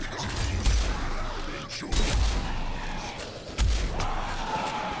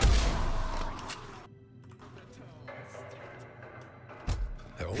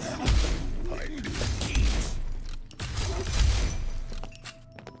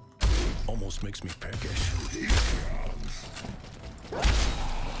 Almost makes me peckish.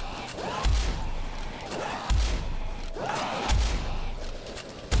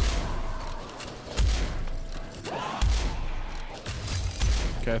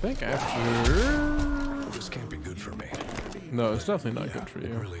 Okay, I think after... This can't be good for me. No, it's definitely not good for you.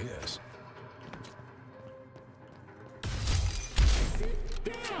 It really is.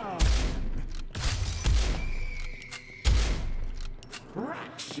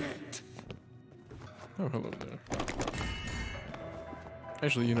 Oh, hello there.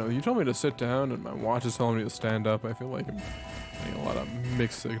 Actually, you know, you told me to sit down and my watch is telling me to stand up. I feel like I'm getting a lot of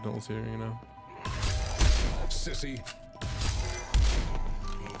mixed signals here, you know? Sissy.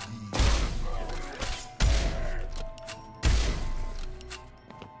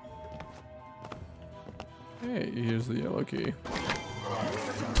 Hey, here's the yellow key.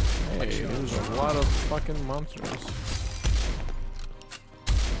 Hey, there's a lot of fucking monsters.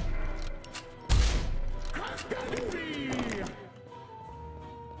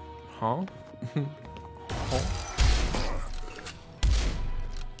 Huh? Huh?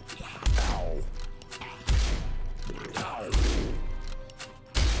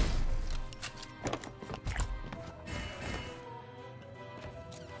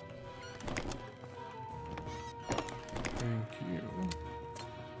 Thank you.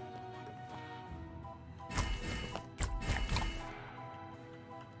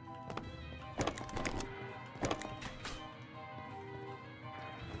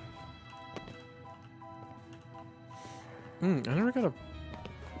 I never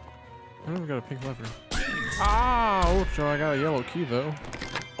got a pink lever. Ouch! Oh, I got a yellow key though.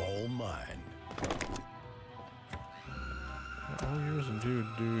 All mine. All yours, dude.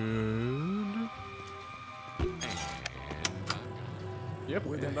 Yep,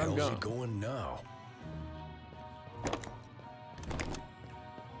 Where the and I'm hell's he gone. going now?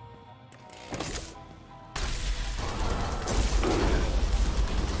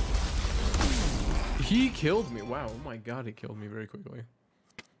 He killed me. Wow. Oh my god, he killed me very quickly.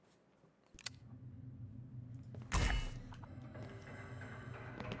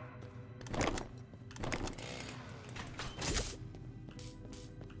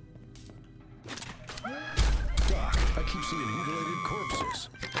 Doc, I keep seeing mutilated corpses.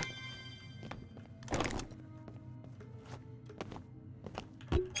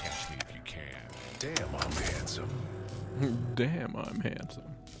 Catch me if you can. Damn, I'm handsome. Damn, I'm handsome.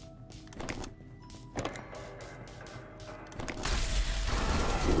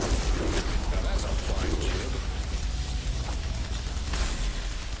 Now that's a fine jib.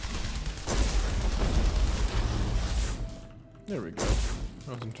 There we go.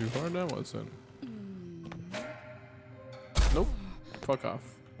 Wasn't too far now, was it? Nope. Fuck off.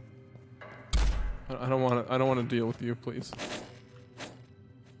 I don't want to. I don't want to deal with you, please.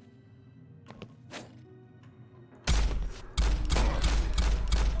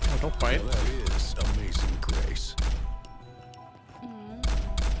 Oh, don't fight. Well, that is Amazing Grace.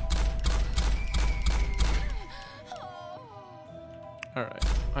 All right.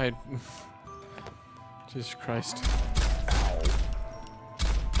 I. Jesus Christ.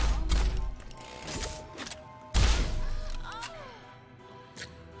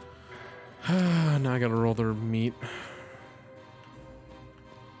 Now I gotta roll their meat.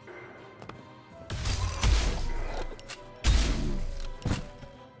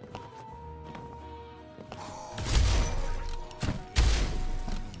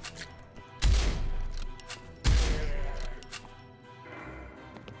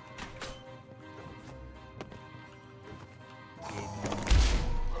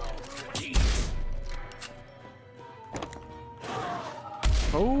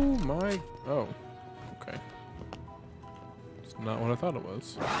 Oh my. Oh. Okay. It's not what I thought it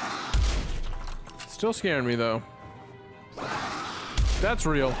was. Still scaring me though. That's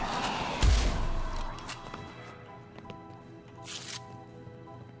real.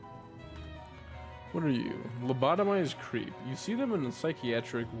 What are you? Lobotomized creep. You see them in the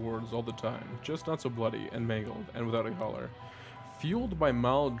psychiatric wards all the time, just not so bloody and mangled and without a collar. Fueled by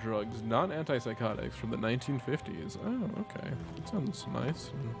mild drugs, not antipsychotics from the 1950s. Oh, okay. That sounds nice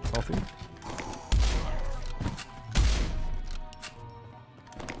and healthy.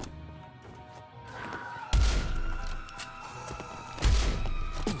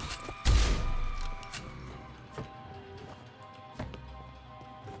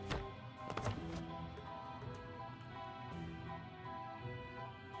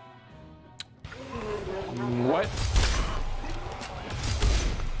 What?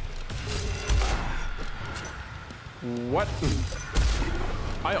 What?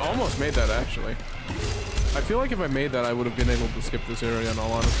 I almost made that, actually. I feel like if I made that, I would have been able to skip this area in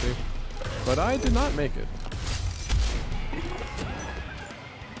all honesty. But I did not make it.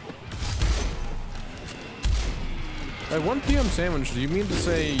 By 1 p.m. sandwich, do you mean to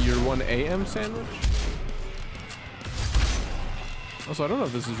say your 1 a.m. sandwich? Also, I don't know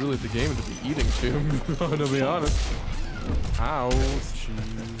if this is really the game to be eating to, to be honest. Ouch.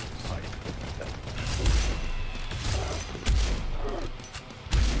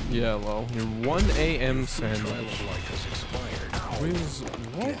 Yeah, well, your 1 a.m. sandwich.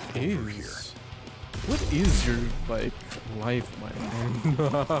 What is your, like, life, my man?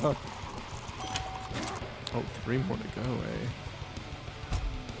 Oh, 3 more to go, eh?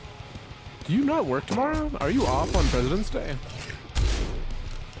 Do you not work tomorrow? Are you off on President's Day?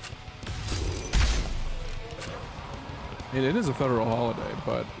 I mean, it is a federal holiday,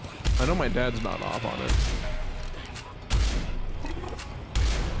 but I know my dad's not off on it.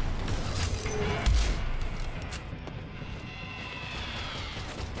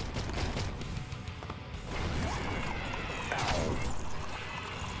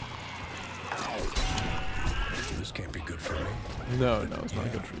 No, no, it's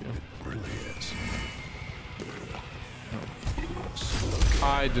not good for you. It really is.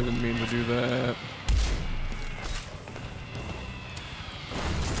 I didn't mean to do that.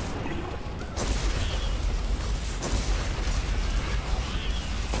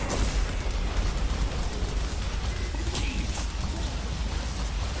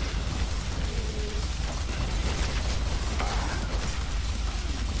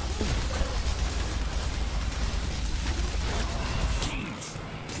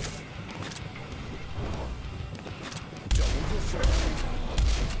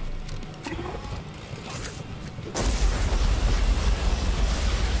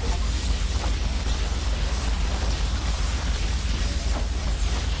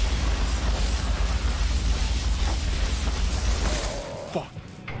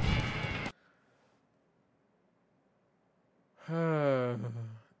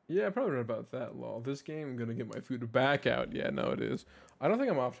 Yeah, probably right about that, lol. This game, I'm gonna get my food back out. Yeah, no, it is. I don't think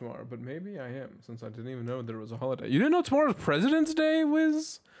I'm off tomorrow, but maybe I am, since I didn't even know there was a holiday. You didn't know tomorrow's President's Day,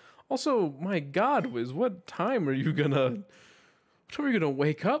 Wiz? Also, my God, Wiz, what time are you gonna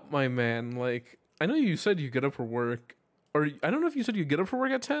wake up, my man? Like, I know you said you get up for work, or I don't know if you said you get up for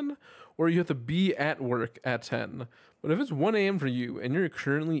work at 10, or you have to be at work at 10. But if it's 1 a.m. for you, and you're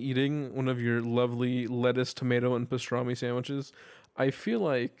currently eating one of your lovely lettuce, tomato, and pastrami sandwiches, I feel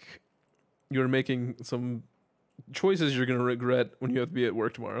like you're making some choices you're going to regret when you have to be at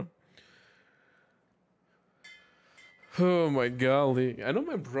work tomorrow. Oh my golly. I know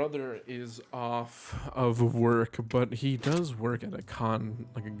my brother is off of work, but he does work at a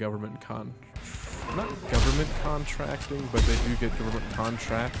government not government contracting, but they do get government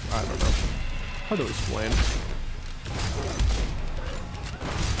contract. I don't know how to explain.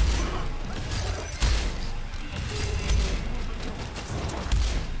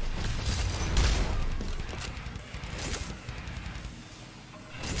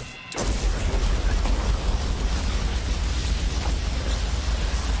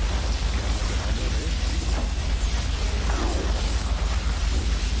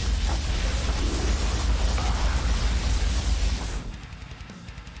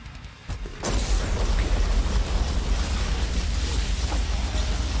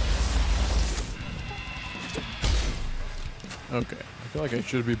 Okay, I feel like I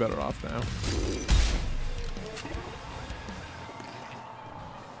should be better off now.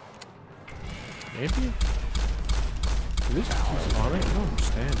 Maybe? Did this keep spawning? I don't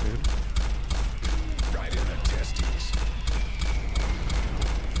understand, dude. Right in the testes.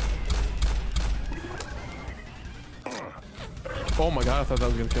 Oh my god, I thought that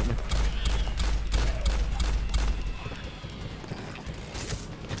was gonna kill me.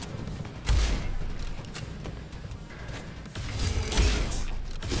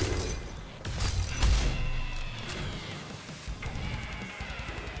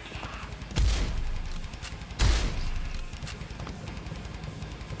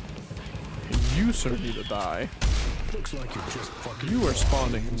 You, sir, need to die. Looks like you're just fucking. You are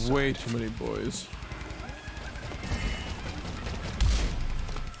spawning way too many boys.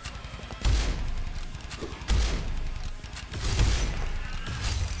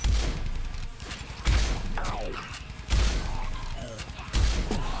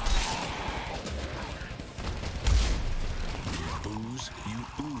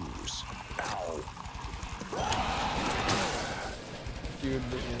 Dude,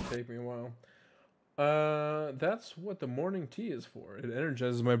 this is gonna take me a while. That's what the morning tea is for. It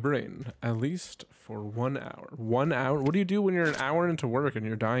energizes my brain, at least for 1 hour. 1 hour? What do you do when you're an hour into work and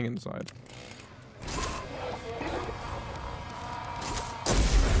you're dying inside?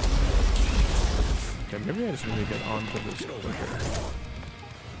 Okay, maybe I just need to get onto this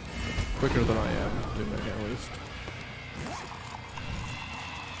quicker than I am doing it, at least.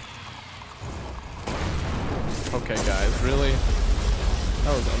 Okay, guys, really?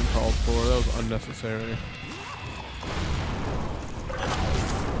 That was uncalled for. That was unnecessary.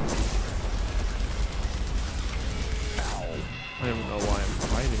 I don't even know why I'm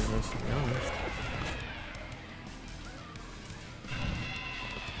fighting this, to be honest.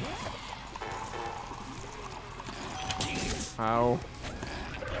 Ow.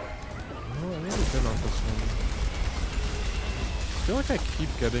 No, I've never been on this one. I feel like I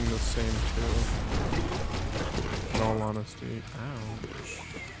keep getting the same too. In all honesty. Ouch.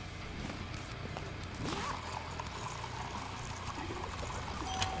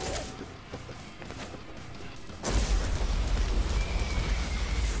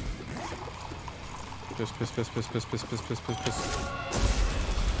 Piss.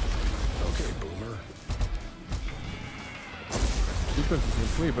 Okay, boomer. Defense is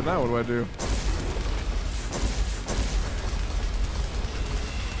complete, but now what do I do?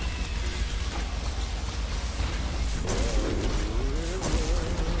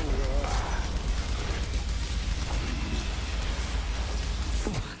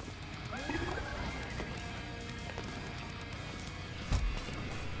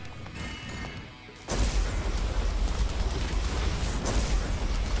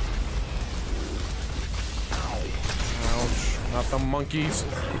 The monkeys.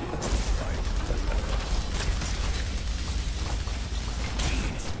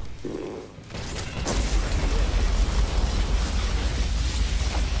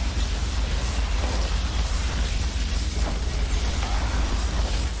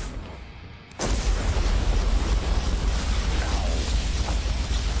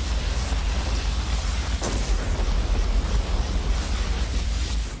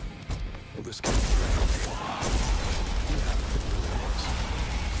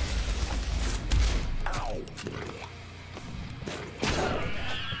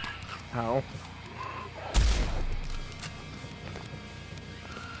 How?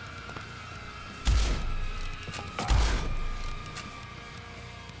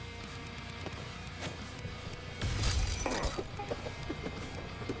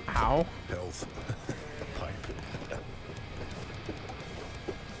 How? Health. Pipe.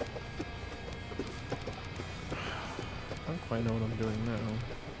 I don't quite know what I'm doing now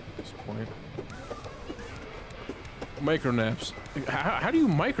at this point. Micronaps. How do you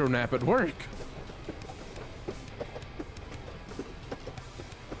micronap at work?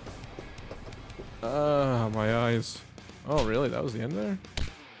 My eyes. Oh, really? That was the end there?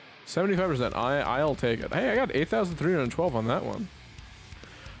 75%. I'll take it. Hey, I got 8,312 on that one.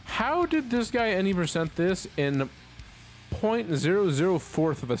 How did this guy any percent this in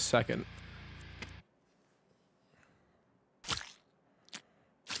 0.004th of a second?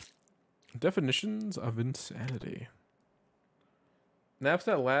 Definitions of insanity. Naps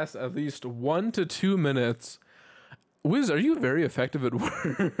that last at least 1 to 2 minutes. Wiz, are you very effective at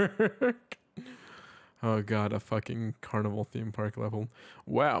work? Oh god, a fucking carnival theme park level.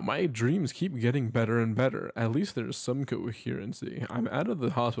 Wow, my dreams keep getting better and better. At least there's some coherency. I'm out of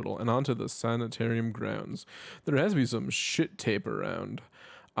the hospital and onto the sanitarium grounds. There has to be some shit tape around.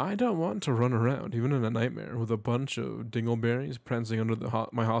 I don't want to run around, even in a nightmare, with a bunch of dingleberries prancing under the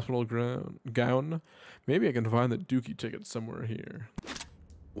my hospital gown. Maybe I can find the dookie ticket somewhere here.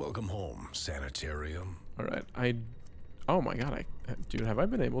 Welcome home, sanitarium. Alright, oh my god, dude, have I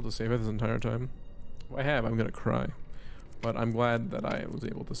been able to save it this entire time? If I have, I'm gonna cry. But I'm glad that I was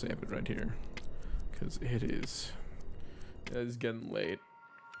able to save it right here. Because it is getting late.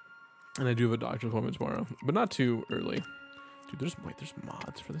 And I do have a doctor's appointment tomorrow. But not too early. Dude, there's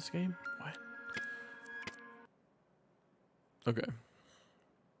mods for this game? What? Okay.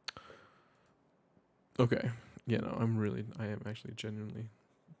 Okay. Yeah, no, I am actually genuinely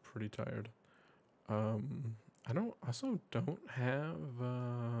pretty tired. I also don't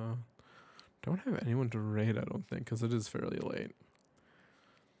have anyone to raid, I don't think, because it is fairly late.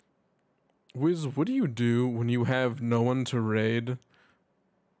 Wiz, what do you do when you have no one to raid,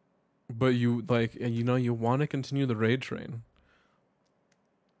 but you, like, you want to continue the raid train?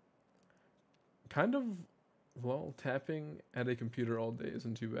 Kind of, well, tapping at a computer all day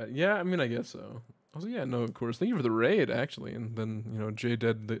isn't too bad. Yeah, I mean, I guess so. Also, yeah, no, of course. Thank you for the raid, actually. And then,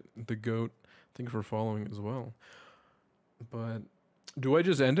 J-Dead the GOAT, thank you for following as well. But do I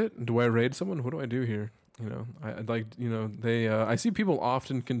just end it? Do I raid someone? What do I do here? I'd like, they, I see people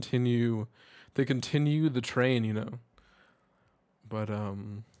often continue the train, But, I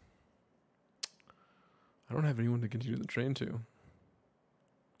don't have anyone to continue the train to.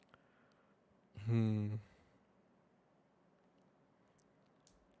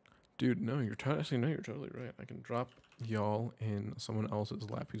 Dude, no, you're totally right. I can drop y'all in someone else's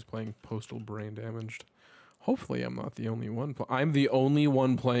lap who's playing Postal Brain Damaged. Hopefully I'm not the only one. I'm the only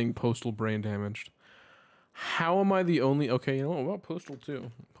one playing Postal Brain Damaged. How am I the only... Okay, you know what about Postal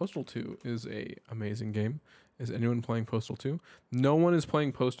 2? Postal 2 is a amazing game. Is anyone playing Postal 2? No one is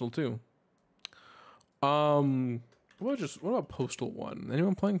playing Postal 2. What about Postal 1?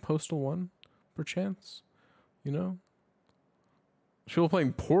 Anyone playing Postal 1? Perchance? People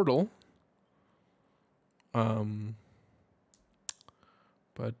playing Portal. Three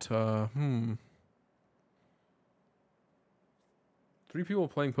people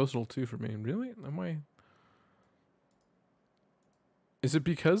playing Postal 2 for me. Really? Am I... Is it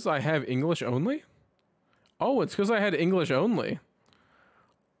because I have English only? Oh, it's because I had English only.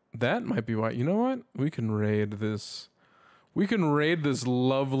 That might be why. You know what? We can raid this. We can raid this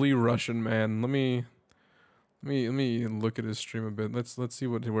lovely Russian man. Let me look at his stream a bit. Let's see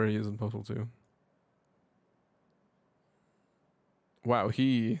where he is in Postal 2. Wow,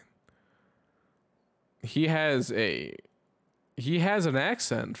 he has an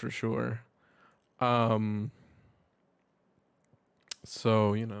accent for sure.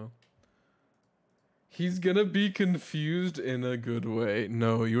 So, he's gonna be confused in a good way.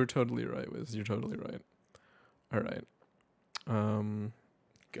 No, you're totally right, Wiz. You're totally right. All right.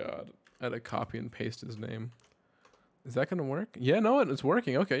 God, I had to copy and paste his name. Is that gonna work? Yeah, no, it's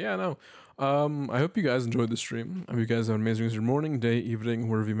working. Okay, yeah, no. I hope you guys enjoyed the stream. I hope you guys have an amazing rest of your morning, day, evening,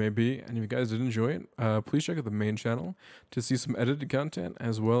 wherever you may be. And if you guys did enjoy it, please check out the main channel to see some edited content,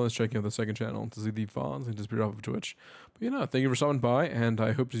 as well as checking out the second channel to see the VODs and disappear off of Twitch. But thank you for stopping by, and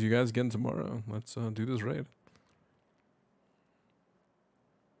I hope to see you guys again tomorrow. Let's do this raid.